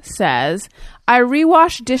Forsyth says, I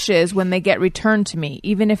rewash dishes when they get returned to me,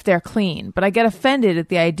 even if they're clean, but I get offended at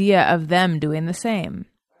the idea of them doing the same.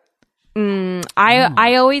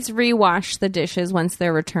 I always rewash the dishes once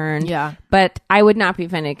they're returned. Yeah. But I would not be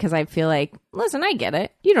offended because I feel like, listen, I get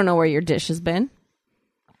it. You don't know where your dish has been.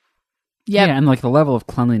 Yep. Yeah, and like the level of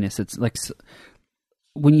cleanliness, it's like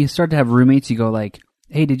when you start to have roommates, you go like,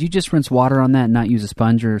 "Hey, did you just rinse water on that and not use a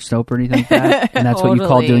sponge or soap or anything like that?" And that's what you call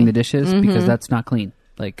Totally. doing the dishes because that's not clean.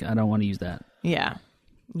 Like, I don't want to use that. Yeah.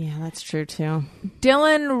 Yeah, that's true too.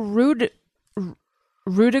 Dylan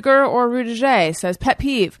Rudiger or Rudiger says, pet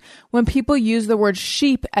peeve, when people use the word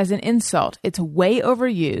sheep as an insult, it's way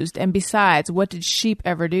overused. And besides, what did sheep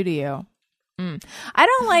ever do to you? I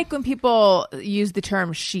don't like when people use the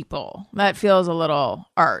term sheeple. That feels a little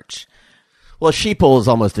arch. Well, sheeple is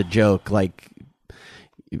almost a joke, like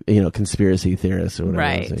conspiracy theorists or whatever.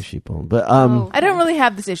 Right. Say sheeple, but I don't really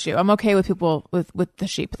have this issue. I'm okay with people with the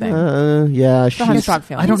sheep thing. yeah, Don't have sheep. strong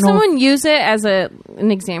feelings. I don't Can know. someone use it as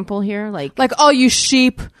an example here? Like Like, you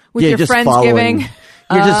sheep with your just Friendsgiving.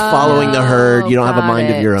 You're just following the herd. You don't have a got mind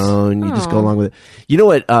of it. your own. You just go along with it. You know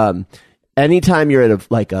what? Anytime you're at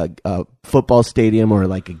a football stadium or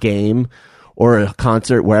like a game or a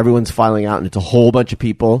concert where everyone's filing out and it's a whole bunch of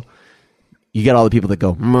people, you get all the people that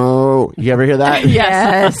go, "Moo." You ever hear that?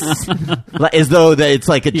 yes. Like, as though that it's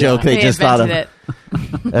like a joke they just thought of invented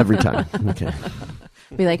it. every time. Okay,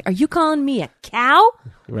 Be like, are you calling me a cow?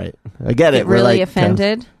 right. I get it. Get We're really like,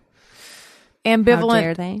 offended. How Ambivalent.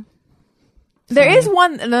 dare they? There is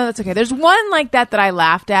one. No, that's okay. There's one like that I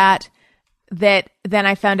laughed at. That then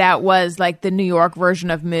I found out was like the New York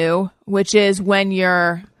version of moo, which is when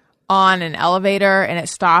you're on an elevator and it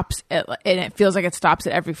stops, and it feels like it stops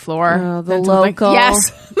at every floor. Oh, the Then someone's local.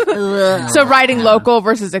 yes. So writing local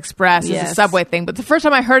versus express is Yes. a subway thing. But the first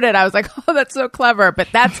time I heard it, I was like, oh, that's so clever. But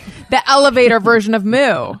that's the elevator version of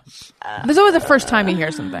moo. There's always the first time you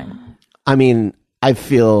hear something. I mean, I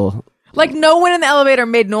feel Like no one in the elevator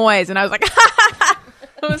made noise, and I was like,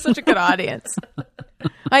 it was such a good audience.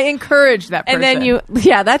 I encouraged that person. And then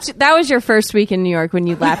that was your first week in New York when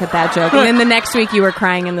you laugh at that joke. And then the next week you were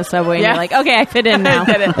crying in the subway and Yeah. you're like, okay, I fit in now. I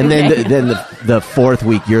did it. And then the fourth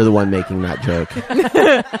week, you're the one making that joke.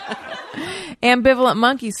 Ambivalent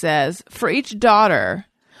Monkey says, for each daughter,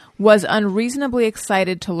 was unreasonably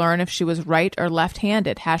excited to learn if she was right or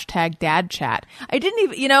left-handed. #dad chat. I didn't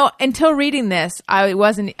even, until reading this,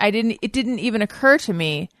 it didn't even occur to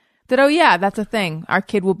me that, oh yeah, that's a thing. Our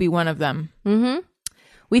kid will be one of them.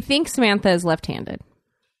 We think Samantha is left-handed.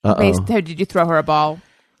 Did you throw her a ball?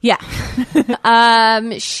 Yeah.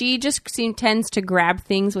 She just tends to grab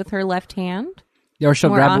things with her left hand. Or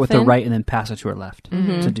she'll More grab it with her often. right and then pass it to her left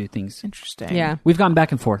to do things. Interesting. Yeah. We've gone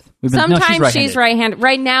back and forth. Sometimes she's right-handed.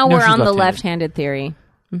 Right now No, we're she's on the left-handed. left-handed theory.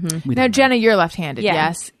 Now, Jenna, you're left-handed, Yeah.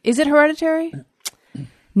 yes. Is it hereditary?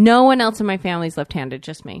 No one else in my family is left-handed,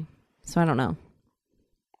 just me. So I don't know.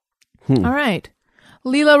 All right.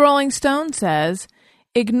 Leela Rolling Stone says,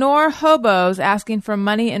 ignore hobos asking for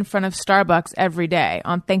money in front of Starbucks every day.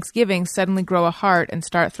 On Thanksgiving, suddenly grow a heart and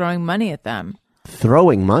start throwing money at them.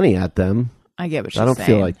 Throwing money at them. I get what she's I don't saying.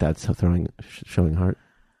 feel like that's showing heart.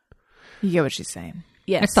 You get what she's saying.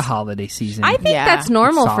 Yes. It's the holiday season. I think Yeah. that's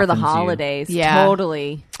normal It for the softens you. holidays. Yeah.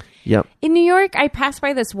 Totally. Yep. In New York, I passed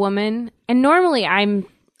by this woman, and normally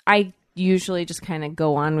I usually just kind of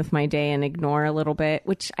go on with my day and ignore a little bit,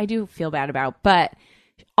 which I do feel bad about. But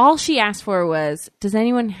all she asked for was, "Does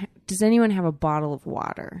anyone have a bottle of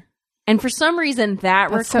water?" And for some reason,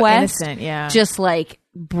 that That's so request innocent, yeah. just like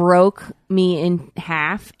broke me in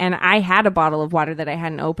half. And I had a bottle of water that I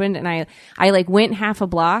hadn't opened, and I like went half a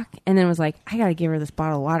block and then was like, I gotta give her this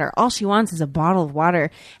bottle of water. All she wants is a bottle of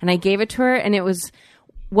water, and I gave it to her, and it was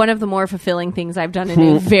one of the more fulfilling things I've done in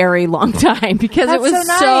a very long time because it That's was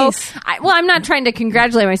so nice. I'm not trying to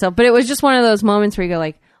congratulate myself, but it was just one of those moments where you go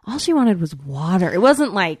like, all she wanted was water. It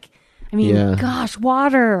wasn't like, I mean, Yeah. gosh,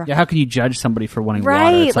 water. Yeah, how can you judge somebody for wanting water?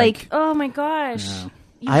 Right. It's Like, oh my gosh.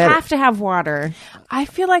 You I had a- have to have water. I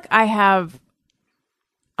feel like I'm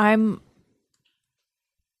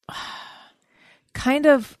kind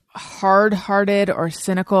of hard-hearted or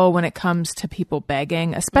cynical when it comes to people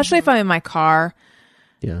begging, especially if I'm in my car,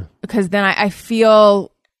 Yeah. because then I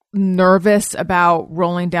feel nervous about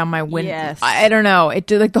rolling down my window. Yes. I don't know. It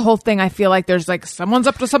did like the whole thing. I feel like there's like someone's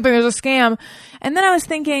up to something. There's a scam. And then I was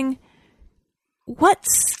thinking, what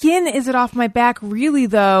skin is it off my back really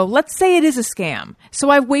though? Let's say it is a scam. So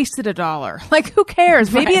I've wasted $1. Like who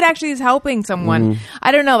cares? Maybe it actually is helping someone.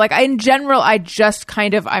 I don't know. Like in general,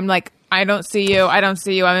 I'm like, I don't see you.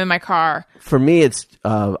 I'm in my car. For me, it's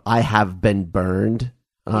I have been burned,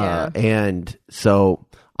 Yeah. and so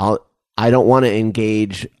I don't want to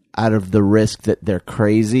engage out of the risk that they're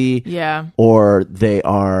crazy, Yeah. or they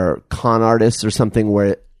are con artists or something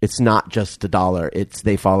where it's not just $1. It's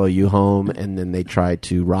they follow you home and then they try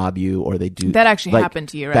to rob you, or they do That actually like, happened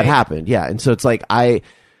to you, right? That happened, yeah. And so it's like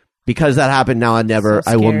because that happened now, I will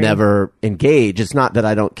scary. never engage. It's not that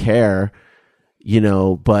I don't care,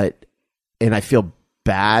 and I feel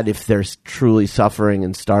bad if they're truly suffering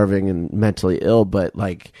and starving and mentally ill, but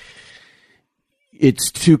like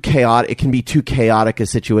it's too chaotic. It can be too chaotic a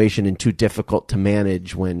situation and too difficult to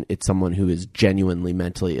manage when it's someone who is genuinely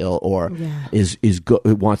mentally ill or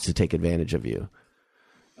wants to take advantage of you.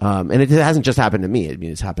 And it hasn't just happened to me. I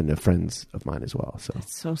mean, it's happened to friends of mine as well. So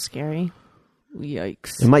So scary.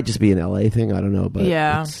 Yikes. it might just be an LA thing. I don't know, but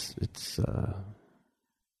Yeah. it's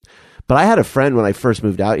but I had a friend when I first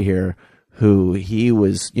moved out here who he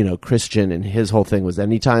was, Christian, and his whole thing was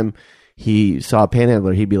anytime he saw a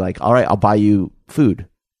panhandler, he'd be like, all right, I'll buy you food.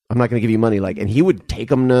 I'm not going to give you money. And he would take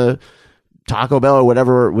them to Taco Bell or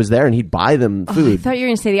whatever was there, and he'd buy them I food. thought you were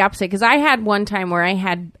going to say the opposite, because I had one time where I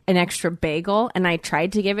had an extra bagel and I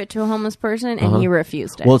tried to give it to a homeless person and he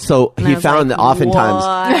refused it. Well, so And I he was found like, that oftentimes,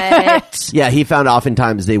 what? yeah, he found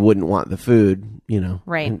oftentimes they wouldn't want the food,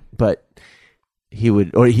 Right. but he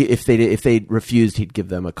would, or if they refused, he'd give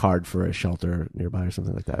them a card for a shelter nearby or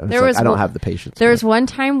something like that. It's like, I don't have the patience. There for was it. one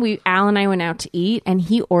time Al and I went out to eat and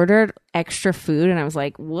he ordered extra food and I was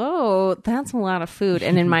like, whoa, that's a lot of food.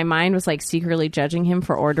 And in my mind was like secretly judging him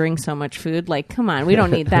for ordering so much food. Like, come on, we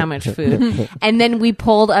don't need that much food. And then we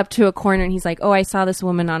pulled up to a corner and he's like, oh, I saw this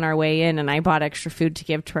woman on our way in and I bought extra food to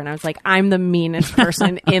give to her. And I was like, I'm the meanest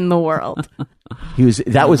person in the world.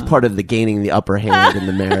 That was part of the gaining the upper hand in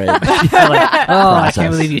the marriage. You're like, oh, I Process.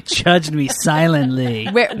 can't believe you judged me silently.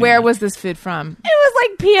 Where was this food from? It was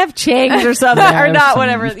like P.F. Chang's or something, Yeah, or it was not, some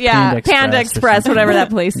whatever. Yeah, Panda Panda Express or Express, something. whatever that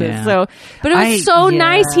place is. Yeah. So, but it was so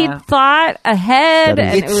nice. He'd thought ahead,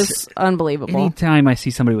 That and is- it was unbelievable. Anytime I see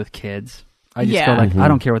somebody with kids, I just Yeah. go like, I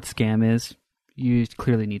don't care what the scam is. You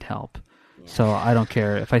clearly need help. So I don't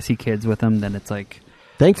care if I see kids with them. Then it's like,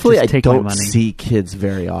 Thankfully, Just I take my don't money. see kids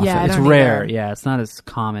very often. Yeah, I it's don't rare. either. Yeah, it's not as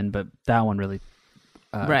common, but that one really,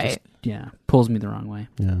 Right. pulls me the wrong way.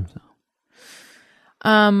 Yeah.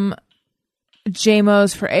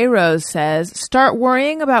 JMOs for A-Rose says, start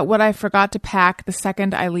worrying about what I forgot to pack the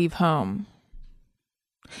second I leave home.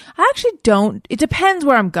 I actually don't. It depends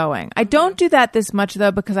where I'm going. I don't do that this much,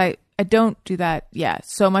 though, because I don't do that,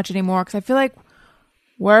 so much anymore, because I feel like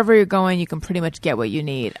wherever you're going, you can pretty much get what you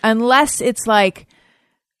need. Unless it's like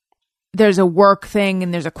there's a work thing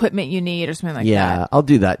and there's equipment you need or something like that. I'll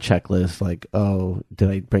do that checklist. Like, oh,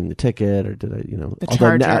 did I bring the ticket or did I, The although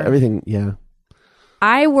charger. everything. Yeah.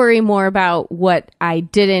 I worry more about what I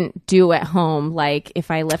didn't do at home, like if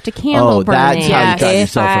I left a candle that's burning, how you got if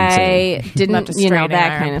yourself I insane. Left didn't, a you know, straightening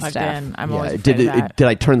that iron kind of plugged stuff. in. I'm Yeah. always afraid of that. Did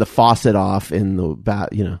I turn the faucet off in the bath?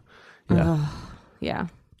 Yeah. Yeah.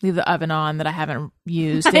 Leave the oven on that I haven't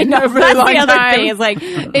used I in know, a really that's long the other time. thing. It's like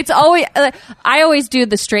it's always. I always do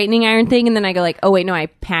the straightening iron thing, and then I go like, "Oh wait, no, I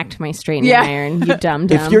packed my straightening Yeah. iron." You dumb.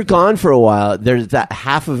 If you're gone for a while, there's that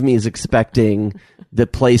half of me is expecting the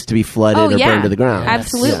place to be flooded or burned to the ground.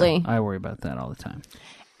 Absolutely. I worry about that all the time.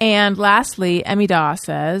 And lastly, Emmy Daw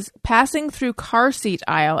says, passing through car seat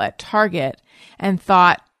aisle at Target and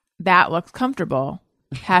thought that looks comfortable.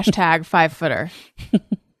 Hashtag 5-footer.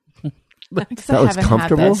 That looks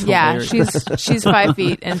comfortable? Yeah, she's 5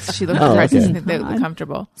 feet and she looks at her and think they look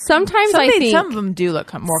comfortable. Sometimes I think Some of them do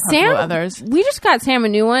look more comfortable than others. We just got Sam a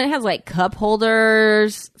new one. It has like cup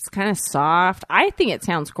holders. It's kind of soft. I think it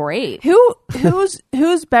sounds great. Whose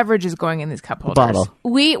beverage is going in these cup holders? Bottle.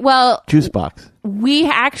 Juice box. We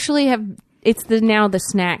actually have. It's now the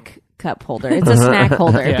snack cup holder. It's a snack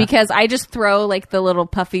holder because I just throw like the little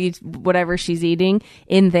puffy whatever she's eating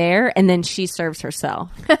in there, and then she serves herself,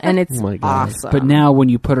 and it's Oh my God. awesome. But now when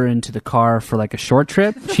you put her into the car for like a short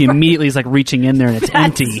trip, she immediately is like reaching in there and it's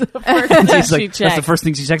empty. And she's like, that's the first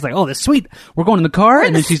thing she checks. Like, oh, that's sweet. We're going in the car,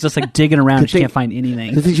 and then she's just like digging around. And she can't find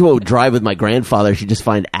anything. The thing she won't drive with my grandfather. She'd just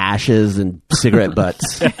find ashes and cigarette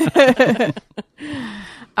butts.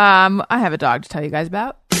 I have a dog to tell you guys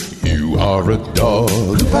about. You are a dog.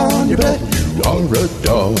 Poop on your butt. You are a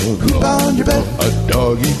dog. Poop on your butt. A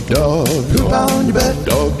doggy dog. Poop on your butt.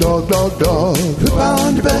 Dog, dog, dog, dog. Poop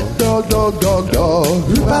on your butt. Dog, dog, dog, dog.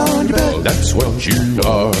 Poop on your butt. That's what you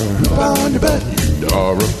are. Poop on your butt. You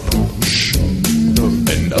are a pooch.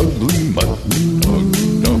 An ugly mutt. You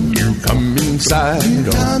come inside.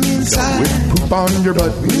 With poop on your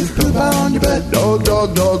butt. With poop on your butt. Dog,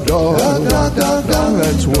 dog, dog, dog. Dog, dog, dog, dog.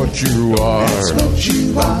 That's what you are. That's what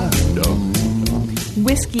you are.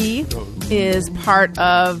 Whiskey is part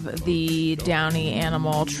of the Downy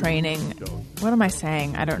animal training. What am I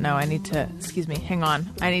saying? I don't know. Excuse me, hang on.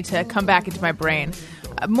 I need to come back into my brain.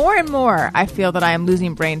 More and more, I feel that I am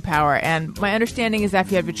losing brain power, and my understanding is that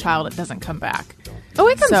if you have your child, it doesn't come back. oh,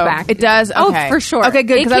 it comes back. It does? Oh, Okay. for sure. Okay,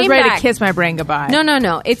 good, It because I was came ready back. to kiss my brain goodbye.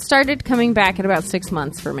 No. It started coming back at about 6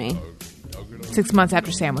 months for me. 6 months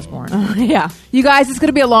after Sam was born. Yeah. You guys, it's going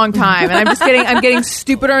to be a long time, and I'm getting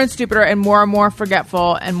stupider and stupider and more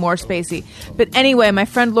forgetful and more spacey. But anyway, my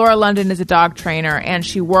friend Laura London is a dog trainer, and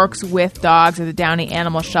she works with dogs at the Downy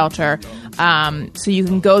Animal Shelter. So you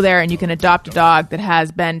can go there and you can adopt a dog that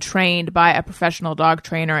has been trained by a professional dog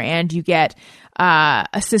trainer, and you get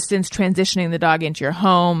assistance transitioning the dog into your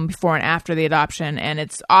home before and after the adoption. And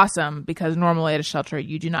it's awesome because normally at a shelter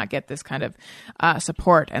you do not get this kind of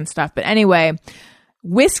support and stuff. But anyway,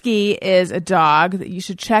 Whiskey is a dog that you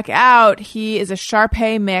should check out. He is a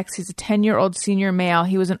Shar-Pei mix. He's a 10-year-old senior male.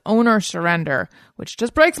 He was an owner surrender, which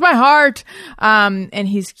just breaks my heart. And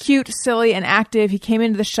he's cute, silly, and active. He came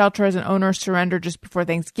into the shelter as an owner surrender just before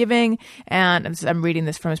Thanksgiving. And I'm reading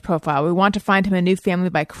this from his profile. We want to find him a new family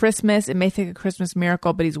by Christmas. It may take a Christmas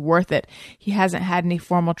miracle, but he's worth it. He hasn't had any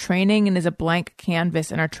formal training and is a blank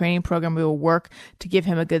canvas. In our training program, we will work to give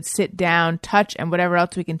him a good sit down, touch, and whatever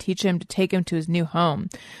else we can teach him to take him to his new home.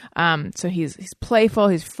 So he's playful,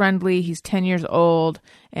 he's friendly, he's 10 years old,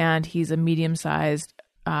 and he's a medium-sized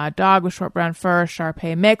dog with short brown fur,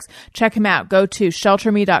 Shar-Pei mix. Check him out. Go to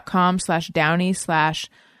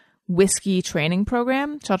shelterme.com/Downy/whiskey training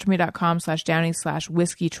program,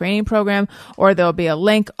 shelterme.com/Downy/whiskey training program, or there'll be a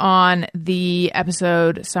link on the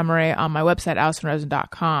episode summary on my website,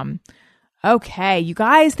 AllisonRosen.com. Okay, you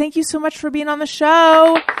guys, thank you so much for being on the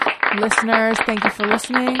show. Listeners, thank you for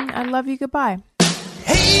listening. I love you. Goodbye.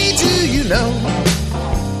 Hey, do you know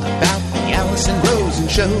about the Allison Rosen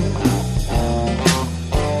show?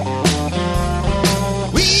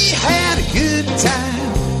 We had a good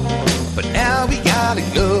time, but now we gotta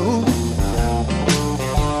go.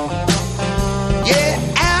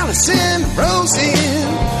 Rosie